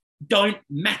frankly, don't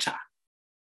matter.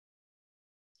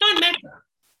 Don't matter.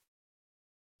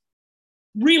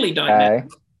 Really don't matter.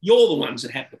 You're the ones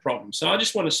that have the problem. So I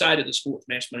just want to say to the sports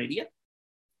mass media,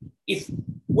 if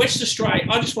West Australia,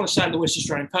 I just want to say to the West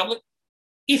Australian public,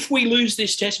 if we lose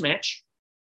this Test match,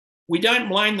 we don't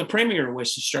blame the Premier of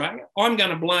West Australia. I'm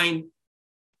going to blame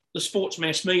the sports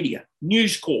mass media,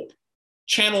 News Corp,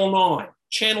 Channel 9,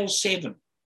 Channel 7,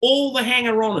 all the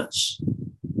hanger-oners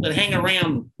that hang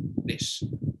around this.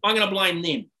 I'm going to blame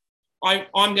them.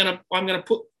 I'm going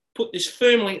to put this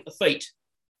firmly at the feet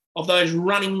of those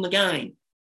running the game.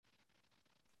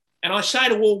 And I say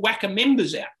to all WACA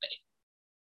members out there,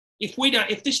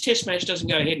 if this Test match doesn't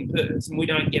go ahead in Perth and we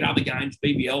don't get other games,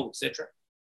 BBL, etc.,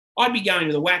 I'd be going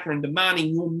to the WACA and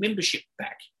demanding your membership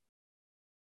back.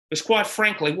 Because quite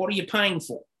frankly, what are you paying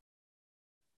for?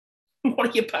 What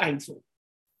are you paying for?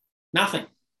 Nothing,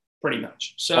 pretty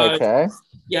much. So,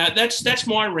 yeah, that's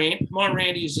my rant. My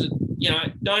rant is that,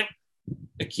 don't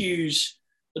accuse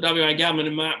the WA government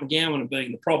and Mark McGowan of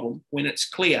being the problem when it's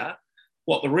clear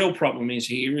what the real problem is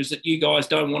here is that you guys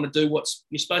don't want to do what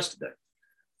you're supposed to do.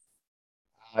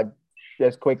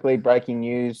 Just quickly, breaking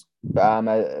news.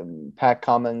 Pat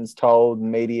Cummins told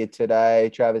media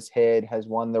today Travis Head has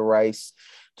won the race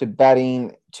to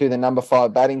the number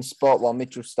 5 batting spot, while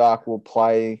Mitchell Starc will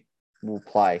play. Well,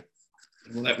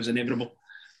 that was inevitable.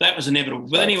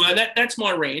 But anyway, that's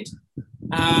my rant.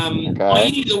 My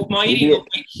idiot of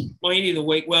the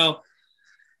week. Well,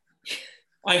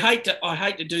 I hate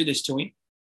to do this to him,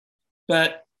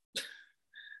 but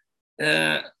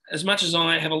as much as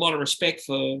I have a lot of respect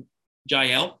for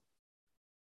JL,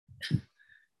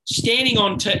 standing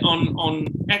and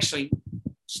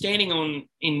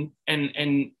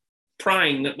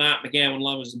praying that Mark McGowan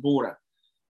lowers the border.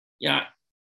 Yeah,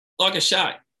 like I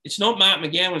say, it's not Mark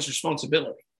McGowan's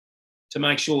responsibility to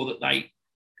make sure that they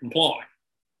comply.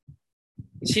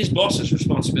 It's his boss's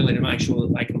responsibility to make sure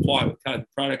that they comply with COVID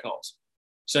protocols.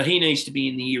 So he needs to be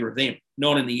in the ear of them,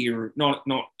 not in the ear of not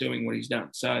doing what he's done.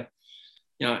 So,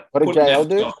 what did JL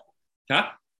do? Huh?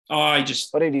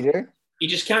 What did he do? He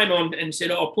just came on and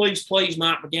said, "Oh, please,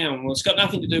 Mark McGowan." Well, it's got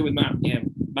nothing to do with Mark McGowan.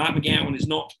 Mark McGowan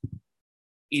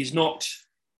is not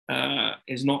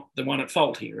the one at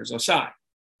fault here, as I say.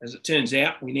 As it turns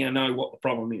out, we now know what the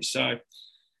problem is. So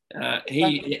I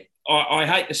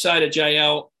hate to say to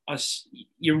JL,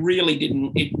 you really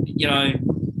didn't.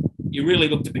 You really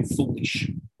looked a bit foolish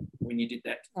when you did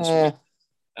that this week.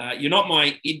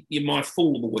 You're my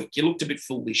fool of the week. You looked a bit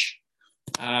foolish.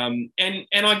 And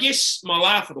I guess my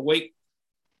laugh of the week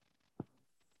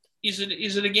is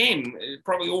it again. It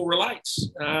probably all relates.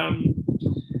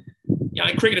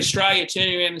 Cricket Australia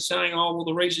turning around and saying, oh, well,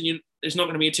 the reason there's not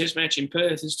going to be a test match in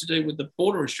Perth is to do with the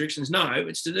border restrictions. No,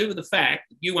 it's to do with the fact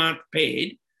that you aren't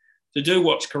prepared to do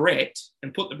what's correct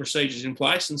and put the procedures in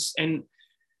place. And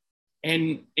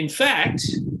in fact,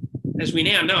 as we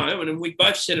now know, and we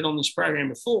both said it on this program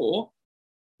before,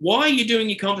 why are you doing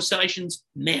your conversations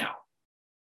now?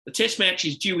 The test match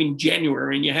is due in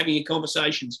January and you're having your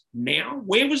conversations now.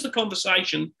 Where was the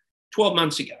conversation 12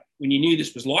 months ago when you knew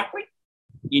this was likely?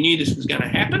 You knew this was going to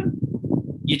happen.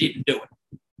 You didn't do it.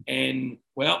 And,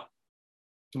 well,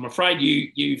 I'm afraid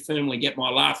you firmly get my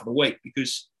laugh of the week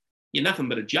because you're nothing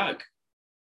but a joke.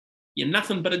 You're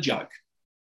nothing but a joke.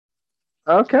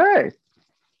 Okay.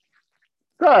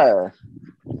 So,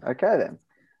 okay then.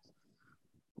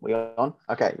 We on?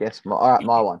 Okay, yes. My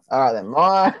one. All right then.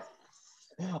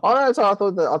 Oh no, so I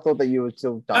thought that you were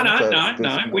still done.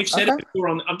 No. We've said it before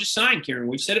I'm just saying, Kieran.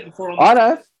 We've said it before I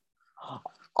know.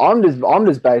 I'm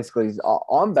basically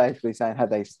saying had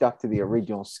they stuck to the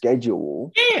original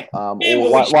schedule,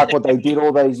 like what they did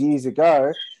all those years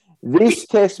ago, this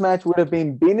test match would have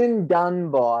been and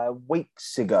done by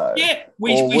weeks ago. Yeah,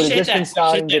 we said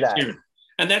that. Kieran.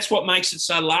 And that's what makes it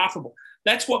so laughable.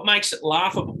 That's what makes it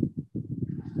laughable.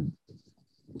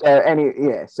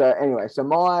 So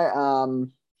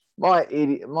my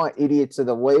idiots of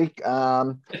the week.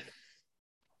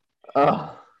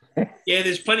 Yeah,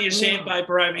 there's plenty of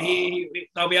sandpaper over here.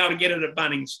 They'll be able to get it at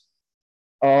Bunnings.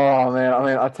 Oh man,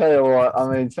 I tell you what.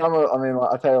 Some of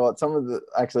the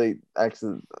actually.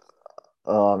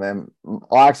 Oh man,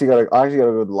 I actually got a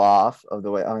good laugh of the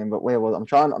way. But where was I'm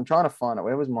trying to find it.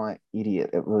 Where was my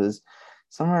idiot? It was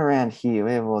somewhere around here.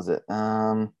 Where was it?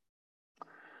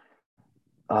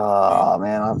 Oh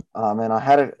man, I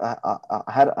had it.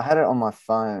 I had it on my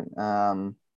phone.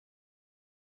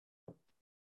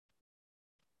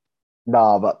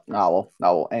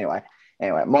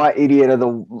 Anyway, my idiot of the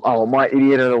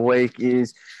week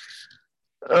is.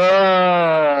 How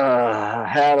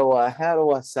do I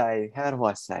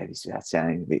say this without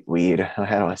sounding a bit weird?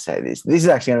 How do I say this? This is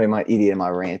actually going to be my idiot and my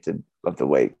rant of the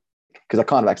week because I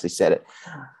kind of actually said it.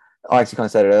 I actually kind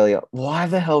of said it earlier. Why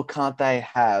the hell can't they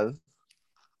have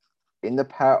in the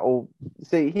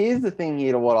see, here's the thing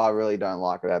here to what I really don't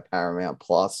like about Paramount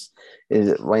Plus is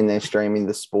that when they're streaming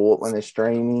the sport, on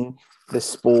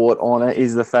it,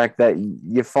 is the fact that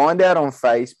you find out on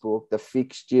Facebook the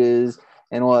fixtures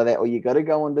and all of that, or you got to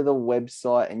go onto the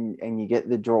website and you get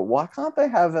the draw. Why can't they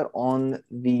have it on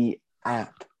the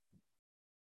app?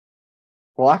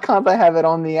 Why can't they have it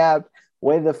on the app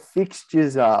where the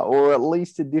fixtures are, or at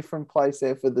least a different place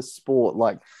there for the sport?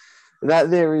 Like that,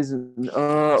 there is it's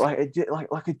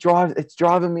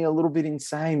driving me a little bit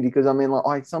insane because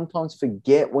I sometimes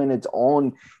forget when it's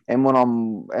on and when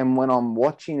I'm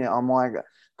watching it, I'm like,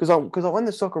 because when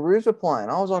the Socceroos were playing,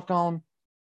 I was like going,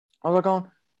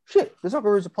 shit, the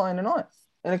Socceroos are playing tonight,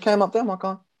 and it came up there. I'm like,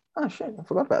 oh shit, I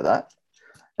forgot about that.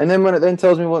 And then when it then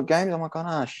tells me what games, I'm like,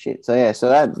 oh shit. So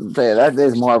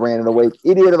there's my rant of the week,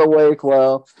 idiot of the week.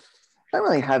 Well, I don't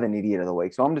really have an idiot of the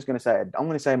week, so I'm going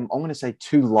to say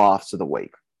two laughs of the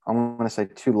week. I'm going to say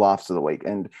two laughs of the week,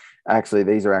 and actually,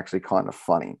 these are actually kind of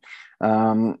funny.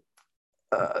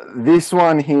 This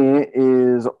one here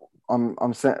is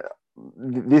I'm saying.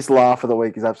 This laugh of the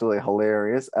week is absolutely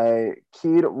hilarious. A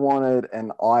kid wanted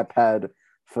an iPad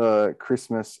for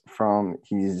Christmas from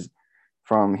his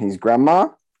grandma,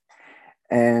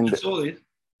 and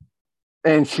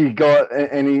she got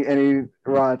and he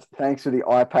writes, "Thanks for the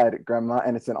iPad, Grandma,"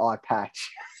 and it's an eye patch.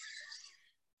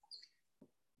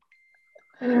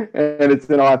 And it's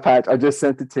an eye patch. I just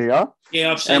sent it to you.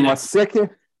 Yeah, I've seen it.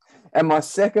 And my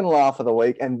second laugh of the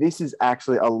week, and this is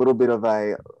actually a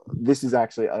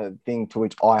thing to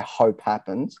which I hope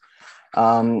happens.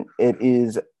 It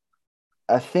is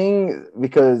a thing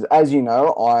because, as you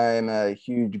know, I'm a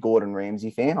huge Gordon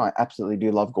Ramsay fan. I absolutely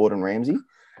do love Gordon Ramsay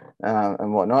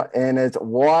and whatnot. And it's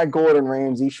why Gordon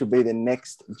Ramsay should be the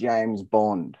next James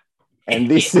Bond. And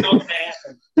this and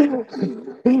these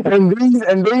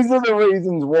are the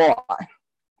reasons why.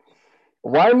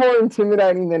 Way more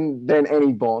intimidating than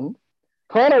any Bond.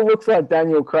 Kind of looks like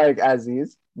Daniel Craig as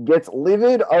is. Gets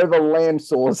livid over lamb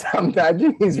sauce.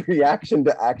 Imagine his reaction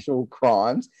to actual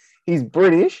crimes. He's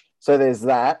British, so there's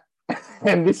that.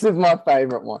 And this is my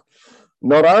favorite one.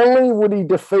 Not only would he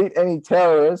defeat any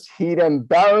terrorists, he'd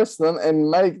embarrass them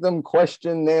and make them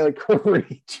question their career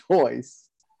choice.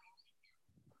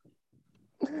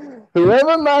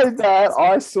 Whoever made that,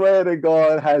 I swear to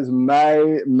God, has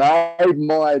made my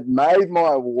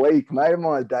week, made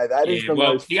my day. That is the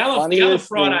most funniest the other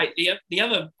Friday, the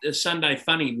other Sunday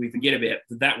funny we forget about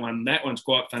that one. That one's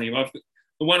quite funny. The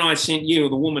one I sent you,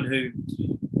 the woman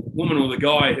woman or the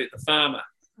guy, the farmer,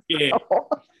 yeah,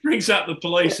 brings up the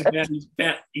police about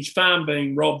his farm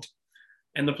being robbed.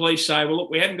 And the police say, well, look,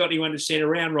 we haven't got anyone to send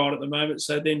around right at the moment.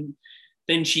 So then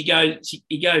he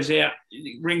goes out,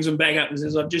 rings them back up and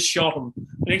says, I've just shot them.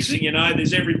 Next thing you know,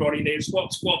 there's everybody there,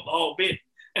 swap the whole bit.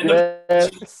 And they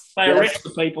arrest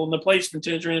the people, and the policeman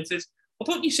turns around and says, I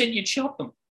thought you said you'd shot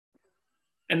them.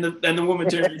 And the woman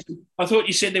turns around and says, I thought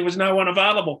you said there was no one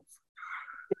available.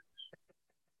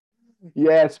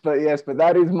 Yes, but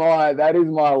that is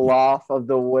my laugh of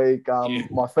the week.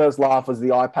 My first laugh was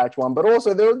the eye patch one, but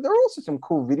also there are also some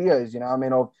cool videos, I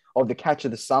mean, of the catch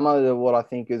of the summer, what I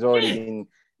think has already been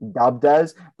dubbed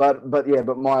as. But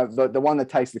the one that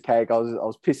takes the cake, I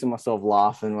was pissing myself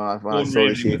laughing when I saw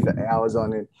this here for hours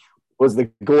on it. Was the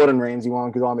Gordon Ramsay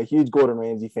one, because I'm a huge Gordon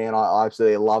Ramsay fan. I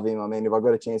absolutely love him. I mean, if I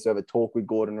got a chance to have a talk with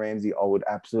Gordon Ramsay, I would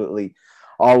absolutely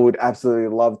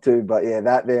love to. But yeah,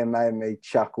 that there made me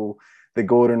chuckle. The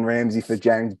Gordon Ramsay for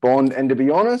James Bond. And to be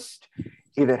honest,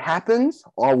 if it happens,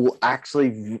 I would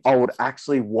actually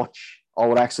watch. I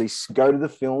would actually go to the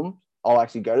film. I'll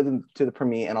actually go to the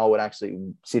premiere, and I would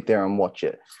actually sit there and watch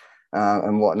it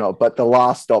and whatnot. But the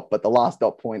last stop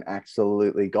point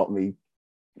absolutely got me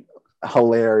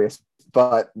hilarious.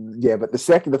 But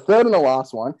the third and the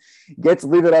last one gets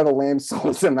livid over lamb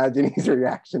sauce. Imagine his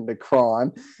reaction to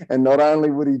crime, and not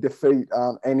only would he defeat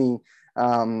any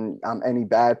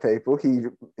bad people,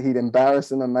 he'd embarrass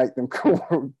them and make them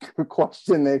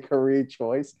question their career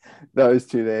choice. Those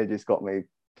two there just got me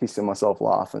pissing myself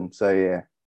laughing. So yeah.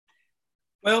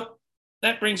 Well,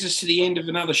 that brings us to the end of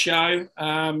another show.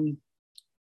 I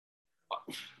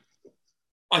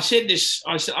say this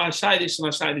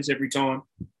every time,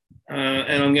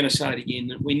 and I'm going to say it again,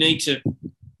 that we need to,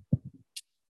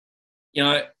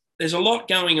 there's a lot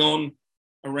going on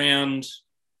around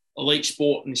elite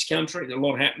sport in this country. There's a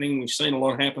lot happening. We've seen a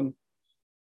lot happen.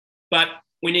 But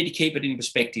we need to keep it in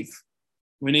perspective.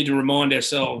 We need to remind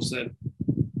ourselves that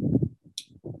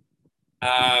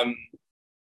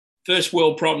first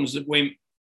world problems that we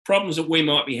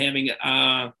might be having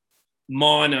are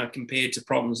minor compared to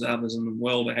problems that others in the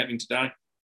world are having today.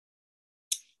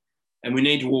 And we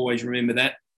need to always remember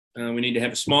that. We need to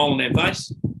have a smile on our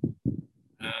face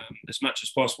as much as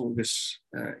possible, because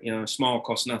a smile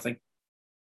costs nothing.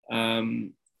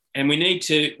 And we need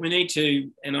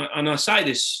to, and I say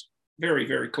this very,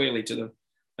 very clearly and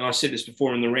I said this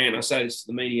before in the rant, I say this to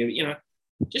the media,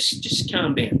 just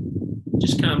calm down.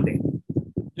 Just calm down.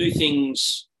 Do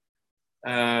things,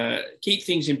 keep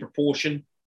things in proportion,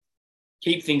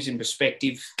 keep things in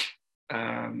perspective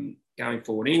going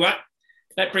forward. Anyway,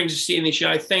 that brings us to the end of the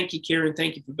show. Thank you, Kieran.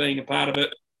 Thank you for being a part of it.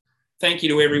 Thank you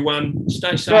to everyone.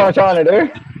 Stay safe. What am I trying to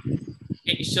do?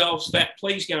 Get yourselves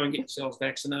please go and get yourselves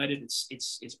vaccinated.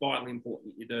 It's vitally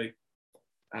important that you do.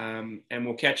 And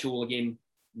we'll catch you all again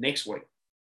next week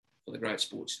for the Great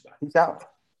Sports Debate.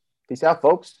 Peace out,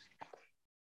 folks.